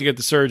convince her not to get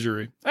the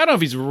surgery? I don't know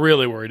if he's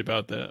really worried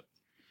about that.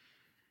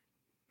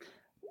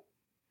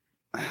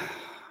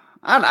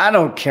 I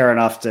don't care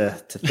enough to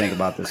think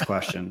about this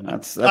question.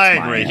 That's I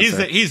agree.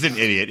 He's an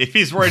idiot. If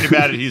he's worried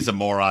about it, he's a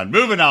moron.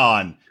 Moving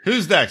on.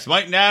 Who's next?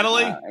 Mike and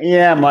Natalie?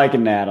 Yeah, Mike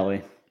and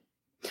Natalie.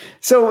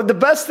 So the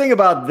best thing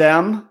about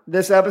them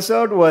this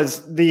episode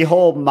was the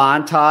whole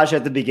montage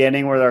at the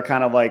beginning where they're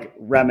kind of like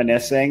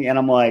reminiscing. And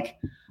I'm like,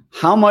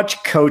 how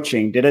much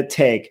coaching did it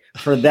take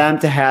for them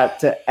to have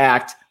to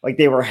act like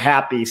they were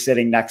happy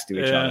sitting next to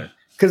each other?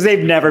 Because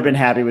they've never been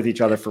happy with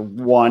each other for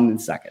 1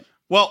 second.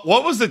 Well,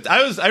 what was it?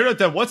 I wrote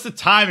that. What's the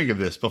timing of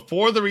this?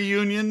 Before the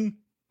reunion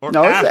or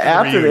no? After it's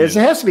after the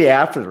reunion? It has to be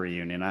after the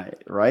reunion,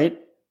 right?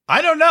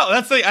 I don't know.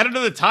 I don't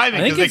know the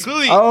timing because they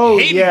clearly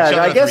hate each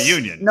other at the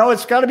reunion. No,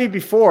 it's got to be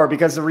before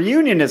because the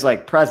reunion is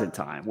like present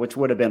time, which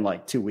would have been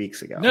like 2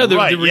 weeks ago. No, the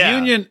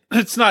reunion,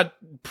 it's not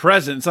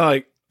present. It's not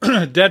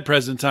like dead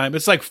present time.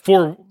 It's like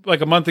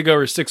a month ago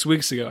or 6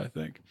 weeks ago, I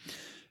think.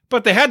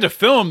 But they had to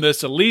film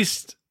this at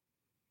least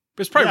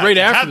It's probably right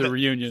after the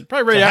reunion.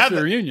 Probably right after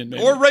the reunion,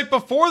 maybe. Or right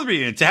before the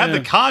reunion to have the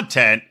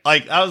content.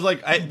 Like I was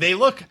like, they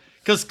look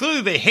because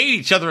clearly they hate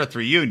each other at the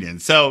reunion.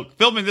 So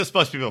filming this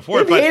must be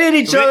before. They hated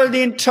each other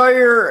the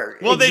entire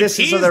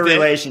existence of their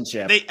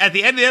relationship. At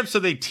the end of the episode,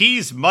 they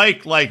tease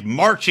Mike like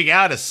marching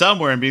out of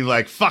somewhere and being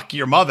like, "Fuck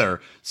your mother."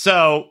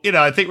 So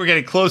I think we're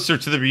getting closer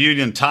to the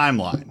reunion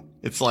timeline.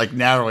 It's like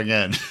narrowing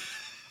in.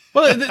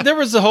 Well, there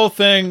was the whole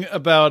thing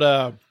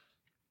about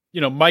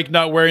Mike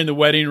not wearing the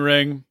wedding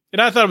ring.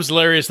 And I thought it was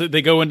hilarious that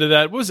they go into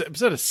that. What was it? Was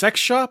that a sex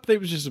shop? They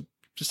was just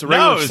a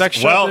regular sex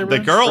shop. Well, the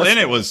girl in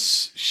it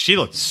she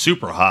looked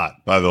super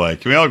hot, by the way.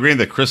 Can we all agree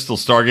that Crystal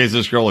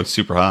Stargazer's girl looks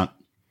super hot?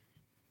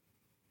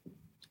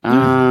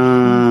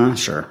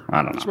 Sure.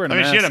 I don't know. I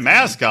mean, she had a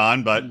mask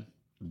on, but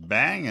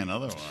banging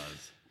otherwise.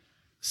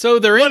 So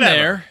they're in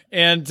there,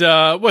 and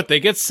they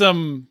get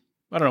some,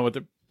 I don't know,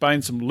 they're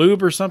buying some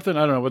lube or something.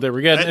 I don't know what they were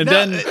getting. And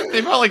then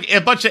they bought like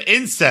a bunch of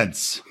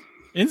incense.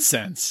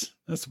 Incense?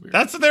 That's weird.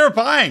 That's what they were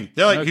buying.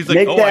 They're like, he's like,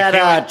 make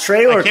that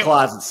trailer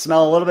closet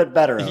smell a little bit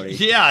better, Odie.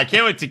 Yeah, I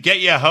can't wait to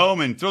get you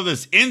home and throw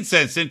this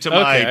incense into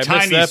my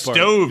tiny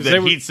stove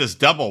that heats this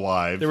double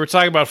wide. They were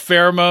talking about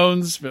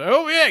pheromones.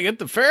 Oh yeah, get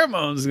the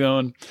pheromones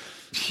going.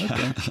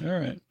 Okay, all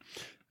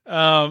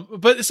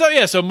right.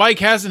 So Mike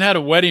hasn't had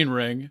a wedding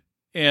ring,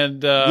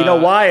 and you know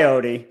why,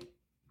 Odie?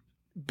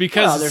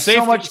 Because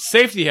there's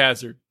safety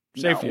hazard.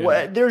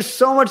 There's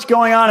so much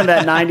going on in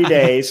that 90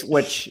 days,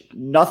 which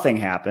nothing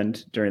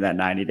happened during that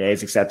 90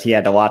 days, except he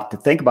had a lot to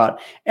think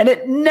about. And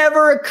it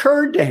never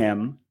occurred to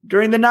him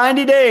during the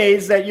 90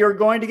 days that you're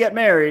going to get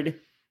married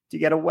to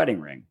get a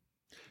wedding ring.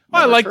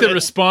 Well, I like the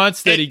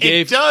response that he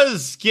gave. It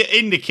does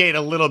indicate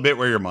a little bit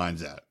where your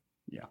mind's at.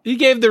 Yeah. He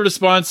gave the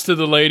response to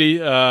the lady.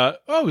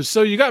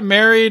 So you got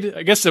married.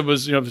 I guess it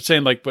was,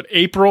 saying like, but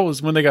April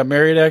is when they got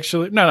married,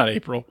 actually. No, not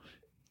April.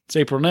 It's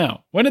April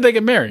now. When did they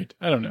get married?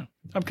 I don't know.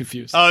 I'm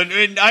confused. I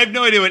have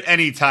no idea what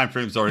any time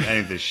frames are in any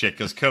of this shit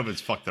because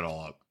COVID's fucked it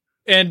all up.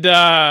 And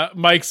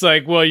Mike's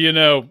like, well,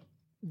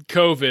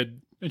 COVID.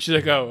 And she's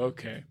like, oh,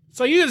 okay.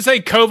 It's like you didn't say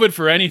COVID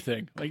for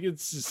anything. Like,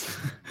 it's just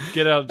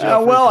get out of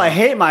jail. I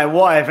hate my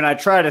wife, and I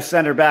tried to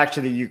send her back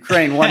to the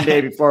Ukraine one day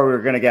before we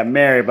were going to get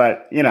married,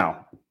 but,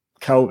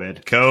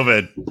 COVID.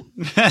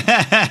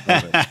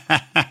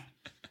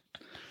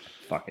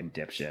 Fucking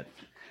dipshit.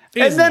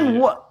 And then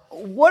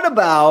what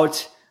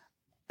about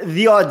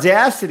the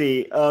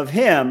audacity of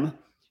him?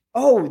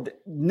 Oh,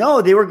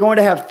 no, they were going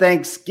to have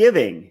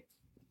Thanksgiving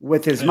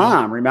with his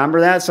mom.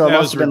 Remember that? So it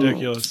must have been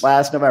ridiculous.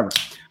 Last November.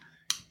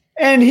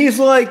 And he's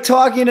like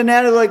talking to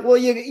Natalie like, well,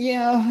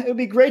 it would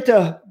be great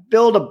to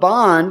build a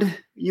bond,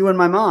 you and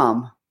my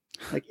mom.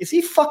 Like, is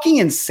he fucking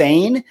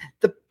insane?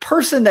 The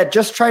person that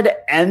just tried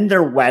to end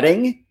their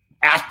wedding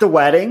at the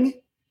wedding?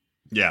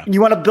 Yeah.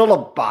 You want to build a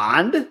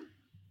bond?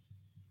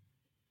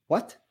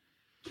 What?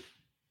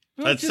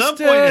 At some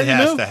point, it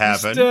has to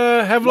happen.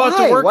 Just, have a lot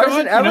to work on. Why does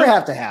it ever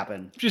have to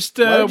happen? Just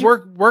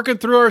working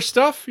through our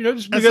stuff.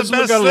 Just because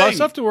we've got a lot of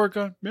stuff to work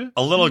on. Yeah.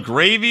 A little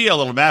gravy, a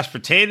little mashed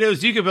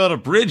potatoes. You can build a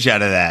bridge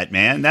out of that,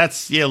 man.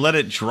 That's let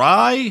it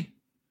dry.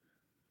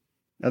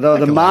 Although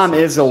the mom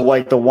is the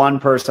one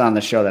person on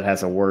the show that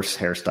has a worse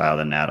hairstyle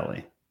than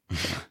Natalie.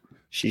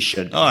 She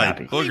should be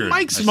happy.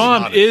 Mike's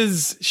mom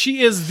is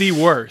the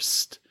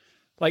worst.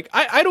 Like,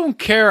 I don't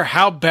care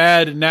how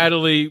bad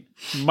Natalie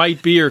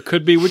might be or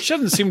could be, which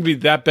doesn't seem to be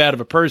that bad of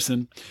a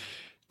person,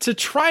 to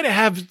try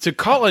to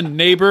call a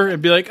neighbor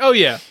and be like, oh,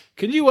 yeah,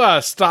 can you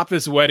stop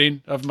this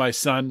wedding of my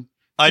son?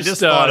 I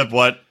just thought of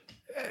what...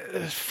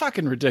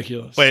 fucking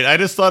ridiculous. Wait, I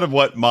just thought of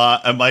what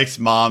Mike's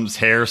mom's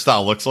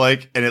hairstyle looks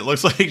like, and it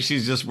looks like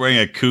she's just wearing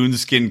a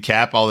coonskin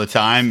cap all the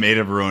time made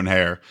of her own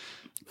hair.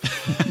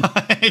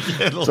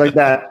 It's like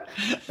that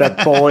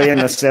bully in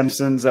The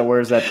Simpsons that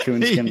wears that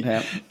coonskin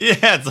cap.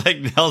 Yeah, it's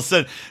like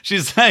Nelson.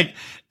 She's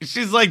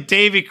like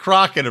Davy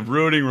Crockett of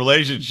ruining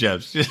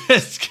relationships. She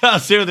just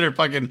comes here with her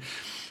fucking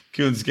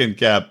coonskin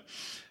cap.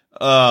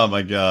 Oh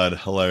my god,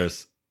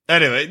 hilarious.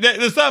 Anyway,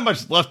 there's not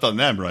much left on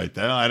them right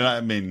there.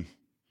 I mean,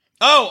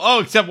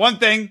 except one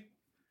thing.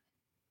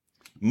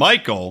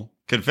 Michael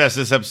confessed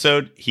this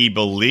episode he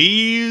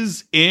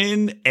believes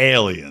in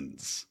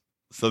aliens,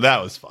 so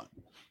that was fun.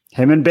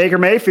 Him and Baker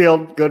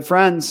Mayfield, good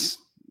friends.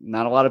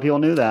 Not a lot of people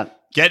knew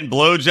that. Getting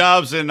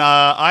blowjobs in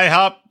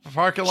IHOP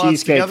parking lots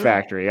Cheesecake together?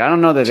 Factory. I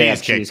don't know that they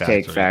have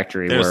Cheesecake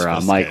Factory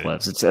where Mike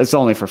lives. It's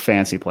only for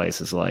fancy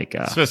places like...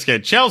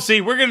 Sophisticated.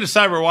 Chelsea, we're going to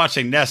decide we're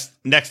watching next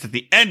at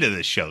the end of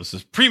this show. This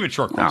is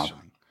premature question.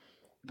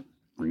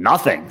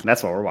 Nothing.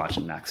 That's what we're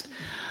watching next.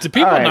 Do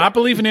people not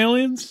believe in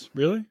aliens?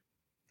 Really?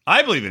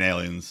 I believe in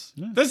aliens.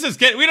 Yeah. We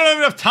don't have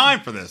enough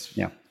time for this.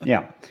 Yeah.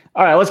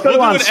 All right, let's go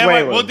on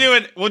Sway. We'll do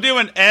an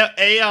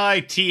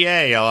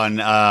AITA on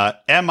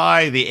Am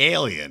I the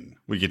Alien?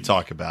 We can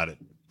talk about it.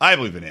 I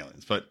believe in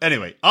aliens. But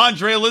anyway,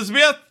 Andre,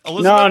 Elizabeth?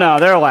 No,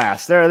 they're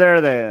last.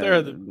 They're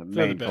the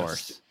main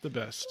course. The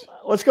best.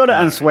 Let's go to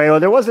Unsuelo.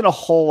 There wasn't a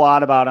whole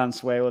lot about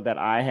Unsuelo that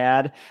I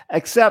had,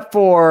 except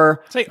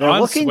for they're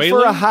looking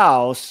for a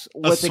house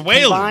with a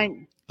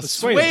combined...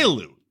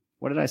 Swelu.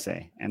 What did I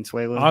say?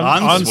 Ansuelu?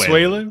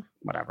 Ansuelu?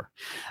 Whatever.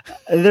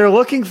 They're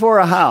looking for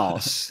a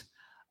house.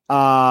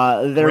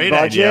 Their Great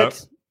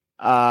budget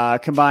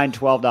combined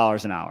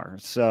 $12 an hour.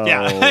 So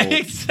yeah,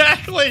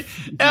 exactly.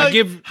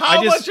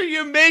 How much are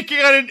you making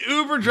on an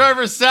Uber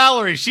driver's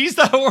salary? She's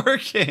not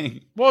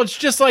working. Well, it's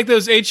just like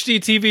those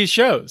HGTV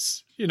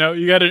shows. You know,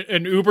 you got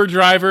an Uber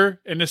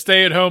driver and a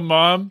stay-at-home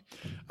mom.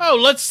 Oh,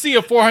 let's see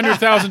a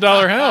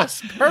 $400,000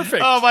 house.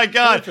 Perfect. Oh my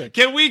God. Perfect.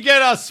 Can we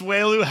get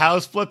Asuelu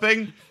house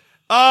flipping?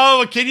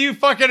 Oh, can you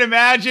fucking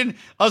imagine?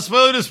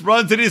 Asuelu just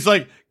runs and he's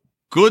like,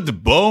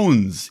 good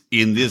bones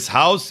in this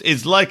house.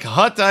 It's like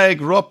hut I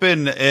grew up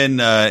in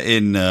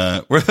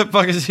where the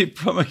fuck is he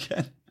from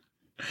again?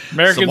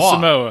 American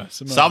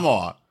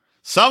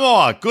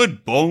Samoa.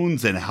 Good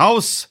bones in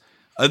house.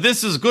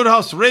 This is good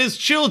house raised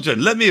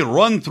children. Let me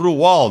run through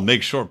wall,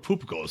 make sure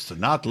poop goes to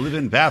not live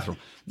in bathroom.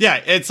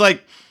 Yeah, it's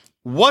like,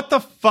 what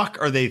the fuck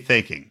are they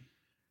thinking?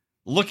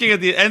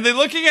 They're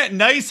looking at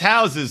nice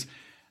houses.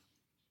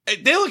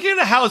 They're looking at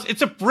a house.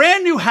 It's a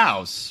brand new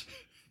house.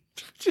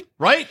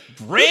 Right?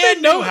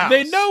 Brand new house.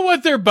 They know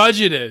what their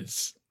budget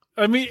is.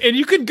 I mean, and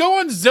you can go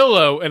on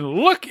Zillow and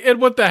look at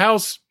what the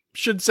house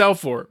should sell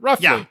for,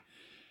 roughly. Yeah.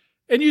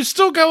 And you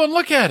still go and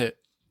look at it.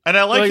 And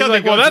I like how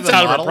they go that's through the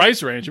out model. of our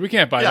price range. We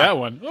can't buy that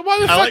one. Well, why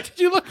the fuck did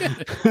you look at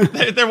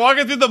it? They're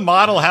walking through the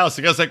model house.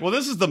 The guy's like, well,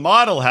 this is the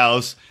model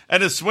house.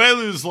 And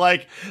Asuelu's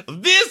like,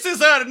 this is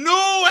a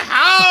new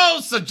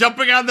house. And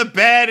jumping on the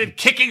bed and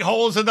kicking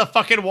holes in the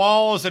fucking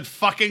walls and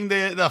fucking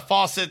the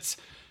faucets.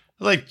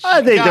 Like,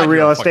 I think the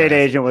real estate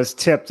agent was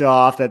tipped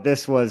off that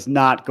this was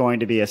not going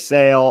to be a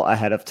sale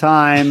ahead of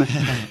time,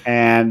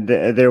 and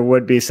there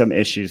would be some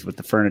issues with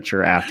the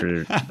furniture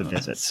after the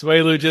visit.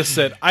 Suelu just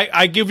said,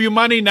 I give you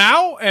money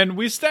now, and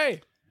we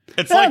stay.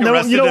 It's like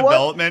Arrested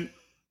Development.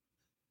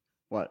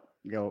 What?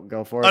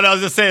 Go for it. And I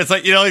was just saying, it's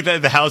like, you know,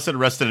 like the house in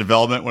Arrested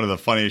Development, one of the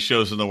funniest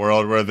shows in the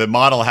world, where the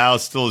model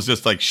house still is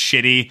just like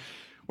shitty,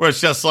 where it's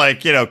just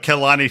like, you know,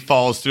 Kehlani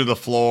falls through the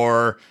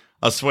floor,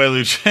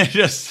 Asuelu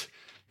just...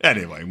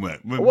 Anyway,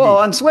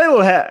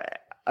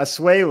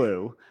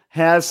 Asuelu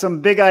has some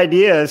big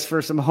ideas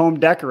for some home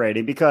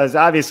decorating because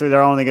obviously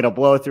they're only going to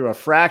blow through a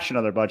fraction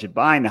of their budget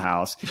buying the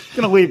house. It's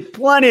going to leave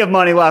plenty of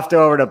money left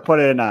over to put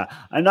in a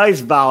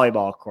nice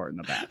volleyball court in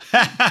the back.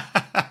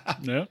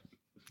 Yeah,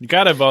 you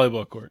got a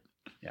volleyball court.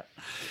 Yeah,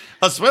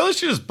 Asuelu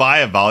should just buy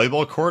a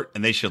volleyball court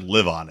and they should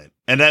live on it.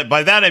 And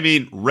by that I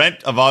mean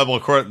rent a volleyball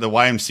court at the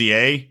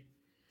YMCA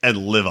and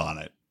live on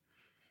it.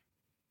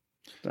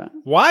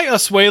 Why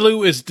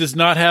Asuelu does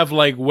not have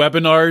like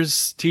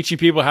webinars teaching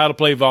people how to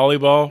play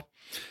volleyball?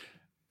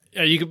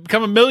 Yeah, you can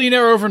become a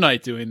millionaire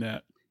overnight doing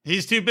that.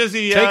 He's too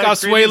busy. Take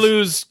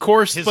Asuelu's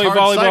course to play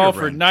volleyball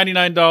for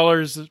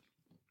 $99.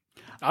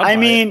 I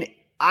mean,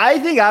 I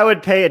think I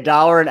would pay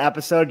 $1 an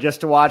episode just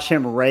to watch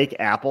him rake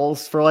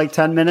apples for like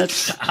 10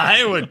 minutes.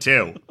 I would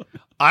too.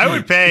 I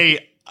would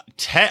pay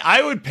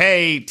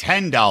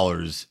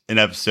 $10 an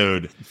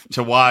episode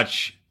to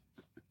watch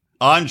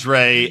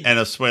Andre and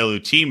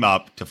Asuelu team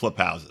up to flip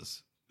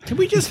houses. Can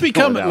we just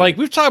become like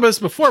we've talked about this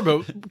before,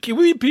 but can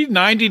we be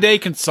 90-day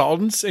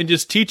consultants and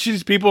just teach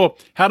these people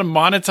how to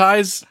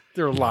monetize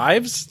their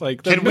lives?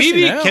 Like, can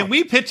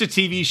we pitch a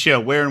TV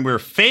show wherein we're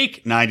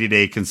fake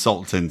 90-day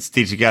consultants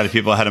teaching other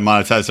people how to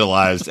monetize their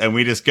lives, and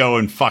we just go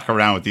and fuck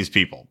around with these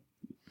people?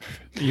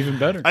 Even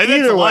better. I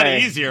think it's a lot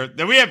easier.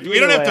 Then we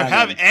don't have to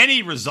have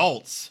any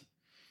results.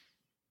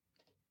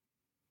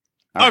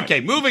 All okay,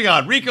 right. Moving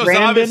on. Rico's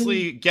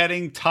obviously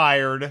getting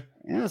tired.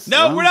 Yes,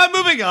 no, we're not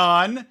moving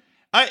on.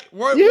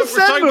 You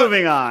said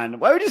moving on.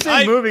 Why would you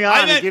say moving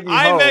on and give me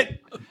hope?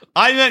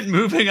 I meant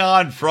moving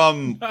on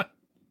from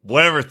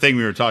whatever thing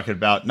we were talking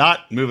about,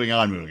 not moving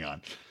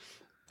on.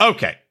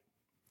 Okay.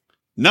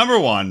 Number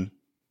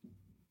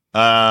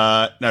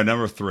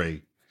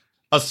 3.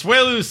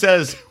 Asuelu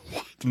says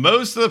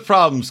most of the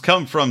problems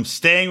come from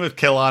staying with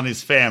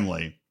Kehlani's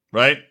family,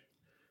 right?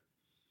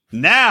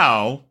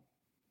 Now...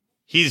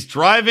 he's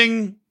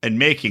driving and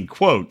making,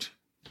 quote,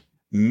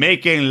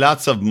 making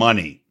lots of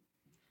money.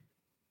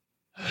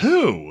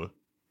 Who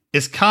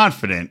is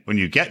confident when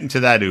you get into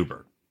that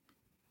Uber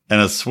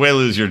and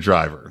Asuelu's your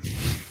driver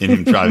and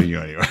him driving you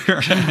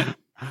anywhere?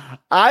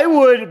 I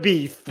would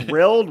be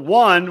thrilled.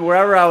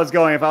 Wherever I was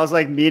going, if I was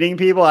like meeting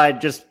people, I'd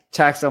just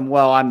text them,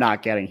 well, I'm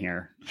not getting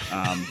here.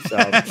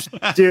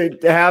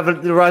 Dude, have a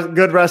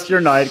good rest of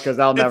your night because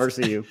I'll never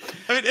see you.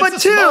 I mean,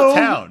 it's a small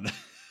town.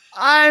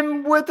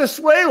 I'm with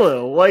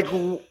Asuelu. Like,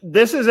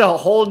 this is a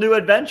whole new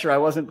adventure I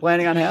wasn't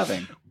planning on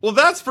having. Well,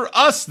 that's for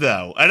us,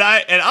 though. And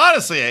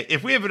honestly,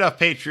 if we have enough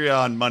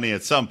Patreon money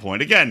at some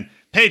point, again,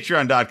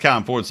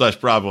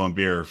 patreon.com/Bravo and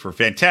Beer for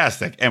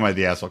fantastic Am I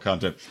the Asshole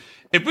content.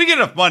 If we get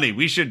enough money,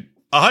 we should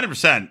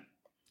 100%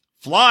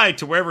 fly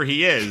to wherever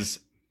he is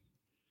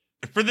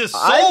for this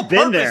sole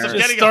purpose of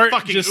getting a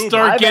fucking Uber.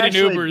 Start getting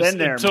Ubers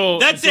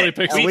until he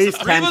picks at least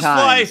 10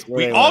 times.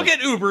 We all get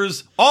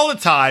Ubers all the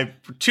time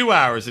for 2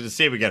 hours and just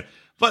say we get it.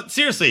 But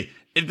seriously,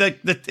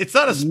 it's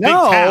not a big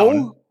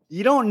town.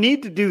 You don't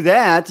need to do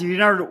that.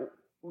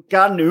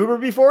 gotten an Uber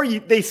before?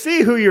 They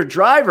see who your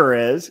driver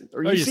is,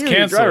 or you see who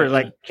your driver is.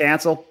 Like,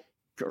 cancel.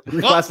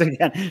 Request it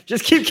again.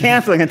 Just keep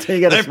canceling until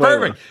you get a Suelo.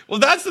 Perfect. Well,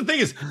 that's the thing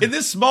is, in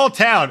this small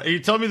town, are you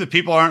telling me the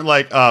people aren't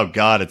like, oh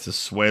God, it's a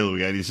Suelo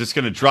again. He's just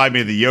going to drive me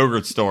to the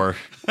yogurt store.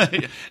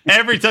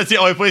 Every time it's the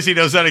only place he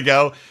knows how to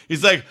go.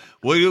 He's like,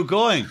 where are you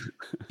going?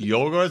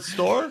 Yogurt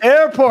store?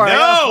 Airport. No, I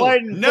got a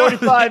flight in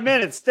 45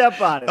 minutes.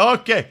 Step on it.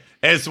 Okay.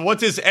 And so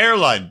what's his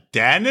airline?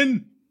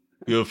 Dannon?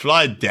 You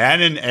fly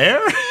Dannon Air?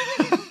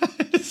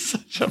 It's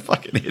such a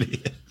fucking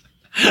idiot.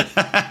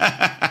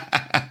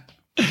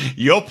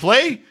 You'll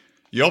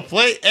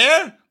play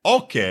air?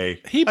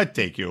 Okay. I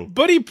take you.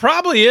 But he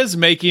probably is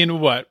making,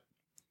 what,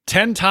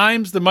 10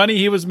 times the money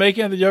he was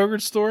making at the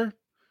yogurt store?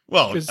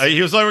 Well,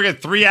 he was only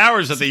working 3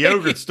 hours at the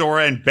yogurt store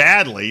and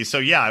badly. So,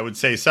 yeah, I would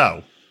say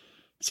so.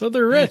 So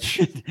they're rich.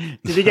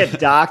 Did he get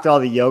docked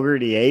all the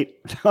yogurt he ate?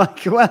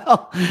 Like,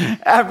 well,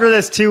 after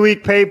this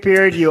 2-week pay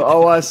period, you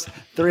owe us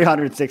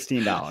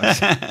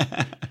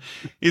 $316.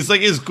 He's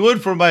like, it's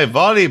good for my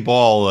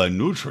volleyball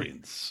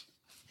nutrients.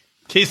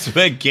 In case of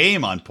a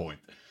game on point.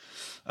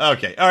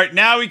 Okay. All right.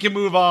 Now we can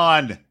move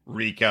on,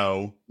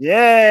 Rico.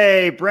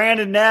 Yay.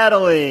 Brandon,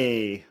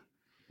 Natalie.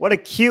 What a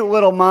cute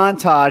little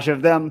montage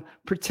of them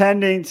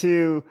pretending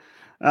to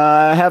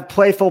have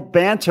playful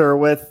banter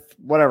with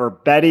whatever,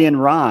 Betty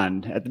and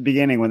Ron at the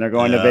beginning when they're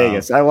going to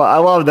Vegas. I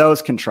love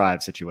those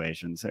contrived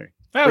situations.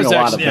 That was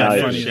actually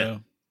funny, though.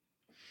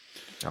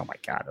 Oh, my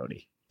God,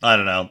 Odie. I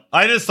don't know.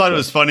 I just thought it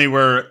was funny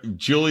where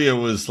Julia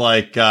was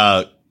like,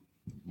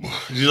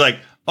 she's like,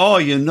 oh,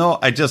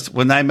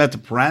 when I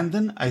met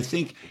Brandon, I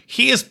think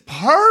he is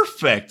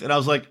perfect. And I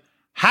was like,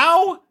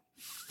 how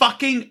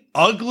fucking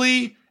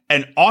ugly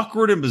and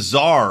awkward and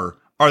bizarre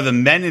are the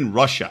men in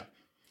Russia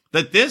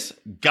that this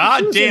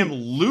goddamn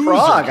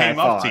loser came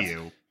up to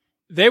you?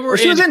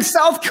 She was in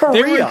South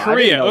Korea. They were in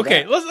Korea.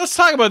 Okay, let's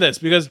talk about this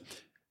because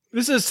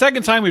this is the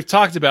second time we've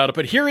talked about it,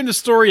 but hearing the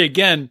story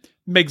again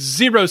makes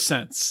zero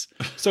sense.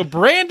 So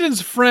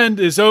Brandon's friend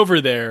is over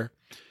there,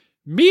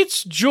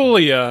 meets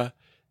Julia,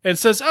 and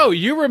says, "Oh,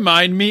 you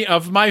remind me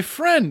of my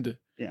friend."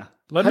 Yeah.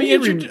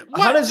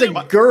 How does a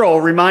girl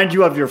remind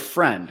you of your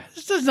friend?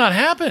 This does not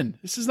happen.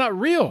 This is not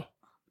real.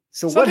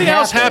 So something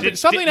else happened.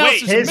 Something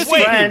else is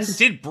missing.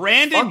 Did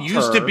Brandon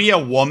used to be a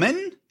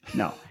woman?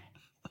 No.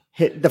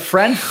 The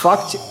friend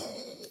fucked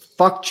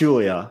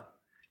Julia,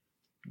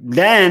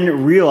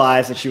 then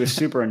realized that she was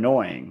super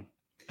annoying.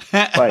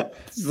 But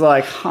it's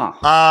like, huh?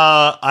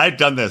 I've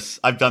done this.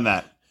 I've done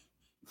that.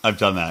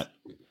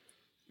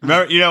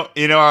 Remember, you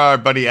know our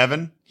buddy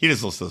Evan. He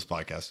just listens to this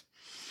podcast.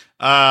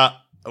 I'm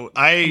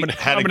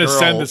going to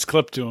send this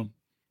clip to him.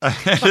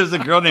 There's a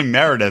girl named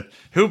Meredith,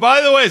 who,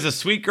 by the way, is a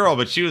sweet girl,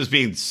 but she was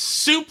being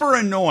super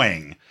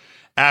annoying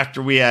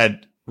after we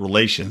had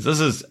relations. This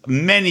is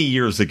many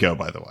years ago,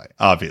 by the way,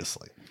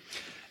 obviously.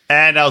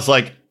 And I was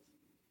like,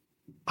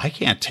 I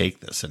can't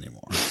take this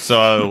anymore.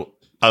 So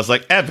I was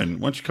like, Evan,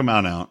 why don't you come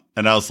out?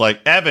 And I was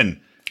like,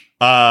 Evan,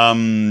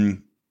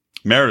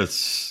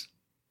 Meredith,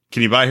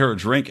 can you buy her a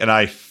drink? And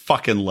I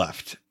fucking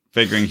left,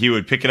 figuring he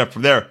would pick it up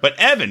from there. But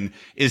Evan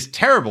is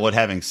terrible at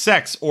having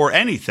sex or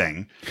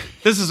anything.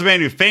 This is a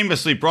man who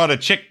famously brought a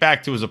chick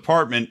back to his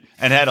apartment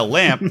and had a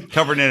lamp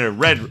covered in a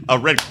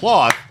red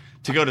cloth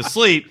to go to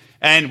sleep.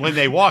 And when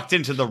they walked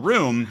into the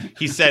room,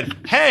 he said,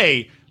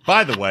 hey,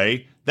 by the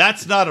way,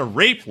 that's not a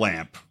rape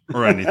lamp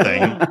or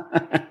anything.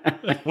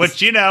 Which,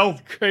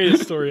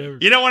 greatest story ever.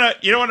 You don't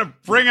want to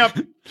bring up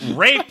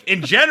rape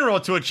in general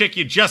to a chick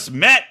you just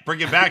met.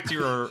 Bring it back to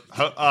your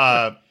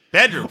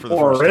bedroom for the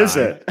first time. Or is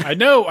it? I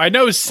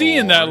know.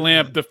 Seeing that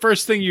lamp, the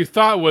first thing you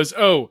thought was,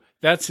 oh,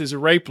 that's his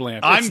rape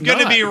lamp. I'm going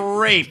to be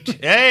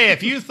raped. Hey,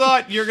 if you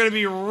thought you're going to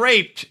be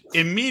raped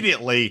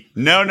immediately,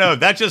 no,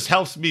 that just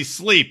helps me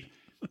sleep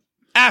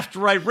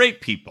after I rape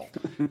people.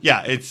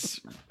 Yeah,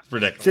 it's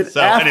ridiculous. So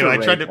anyway, I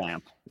tried to.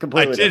 Lamp.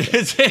 Completely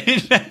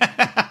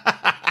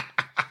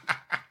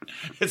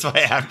it's my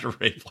after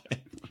rape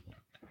lamp.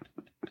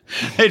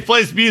 It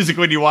plays music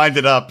when you wind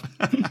it up.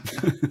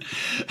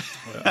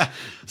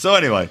 So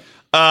anyway,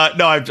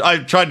 no,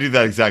 I've tried to do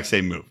that exact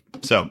same move.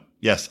 So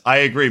yes, I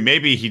agree.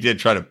 Maybe he did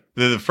try to.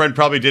 The friend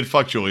probably did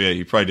fuck Julia.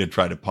 He probably did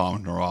try to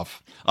palm her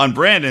off on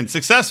Brandon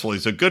successfully.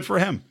 So good for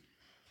him.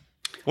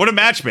 What a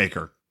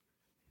matchmaker.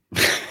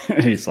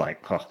 He's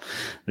like, oh,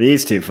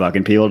 these two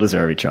fucking people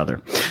deserve each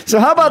other. So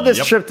how about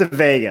this trip to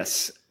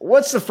Vegas?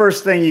 What's the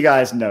first thing you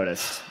guys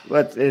noticed?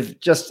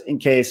 Just in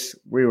case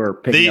we were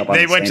picking up on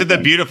they went to the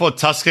beautiful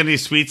Tuscany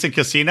Suites and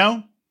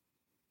Casino.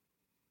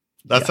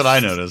 That's what I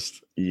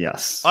noticed.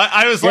 Yes.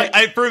 I was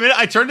like, for a minute,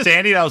 I turned to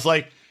Sandy and I was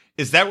like,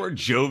 is that where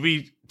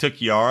Jovi took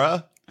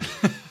Yara?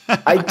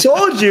 I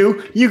told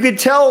you could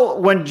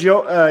tell when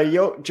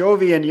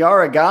Jovi and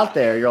Yara got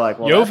there. You're like,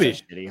 well,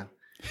 Jovi.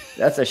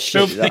 That's a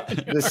shit.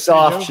 The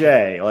soft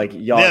J, like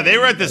Yara. Yeah, they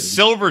were at the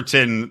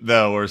Silverton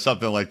though, or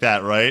something like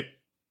that, right?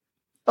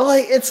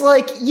 It's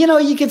like,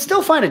 you can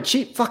still find a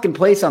cheap fucking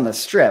place on the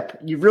strip.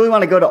 You really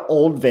want to go to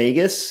Old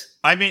Vegas?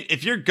 I mean,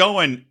 if you're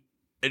going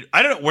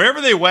I don't know,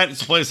 wherever they went,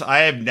 it's a place I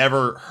have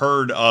never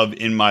heard of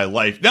in my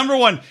life. Number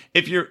one,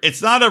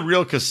 it's not a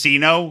real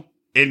casino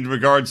in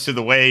regards to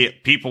the way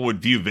people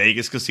would view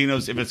Vegas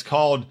casinos. If it's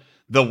called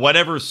the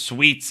whatever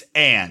Suites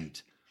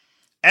and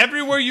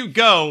everywhere you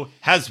go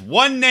has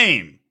one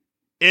name.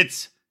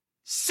 It's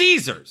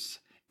Caesars.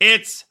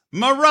 It's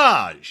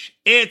Mirage.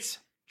 It's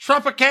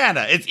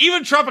Tropicana. It's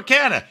even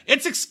Tropicana.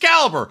 It's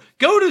Excalibur.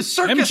 Go to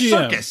Circus MGM.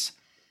 Circus.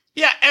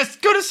 Yeah,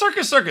 go to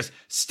Circus Circus.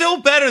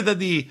 Still better than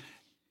the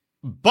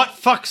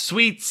buttfuck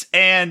suites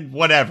and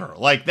whatever.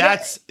 Like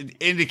that's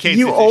indicates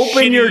you it's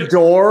open shitty. your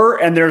door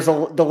and there's the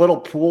little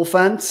pool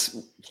fence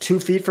 2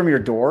 feet from your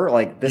door.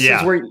 Like this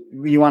is where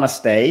you want to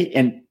stay,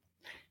 and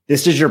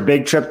this is your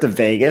big trip to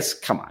Vegas.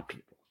 Come on,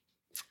 people.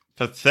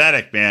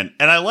 Pathetic, man.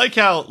 And I like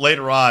how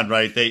later on,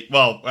 right?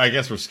 I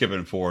guess we're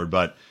skipping forward,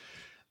 but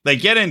they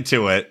get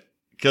into it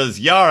because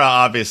Yara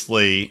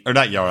obviously, or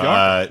not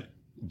Yara,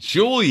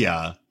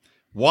 Julia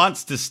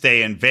wants to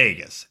stay in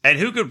Vegas, and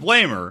who could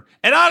blame her?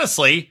 And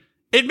honestly,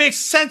 it makes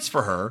sense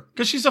for her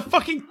because she's a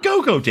fucking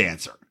go-go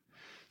dancer.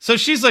 So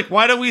she's like,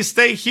 why don't we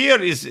stay here?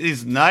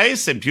 It's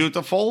nice and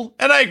beautiful.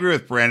 And I agree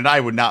with Brandon. I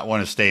would not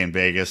want to stay in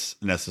Vegas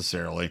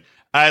necessarily.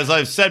 As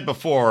I've said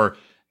before,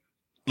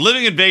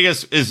 living in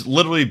Vegas is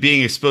literally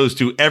being exposed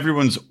to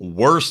everyone's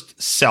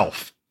worst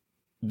self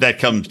that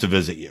comes to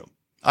visit you.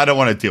 I don't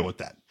want to deal with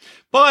that.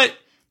 But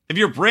if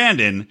you're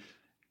Brandon,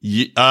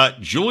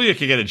 Julia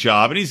could get a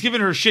job, and he's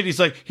giving her shit. He's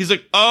like,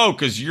 oh,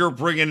 because you're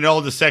bringing in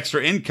all this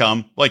extra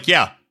income. Like,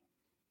 yeah.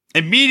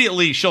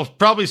 Immediately, she'll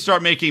probably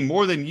start making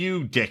more than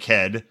you,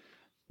 dickhead,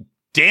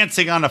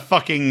 dancing on a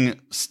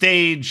fucking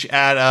stage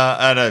at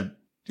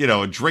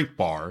a drink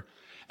bar.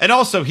 And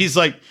also, he's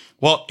like,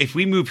 well, if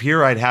we move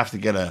here, I'd have to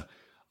get a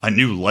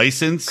new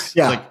license.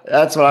 Yeah,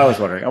 that's what I was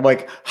wondering. I'm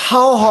like,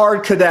 how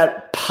hard could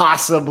that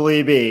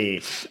possibly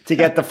be to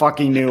get the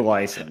fucking new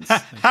license?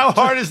 How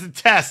hard is the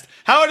test?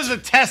 How hard is the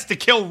test to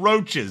kill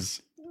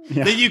roaches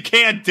that you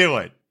can't do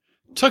it?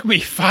 Took me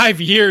 5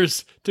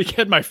 years to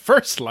get my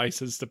first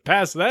license to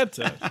pass that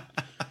test.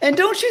 And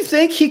don't you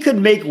think he could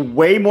make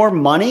way more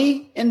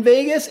money in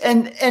Vegas?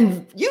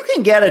 And you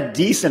can get a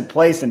decent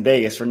place in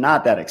Vegas for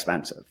not that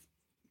expensive.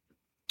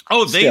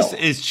 Oh, Vegas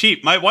is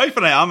cheap. My wife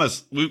and I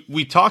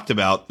we talked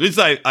about this.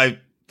 I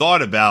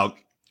thought about,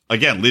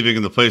 again, living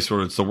in the place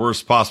where it's the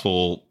worst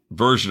possible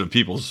version of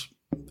people's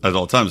at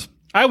all times.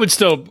 I would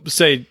still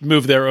say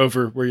move there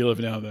over where you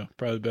live now, though.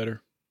 Probably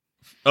better.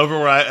 Over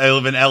where I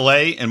live in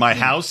LA in my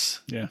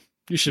house. Yeah.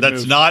 You should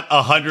That's move. not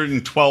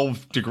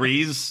 112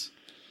 degrees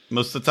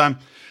most of the time.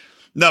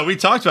 No, we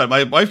talked about it.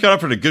 My wife got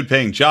offered a good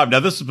paying job. Now,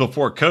 this was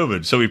before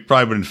COVID, so we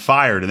probably would have been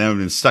fired and then would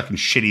have been stuck in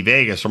shitty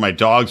Vegas, or my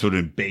dogs would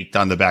have been baked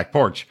on the back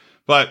porch.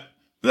 But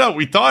no,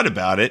 we thought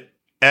about it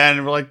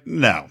and we're like,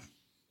 no.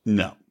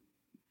 But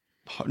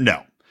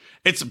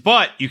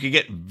you could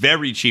get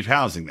very cheap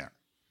housing there.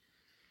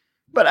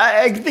 But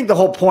I think the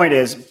whole point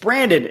is,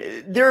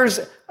 Brandon, there's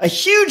a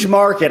huge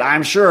market,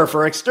 I'm sure,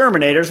 for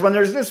exterminators when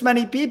there's this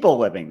many people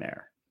living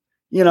there.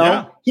 You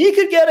know, He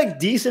could get a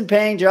decent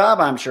paying job,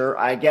 I'm sure.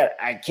 I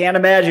can't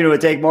imagine it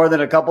would take more than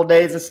a couple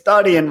days of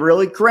study and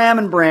really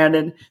cramming,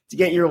 Brandon, to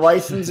get your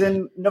license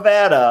in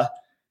Nevada.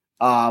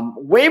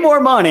 Way more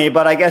money,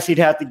 but I guess he'd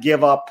have to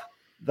give up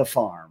the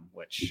farm,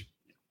 which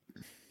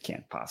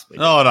can't possibly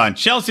do. Hold on.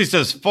 Chelsea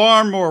says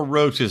far more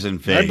roaches in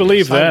Vegas. I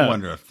believe that. I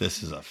wonder if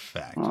this is a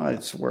fact. Oh,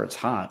 it's where it's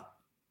hot.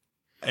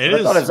 It I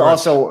is. thought it's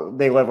also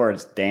they live where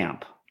it's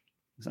damp.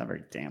 It's not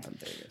very damp in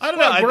Vegas. I don't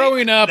know. Well,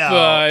 growing up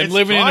and it's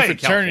living in a dry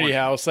fraternity California.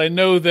 house, I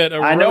know that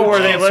I know where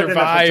they can live in a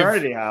survive.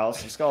 fraternity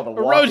house. It's called A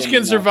roach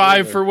can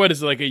survive for what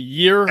is it, like a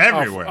year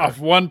Everywhere. off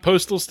one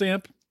postal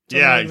stamp?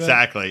 Something Yeah, like that?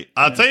 exactly.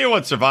 I'll tell you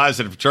what survives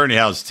at a fraternity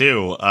house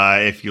too,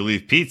 if you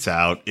leave pizza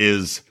out,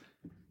 is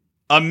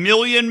 1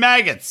 million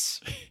maggots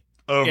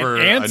over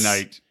a Ants?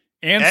 night.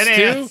 Ants And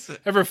too? ants.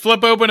 Ever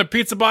flip open a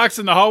pizza box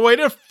in the hallway?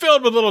 They're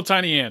filled with little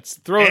tiny ants.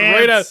 Throw it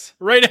Ants.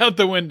 right out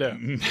the window.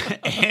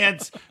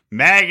 Ants,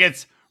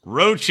 maggots,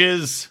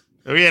 roaches.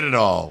 We had it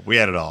all.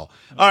 All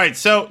right.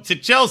 So to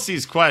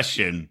Chelsea's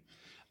question,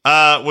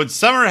 when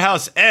Summer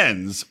House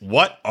ends,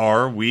 what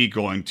are we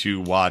going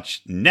to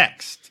watch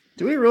next?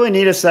 Do we really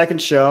need a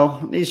second show?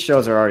 These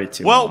shows are already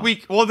too long.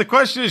 The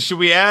question is, should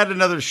we add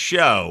another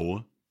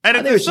show? And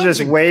I think we should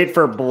just wait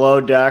for Below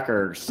Deck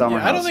or Summer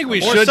House. I don't think we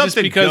Or should, just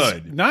something because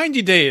good.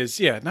 90 days.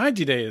 Yeah,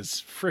 90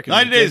 days. Freaking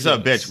 90 days a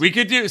ridiculous. bitch. We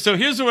could do. So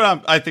here's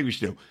what I think we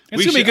should do.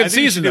 It's gonna be a good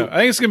season, though. I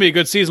think it's gonna be a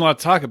good season. A lot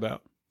to talk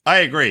about. I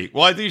agree.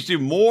 Well, I think you should do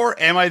more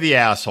Am I the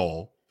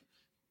Asshole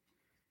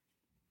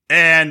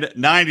and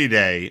 90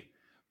 Day.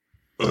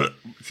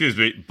 Excuse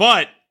me.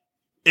 But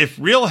if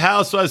Real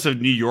Housewives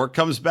of New York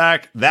comes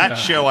back, that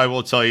show, I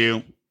will tell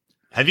you,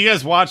 have you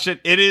guys watched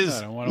it? It is.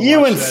 I don't wanna You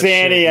watch and that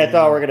Sandy, shit, I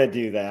thought man. we were going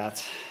to do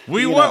that.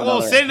 We You want, have well,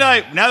 another- Sandy and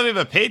I, now that we have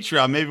a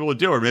Patreon, maybe we'll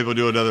do it. Maybe we'll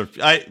do another.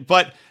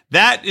 But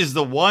that is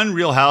the one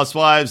Real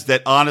Housewives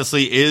that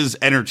honestly is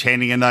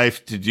entertaining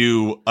enough to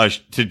do.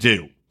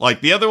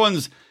 Like the other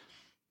ones,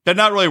 they're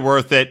not really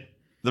worth it.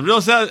 The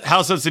Real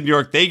Housewives in New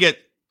York, they get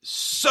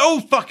so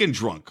fucking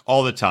drunk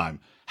all the time.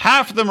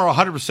 half of them are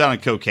 100% on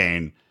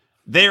cocaine.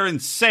 They're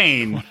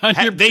insane.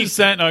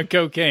 100% on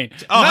cocaine.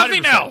 100%.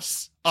 Nothing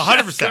else.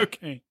 100%. Just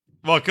cocaine.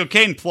 Well,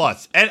 cocaine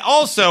plus. And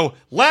also,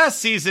 last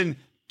season,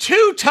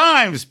 2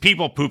 times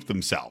people pooped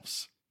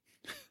themselves.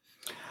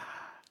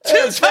 2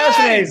 As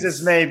fascinating as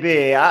this may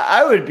be,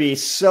 I would be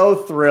so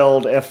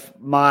thrilled if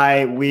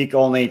my week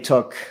only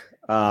took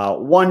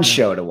one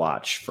show to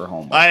watch for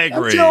homework. I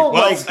agree. Until,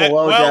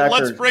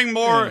 Let's bring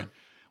more. Yeah.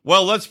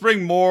 Well, let's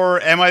bring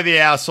more Am I the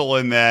Asshole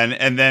in then,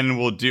 and then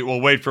we'll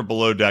wait for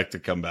Below Deck to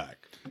come back.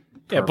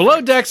 Yeah,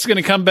 Below Deck's going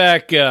to come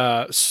back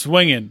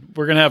swinging.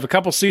 We're going to have a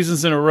couple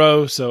seasons in a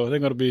row, so I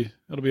think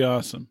it'll be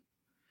awesome.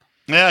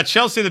 Yeah,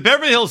 Chelsea, the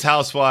Beverly Hills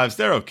Housewives,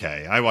 they're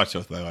okay. I watch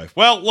those with my wife.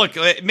 Well, look,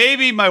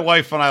 maybe my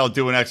wife and I will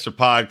do an extra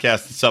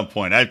podcast at some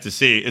point. I have to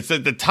see. It's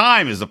the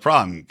time is the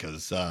problem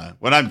because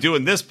when I'm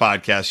doing this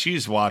podcast,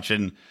 she's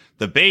watching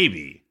the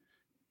baby.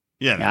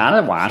 Yeah,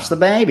 gotta watch the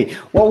baby.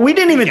 Well, we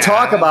didn't even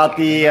talk about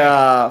the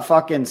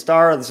fucking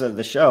stars of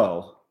the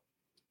show.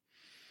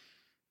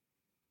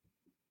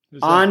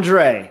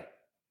 Andre.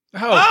 Oh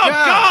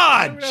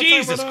God!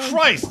 Jesus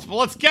Christ! Well,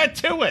 let's get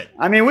to it.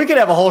 I mean, we could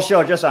have a whole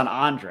show just on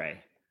Andre.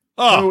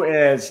 Who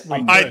is?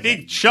 I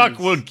think Chuck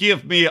will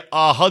give me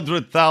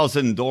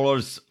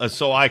 $100,000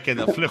 so I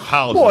can flip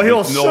houses. Well,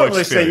 he'll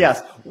certainly say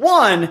yes.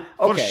 Okay.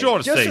 For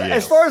sure, say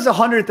yes. As far as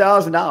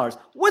 $100,000,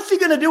 what's he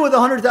going to do with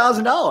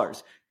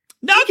 $100,000?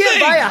 Nothing. He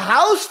can't buy a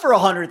house for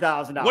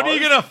 $100,000. What are you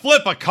going to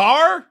flip a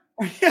car?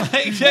 He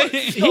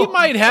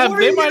might have.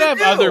 They might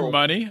have other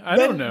money. I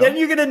don't know. Then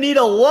you're going to need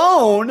a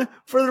loan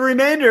for the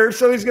remainder.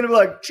 So he's going to be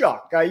like,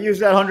 Chuck, I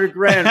used that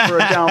 $100,000 for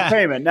a down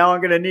payment. Now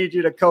I'm going to need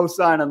you to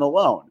co-sign on the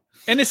loan.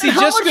 And is he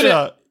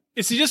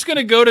just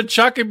gonna go to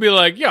Chuck and be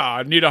like, yeah,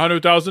 I need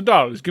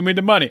 $100,000. Give me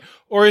the money.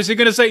 Or is he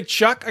gonna say,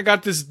 Chuck, I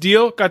got this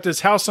deal, got this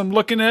house I'm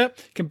looking at,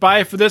 can buy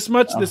it for this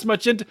much.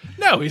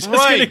 No, he's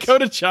just gonna go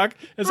to Chuck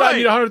and say, I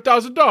need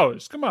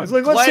 $100,000. Come on. He's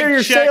like, let's hear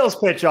your sales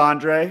pitch,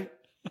 Andre.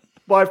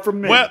 Buy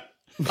from me. Well,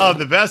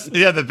 the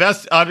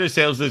best Andre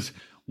sales is,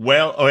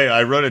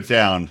 I wrote it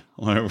down.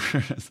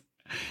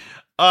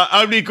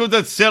 I'll be good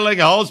at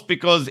selling a house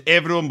because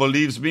everyone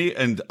believes me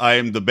and I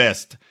am the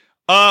best.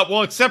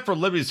 Well, except for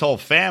Libby's whole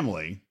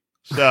family.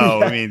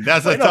 So, I mean,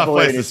 that's a tough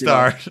place to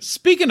start.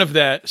 Speaking of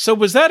that, so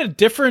was that a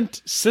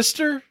different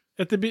sister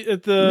at the?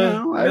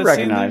 No, I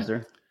recognized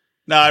her.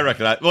 No, I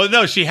recognize. Well,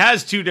 no, she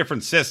has 2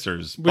 different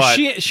sisters. But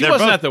she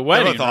wasn't at the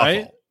wedding,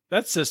 right?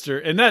 That sister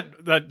and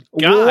that guy.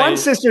 Well, one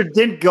sister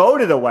didn't go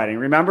to the wedding.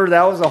 Remember,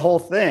 that was the whole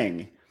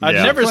thing. I've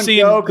never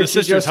seen the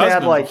sister's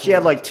husband. She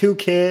had 2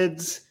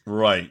 kids.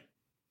 Right.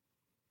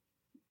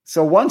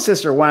 So one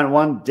sister went,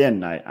 one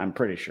didn't. I'm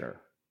pretty sure.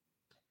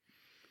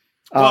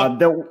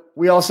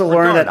 We also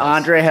learned that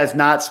Andre has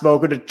not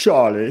spoken to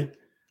Charlie.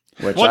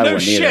 Which no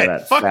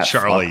shit. Fuck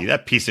Charlie,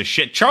 that piece of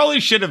shit. Charlie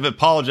should have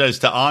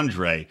apologized to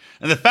Andre.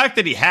 And the fact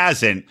that he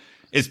hasn't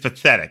is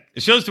pathetic.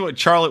 It shows what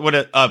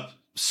a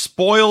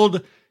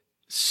spoiled,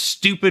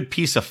 stupid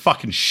piece of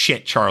fucking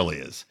shit Charlie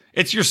is.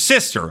 It's your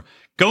sister.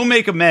 Go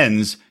make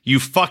amends, you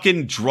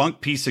fucking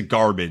drunk piece of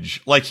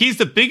garbage. Like, he's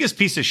the biggest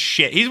piece of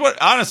shit. He's one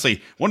of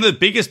the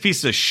biggest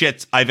pieces of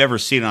shits I've ever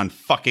seen on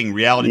fucking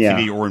reality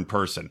TV or in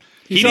person.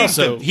 He needs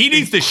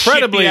the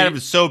shit beat out of him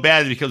so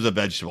bad that he becomes a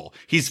vegetable.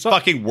 He's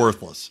fucking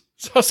worthless.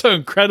 It's also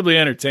incredibly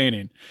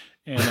entertaining.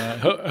 And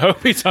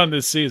hope he's on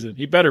this season.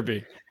 He better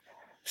be.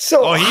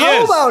 So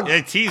how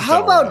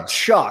about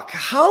Chuck?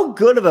 How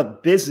good of a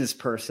business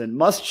person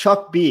must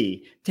Chuck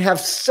be to have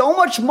so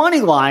much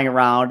money lying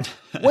around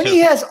when he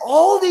has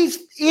all these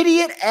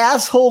idiot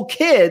asshole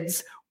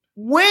kids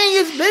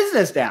weighing his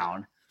business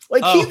down?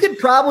 Like, he could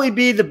probably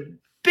be the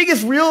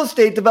biggest real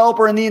estate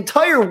developer in the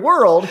entire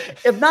world,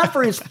 if not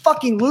for his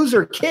fucking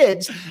loser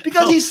kids,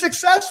 because he's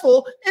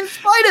successful in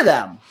spite of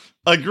them.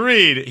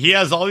 Agreed. He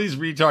has all these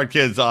retard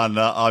kids on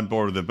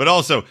board with him. But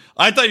also,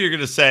 I thought you were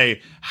going to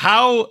say,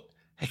 how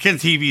can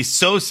he be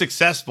so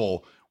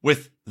successful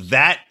with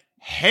that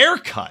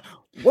haircut?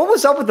 What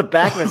was up with the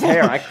back of his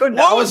hair? I couldn't.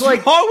 What was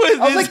wrong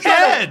with his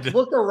head?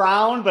 Look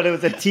around, but it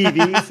was a TV,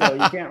 so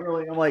you can't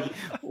really. I'm like,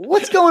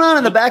 what's going on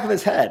in the back of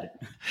his head?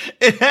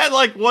 It had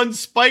like one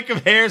spike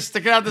of hair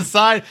sticking out the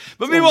side.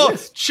 But meanwhile,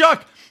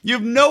 Chuck, you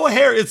have no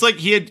hair. It's like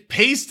he had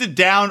pasted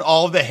down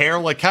all of the hair,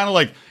 like kind of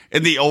like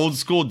in the old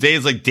school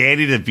days, like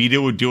Danny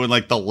DeVito would do in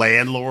like The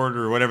Landlord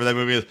or whatever that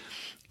movie is.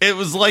 It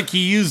was like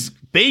he used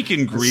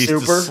bacon grease to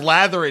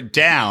slather it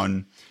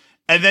down,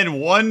 and then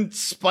one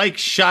spike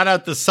shot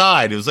out the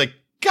side. It was like,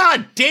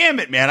 God damn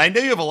it, man. I know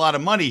you have a lot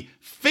of money.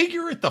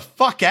 Figure it the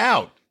fuck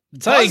out.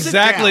 Tell you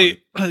exactly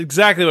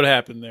what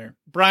happened there.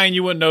 Brian,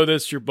 you wouldn't know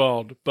this. You're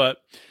bald,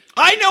 but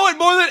I know it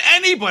more than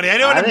anybody. I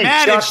know how to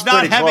manage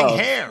not having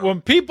hair.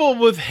 When people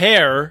with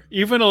hair,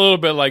 even a little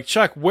bit like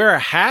Chuck, wear a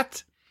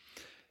hat,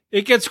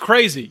 it gets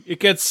crazy.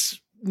 It gets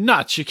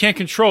nuts. You can't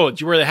control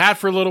it. You wear the hat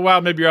for a little while.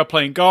 Maybe you're out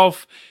playing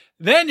golf.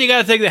 Then you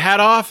got to take the hat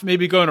off,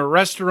 maybe go in a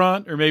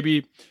restaurant or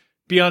maybe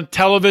be on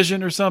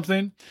television or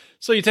something.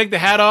 So you take the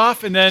hat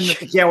off and then... You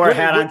can't wear a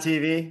hat on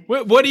TV.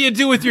 What do you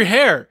do with your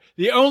hair?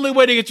 The only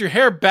way to get your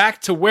hair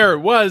back to where it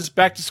was,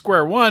 back to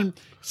square one,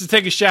 is to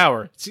take a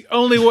shower. It's the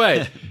only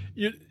way.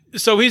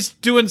 So he's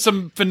doing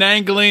some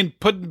finagling,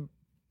 putting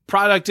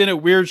product in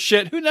it, weird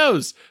shit. Who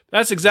knows?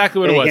 That's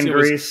exactly what Bacon it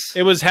was. grease.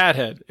 It was hat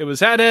head. It was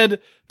hat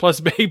head plus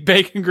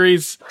bacon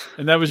grease,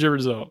 and that was your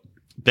result.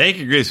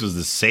 Bacon grease was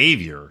the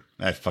savior.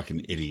 That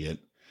fucking idiot.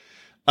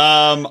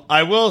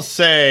 I will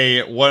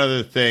say one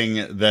other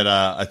thing that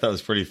I thought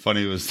was pretty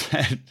funny was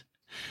that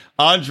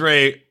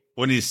Andre,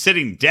 when he's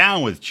sitting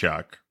down with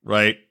Chuck,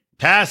 right,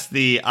 past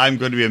the I'm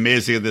going to be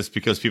amazing at this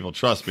because people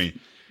trust me,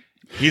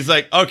 he's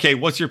like, okay,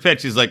 what's your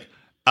pitch? He's like,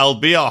 I'll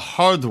be a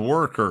hard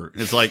worker.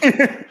 It's like,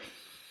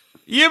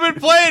 you've been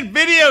playing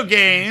video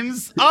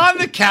games on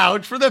the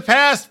couch for the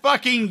past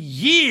fucking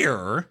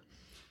year.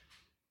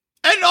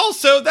 And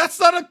also, that's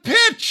not a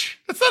pitch.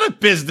 That's not a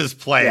business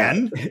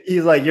plan. Yeah.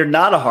 He's like, you're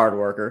not a hard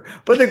worker.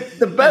 But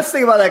the best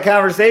thing about that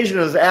conversation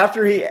was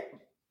after he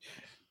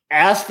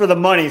asked for the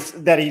money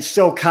that he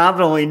so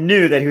confidently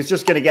knew that he was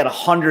just going to get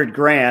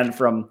 $100,000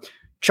 from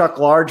Chuck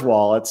Large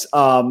Wallets.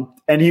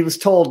 And he was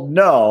told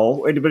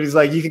no, but he's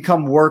like, you can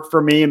come work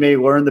for me and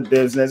maybe learn the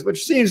business,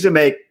 which seems to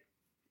make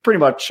pretty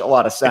much a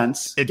lot of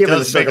sense. It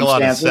does make a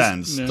lot of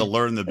sense to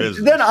learn the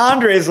business. Then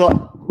Andre's like,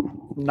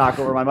 knock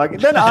over my mic.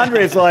 Then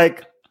Andre's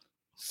like,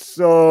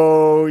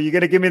 so you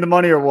going to give me the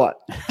money or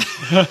what?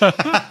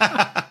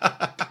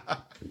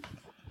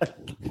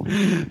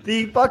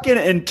 The fucking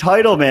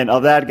entitlement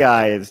of that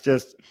guy is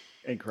just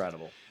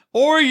incredible.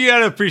 Or you got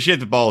to appreciate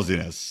the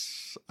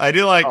ballsiness. I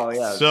do like,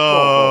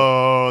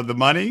 the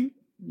money?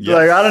 Yes.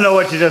 Like, I don't know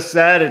what you just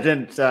said.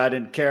 I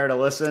didn't care to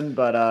listen,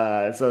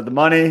 but so the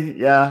money,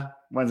 yeah.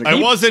 I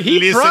wasn't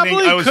listening.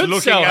 I was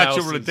looking at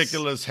your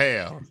ridiculous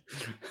hair.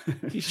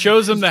 He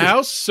shows him the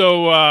house.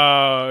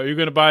 So you're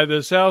going to buy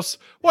this house?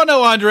 Well,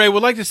 no, Andre,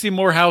 we'd like to see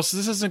more houses.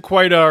 This isn't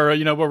quite our,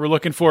 what we're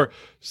looking for.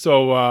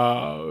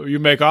 So you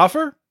make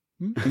offer?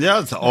 Yeah,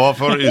 it's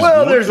offer.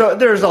 Well,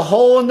 there's a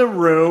hole in the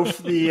roof.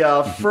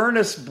 The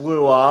furnace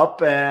blew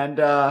up, and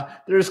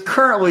there's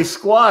currently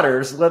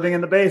squatters living in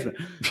the basement.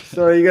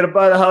 So are you going to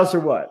buy the house or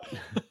what?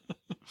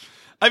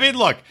 I mean,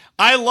 look,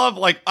 I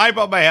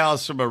bought my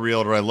house from a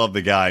realtor. I love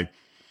the guy.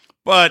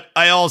 But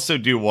I also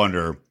do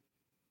wonder,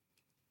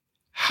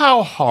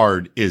 how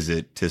hard is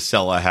it to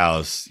sell a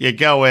house? You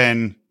go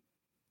in,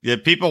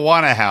 people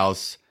want a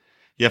house,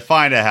 you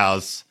find a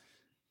house,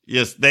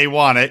 yes, they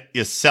want it,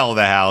 you sell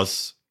the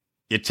house,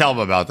 you tell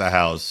them about the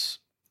house.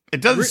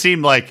 It doesn't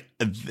seem like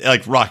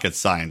rocket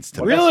science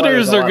to me.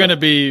 Realtors are going to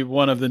be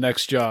one of the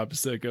next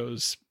jobs that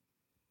goes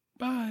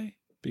bye.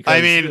 Because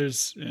I mean,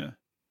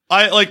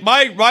 I like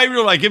my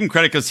realtor. I give him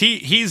credit because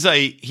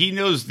he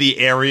knows the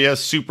area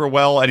super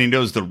well, and he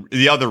knows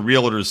the other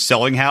realtors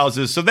selling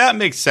houses, so that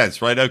makes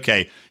sense, right?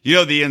 Okay, you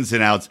know the ins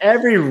and outs.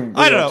 Every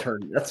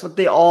realtor, that's what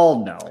they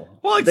all know.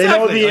 Well,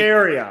 exactly. They know the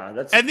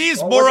area. And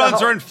these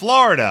morons are in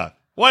Florida.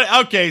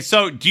 What? Okay,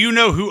 so do you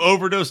know who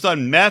overdosed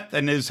on meth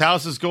and his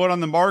house is going on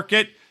the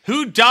market?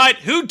 Who died?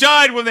 Who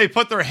died when they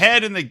put their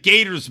head in the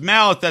gator's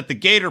mouth at the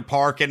gator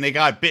park and they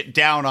got bit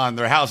down on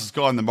their houses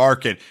go on the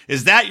market?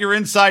 Is that your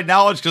inside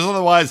knowledge? Because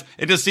otherwise,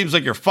 it just seems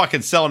like you're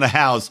fucking selling a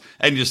house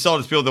and you're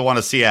selling to people that want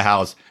to see a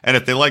house. And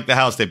if they like the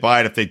house, they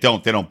buy it. If they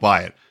don't, they don't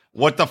buy it.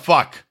 What the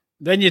fuck?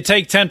 Then you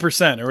take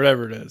 10% or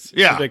whatever it is.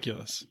 It's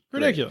ridiculous.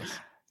 Ridiculous.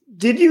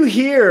 Did you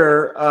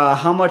hear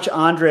how much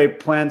Andre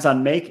plans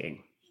on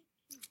making?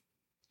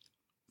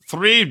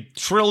 $3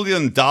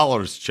 trillion,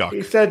 Chuck.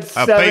 He said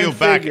I'll pay you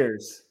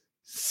figures. Back.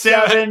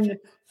 7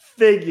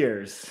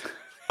 figures.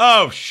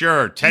 Oh,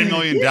 sure. $10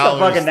 million. He's a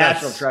fucking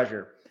national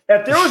treasure.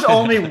 If there was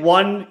only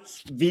one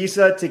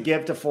visa to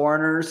give to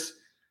foreigners,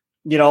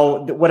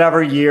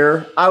 whatever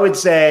year, I would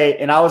say,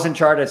 and I was in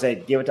charge, I'd say,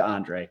 give it to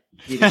Andre.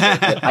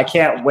 I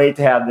can't wait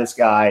to have this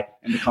guy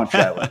in the country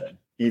I live in.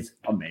 He's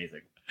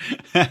amazing.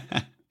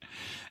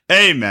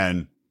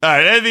 Amen. All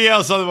right. Anything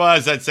else?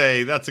 Otherwise, I'd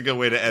say that's a good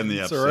way to end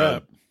the episode. That's a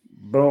wrap.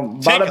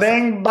 Boom. Bada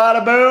bing,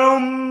 bada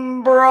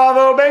boom.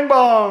 Bravo, bing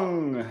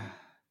bong.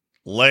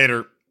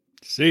 Later.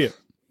 See ya.